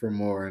for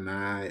more, and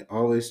I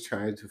always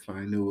try to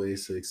find new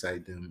ways to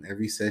excite them.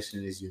 Every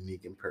session is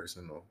unique and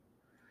personal.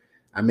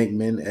 I make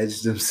men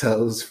edge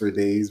themselves for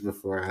days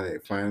before I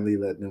finally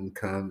let them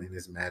come, and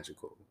it's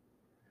magical.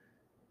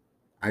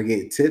 I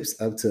get tips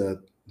up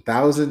to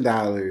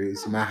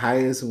 $1,000. My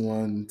highest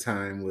one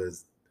time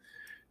was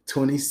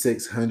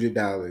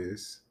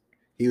 $2,600.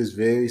 He was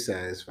very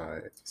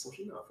satisfied. So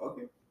she not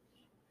fucking.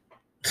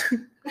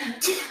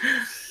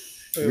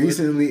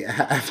 Recently,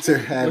 after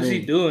What's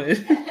she having doing?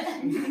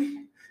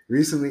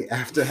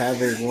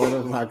 one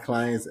of my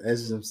clients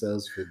edge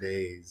themselves for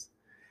days,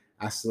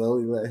 I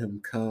slowly let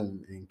him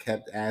come and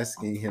kept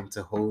asking him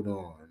to hold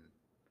on.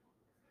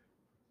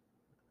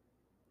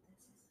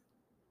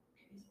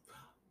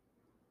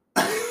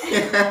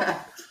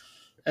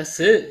 That's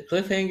it.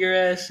 Cliffhanger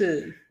ass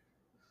shit.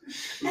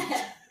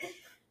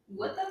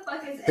 What the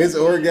fuck is His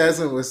edging?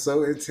 orgasm was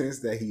so intense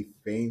that he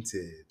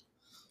fainted.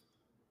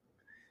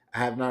 I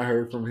have not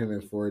heard from him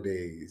in 4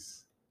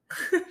 days.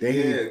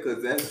 Yeah,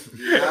 because that's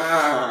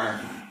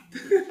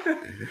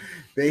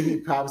Then he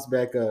pops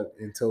back up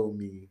and told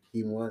me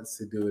he wants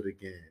to do it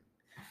again.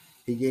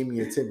 He gave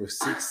me a tip of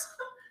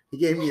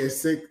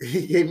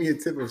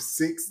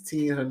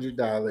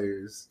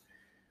 $1,600.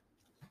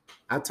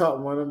 I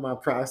taught one of my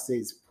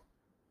clients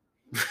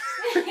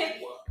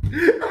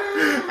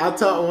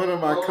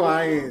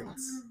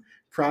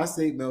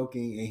prostate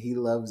milking, and he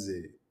loves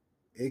it.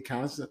 Wait,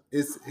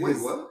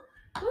 what?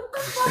 What the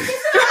fuck is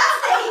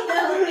prostate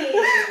milking?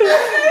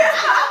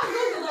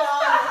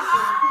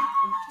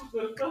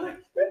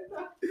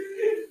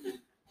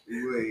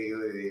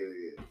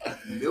 Wait.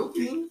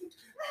 Milking?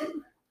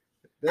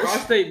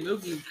 Prostate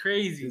milking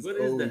crazy. What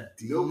is that?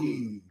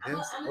 Milking. I'm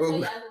That's gonna tell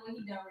you when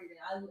he done reading.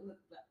 I look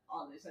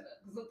all this shit up.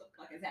 What the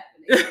fuck is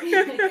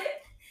happening?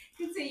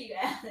 Continue,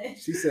 Allan.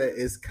 She said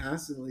it's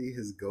constantly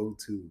his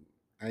go-to.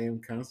 I am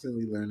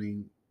constantly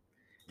learning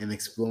and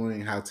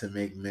exploring how to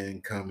make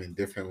men come in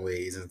different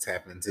ways and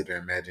tap into their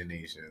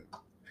imagination.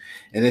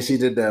 And then she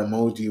did the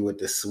emoji with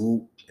the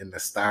swoop and the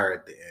star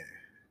at the end.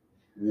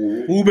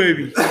 Ooh,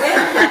 baby.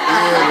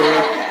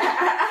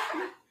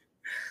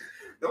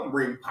 Don't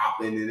bring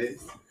pop into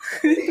this.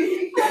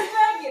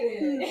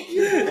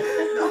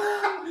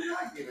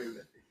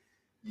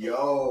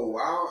 Yo,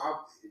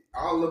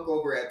 I'll look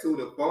over at Tu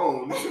the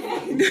phone.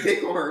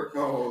 Pick on her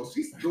phone.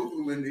 She's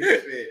Googling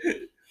this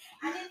shit.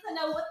 I need to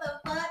know what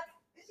the fuck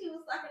she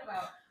was talking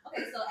about.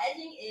 Okay, so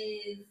edging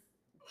is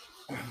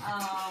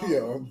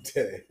Yo, I'm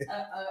dead.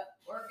 a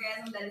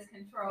orgasm that is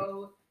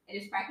controlled.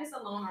 It is practiced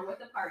alone or with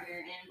a partner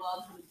and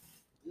involves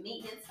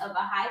maintenance of a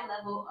high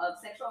level of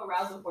sexual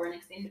arousal for an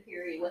extended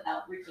period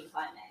without reaching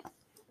climax.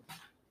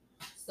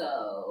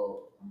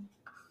 So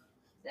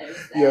there's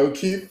that. Yo,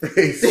 Keith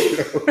face.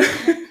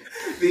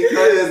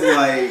 Because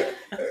like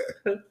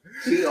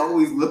she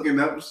always looking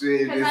up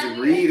shit and 'Cause just I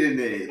need- reading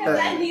it. Because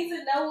I need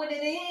to know what it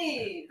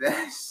is.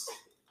 That's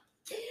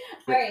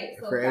All right,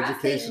 so For prostate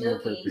educational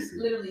milking,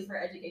 purposes. literally for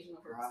educational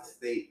purposes.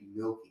 prostate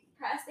milking.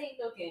 Prostate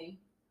milking.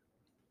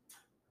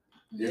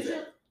 Is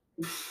Usually,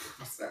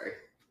 I'm sorry.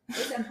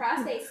 it's a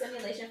prostate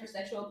stimulation for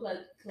sexual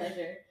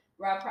pleasure,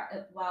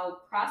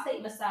 while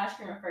prostate massage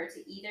can refer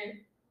to either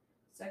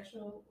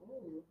sexual.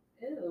 Ooh,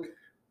 ew.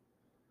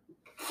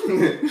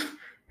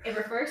 It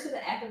refers to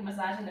the act of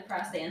massaging the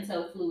prostate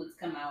until fluids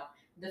come out.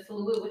 The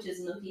fluid, which is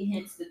milky,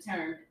 hence the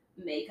term,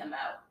 may come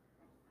out.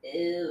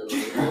 Ew.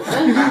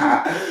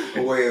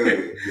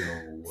 Wait.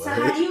 Yo, So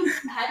what?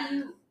 how do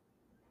you?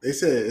 They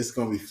said it's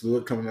gonna be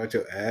fluid coming out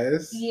your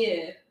ass.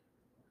 Yeah.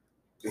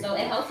 So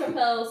it helps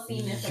repel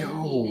semen from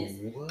the penis.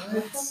 Yo, What what?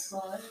 the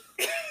fuck?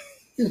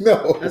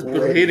 No, That's way.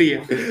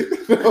 Brilliant.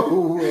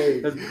 No way.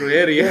 That's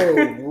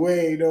brilliant. No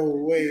way. No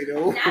way.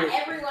 No Not way.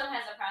 everyone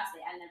has a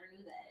prostate. I never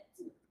knew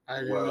that. I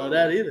didn't Well, know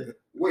that either.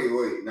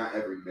 Wait. Not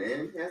every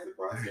man has the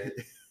prostate,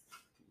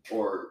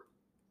 or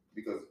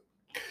because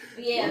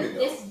Yeah,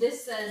 Women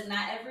this says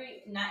not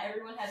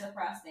everyone has a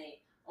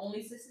prostate.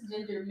 Only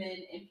cisgender men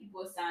and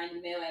people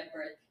assigned male at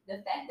birth.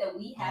 The fact that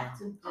we have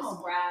to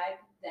describe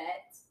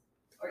that,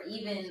 or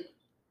even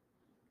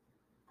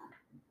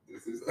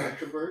this is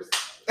controversy.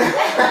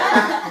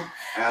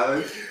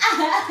 Alan.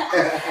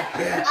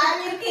 Are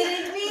you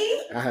kidding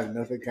me? I have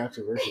nothing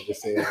controversial to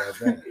say about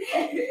that.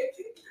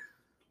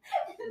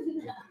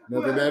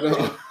 Nothing at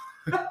all.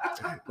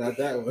 Not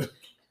that one.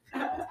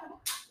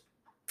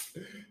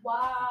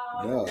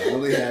 Wow. No, I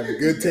only have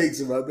good takes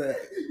about that.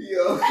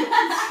 Yo.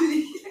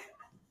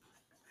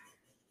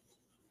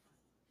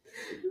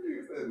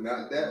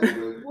 Not that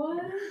one.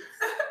 What?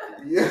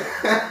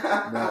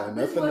 Yeah. No,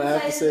 This nothing I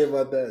have to website- say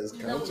about that is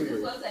No, this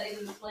controversial. website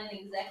is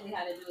explaining exactly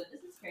how to do it.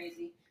 This is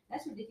crazy.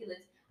 That's ridiculous.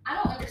 I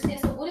don't understand.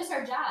 So what is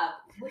her job?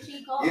 What's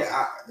she called?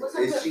 Yeah. What's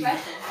her Is she?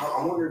 profession?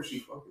 I wonder if she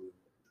fucking,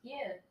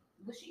 Yeah.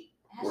 What's she?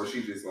 or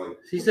she just like.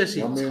 She said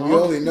she I mean, we talked.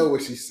 only know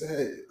what she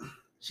said.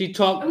 She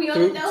talked We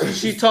only through. know-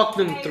 She talked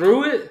them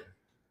through it.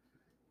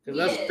 'Cause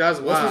Yeah. that's That's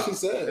wild. what she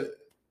said.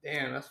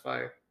 Damn, that's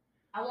fire.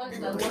 I wonder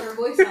what her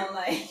voice sound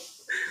like.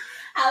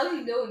 How is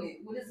she doing it?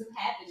 What is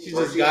happening? She's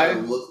Or just she gotta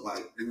guided. look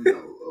like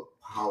a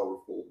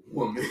powerful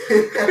woman.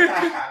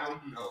 I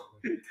don't know.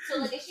 So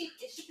like, is she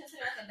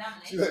considered like a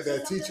dominant? She like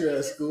that teacher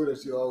at school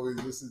that you always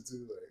listen to,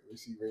 like when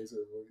she raised her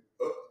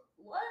voice.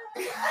 What?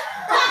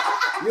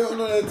 You don't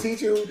know that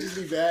teacher who just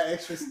be that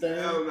extra stern?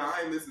 Hell no,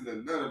 I ain't listen to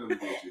none of them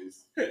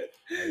bitches. I got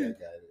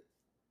it.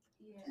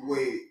 Yeah.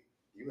 Wait,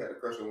 you had a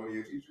crush on one of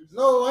your teachers?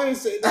 No, I ain't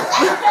say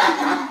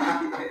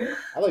that.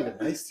 I like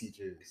the nice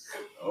teachers.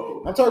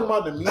 Oh. I'm talking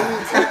about the mean.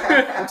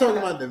 I'm talking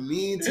about the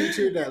mean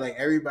teacher that like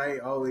everybody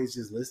always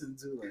just listen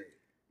to. Like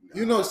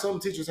you know, some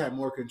teachers have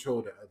more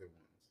control than other ones.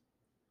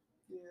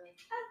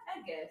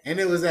 I guess. And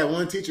it was that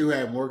one teacher who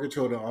had more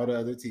control than all the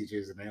other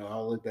teachers, and they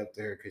all looked up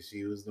to her because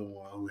she was the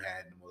one who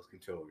had the most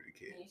control over the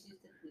Yeah, kids. she's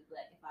typically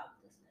black if I was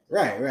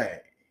listening.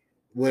 Right.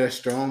 With a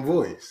strong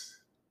voice.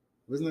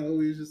 Wasn't that what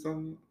we was just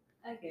talking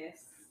about? I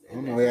guess. I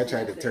don't know. I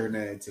tried to turn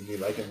that into me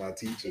liking my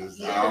teachers.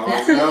 Yeah, Oh,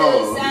 that's what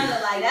no. it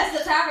sounded like. That's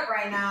the topic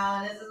right now,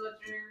 and this is what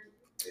you're.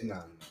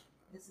 No.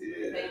 This is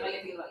Yeah. what you're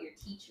thinking about your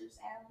teachers,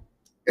 Alan.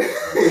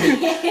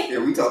 Yeah,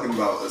 we talking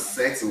about a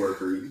sex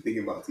worker. You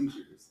thinking about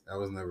teachers? That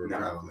was never a Nah,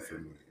 problem man. for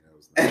me. That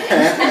was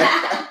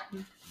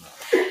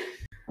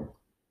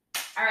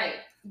All right,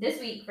 this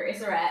week for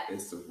Issa Rap,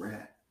 It's a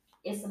rap.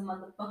 it's a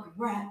motherfucking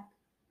rap.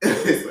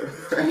 It's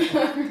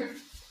a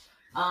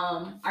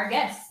rap. Our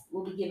guest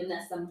will be giving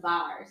us some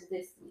bars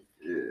this week.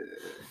 Yeah.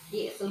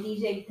 Yeah, so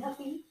DJ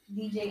Duppy,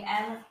 DJ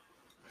Allan,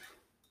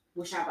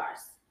 what's your bars?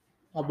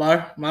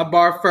 My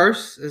bar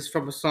first is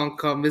from a song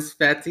called Miss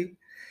Fatty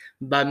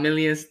by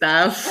Million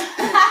Styles.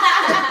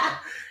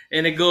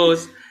 And it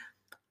goes,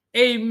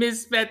 hey,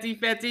 Miss Fatty,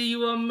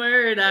 you a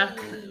murder.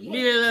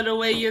 Me love the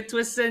way you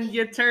twist and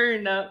you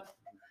turn up.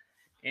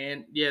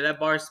 And yeah, that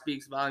bar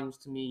speaks volumes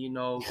to me,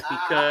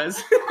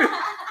 because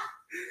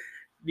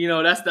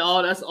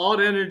that's all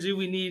the energy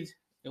we need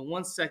in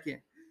 1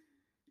 second.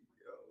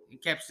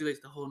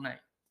 Encapsulates the whole night.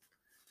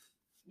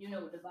 You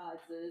know what the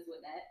vibes is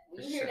with that.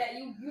 When For you hear sure. that,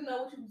 you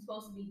know what you're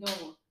supposed to be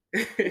doing.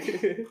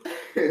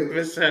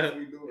 What's up?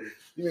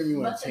 You made me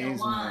want to Busting a change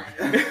wine.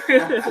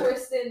 mine.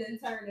 Twisting and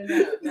turning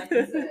up, like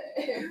you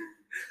said.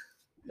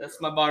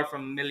 That's my bar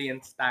from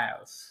Million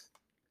Styles.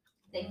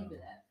 Thank you for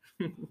that.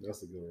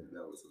 That's a good one.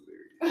 That was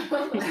hilarious.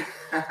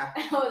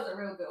 That was a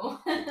real good one.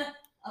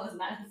 I was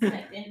not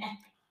expecting that.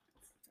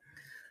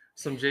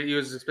 You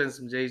was expecting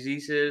some Jay-Z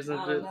shit or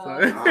something? Oh, no. I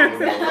don't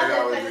know what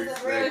I was That's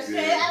some real expecting.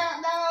 shit. I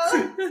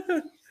don't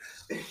know.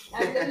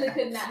 literally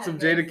could not have Some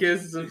guessed. Jada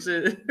Kiss, some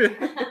shit.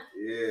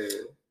 Yeah.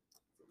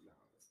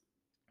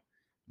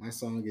 My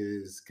song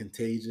is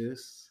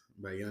 "Contagious"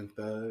 by Young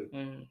Thug.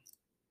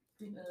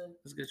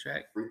 That's a good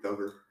track. Free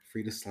Thugger.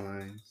 Free the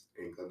Slimes.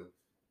 Ain't gonna.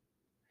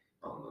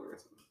 I don't know the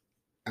rest of it.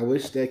 I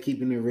wish that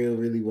keeping it real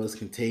really was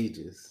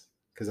contagious.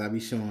 Cause I be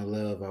showing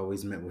love I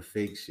always met with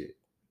fake shit.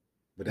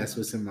 But that's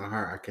what's in my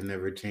heart. I can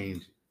never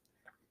change it.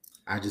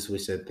 I just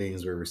wish that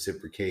things were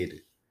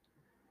reciprocated.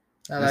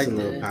 I That's like a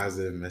little that.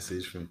 positive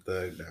message from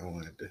Thug that I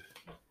wanted to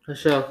For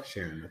sure.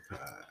 share in the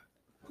pod.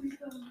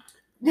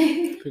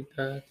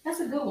 That's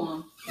a good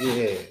one.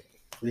 Yeah.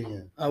 Yeah.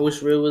 I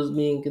wish real was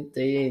being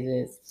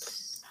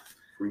contagious.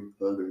 Free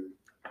Thugger.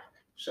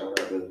 Shout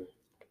out to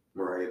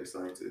Mariah the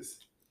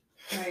Scientist.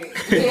 Right.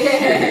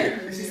 Yeah.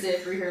 She said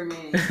free her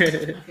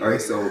man. All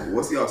right, so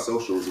what's y'all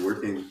socials? Where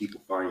can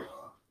people find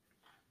y'all?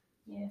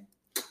 Yeah.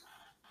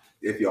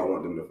 If y'all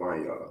want them to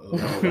find y'all. Oh,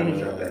 Y'all gotta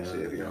drop that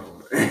shit if y'all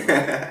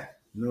want.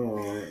 No,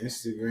 on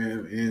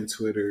Instagram and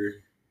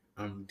Twitter,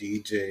 I'm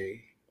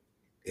DJ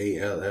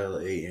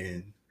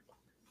Allan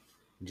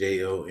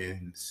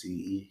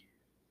JONCE.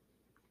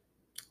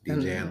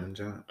 DJ Allan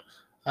John.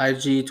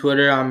 IG,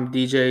 Twitter, I'm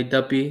DJ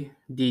Duppy,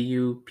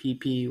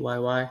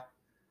 DUPPYY.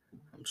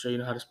 I'm sure you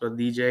know how to spell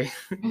DJ.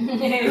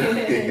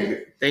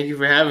 Thank you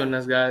for having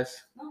us,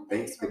 guys. No,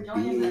 Thanks for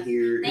joining being us.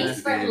 here. Thanks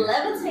It's for been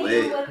levitating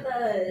lit. with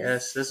us.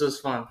 Yes, this was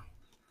fun.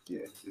 Yeah,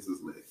 this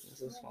was lit.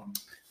 This was fun.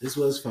 This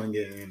was fun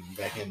getting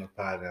back in the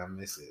pod. I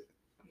miss it.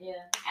 Yeah.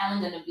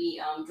 Alan's gonna be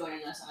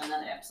joining us on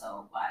another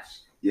episode. Watch.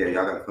 Yeah,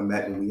 y'all gotta come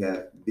back when we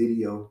have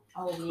video.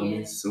 Oh yeah. Coming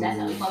That's soon.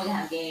 how we're gonna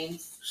have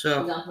games. We're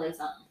So, gonna play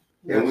something.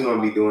 And we're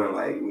gonna be doing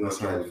we're gonna That's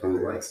try to fun.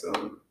 do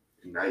some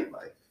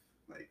nightlife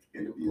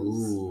interviews.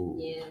 Ooh.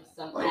 Yeah,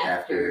 some Like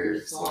after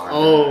Swan Swan Dive.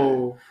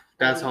 oh,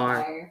 that's That'd be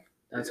hard. fire.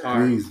 That's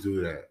hard. Please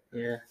do that.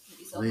 Yeah. That'd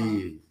be so fun.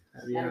 Please.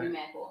 That'd be That'd be hard.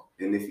 mad cool.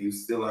 And if you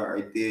still are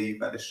right there, you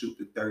gotta shoot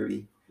the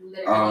 30.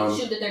 Literally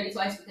shoot the 30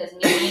 twice because me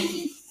and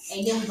Yankee,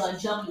 and then we're gonna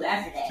jump you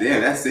after that.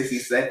 Damn, that's 60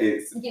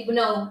 seconds. Yeah, but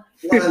no.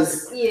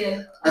 Plus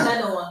Yeah,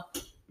 another one.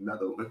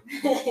 another one.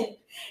 Get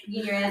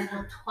your ass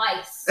whooped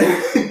twice.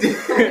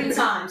 3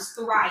 times,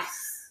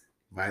 thrice.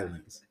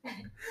 Violence.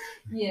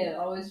 Yeah,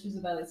 always choose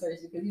a violent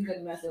first because he's gonna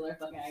mess with our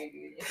fucking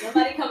ideas. If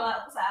somebody come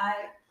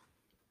outside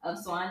of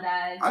Swan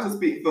Dive, I just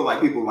feel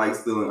like people like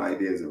stealing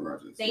ideas in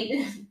Rochester. they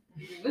do.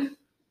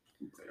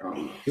 I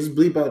don't know. Just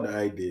bleep out the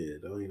idea.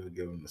 Don't even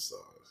give them the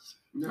sauce.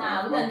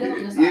 Nah, we're gonna give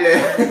them the sauce.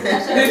 Yeah.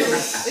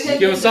 We're gonna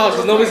Give them sauce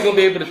because nobody's going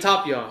to be able to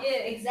top y'all. Yeah,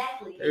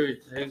 exactly. There you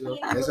go.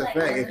 That's a fact.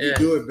 If you Yeah.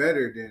 do it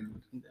better,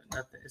 then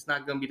Nothing. It's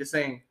not going to be the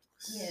same.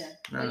 Yeah.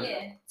 No. But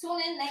yeah,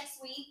 tune in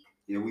next week.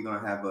 Yeah, we're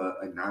gonna have an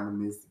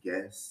anonymous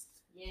guest.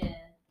 Yeah.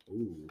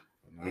 ooh.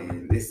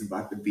 And this is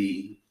about to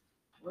be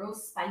Real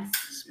spicy,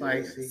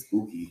 Spicy.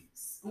 spooky,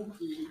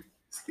 spooky,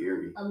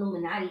 scary.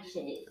 Illuminati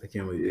shit. I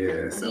can't wait.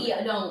 Yeah, We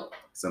don't.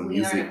 some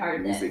we aren't music, part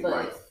of that, music but-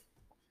 life,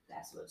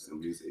 That's what. some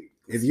music.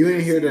 If you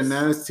didn't hear the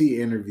conspiracies. Nas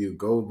T interview,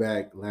 go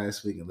back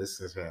last week and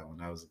listen to that one.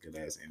 That was a good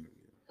ass interview.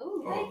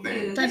 Ooh, Oh,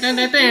 thank you. man. This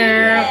is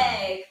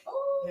feedback.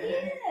 Oh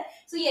yeah.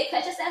 So yeah,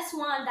 catch us at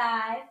Swan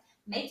Dive,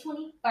 May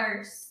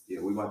 21st. Yeah,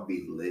 we about to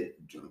be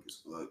lit, drunk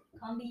as fuck.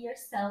 Come be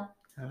yourself.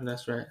 Oh,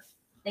 that's right.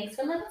 Thanks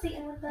for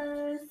levitating with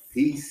us.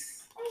 Peace.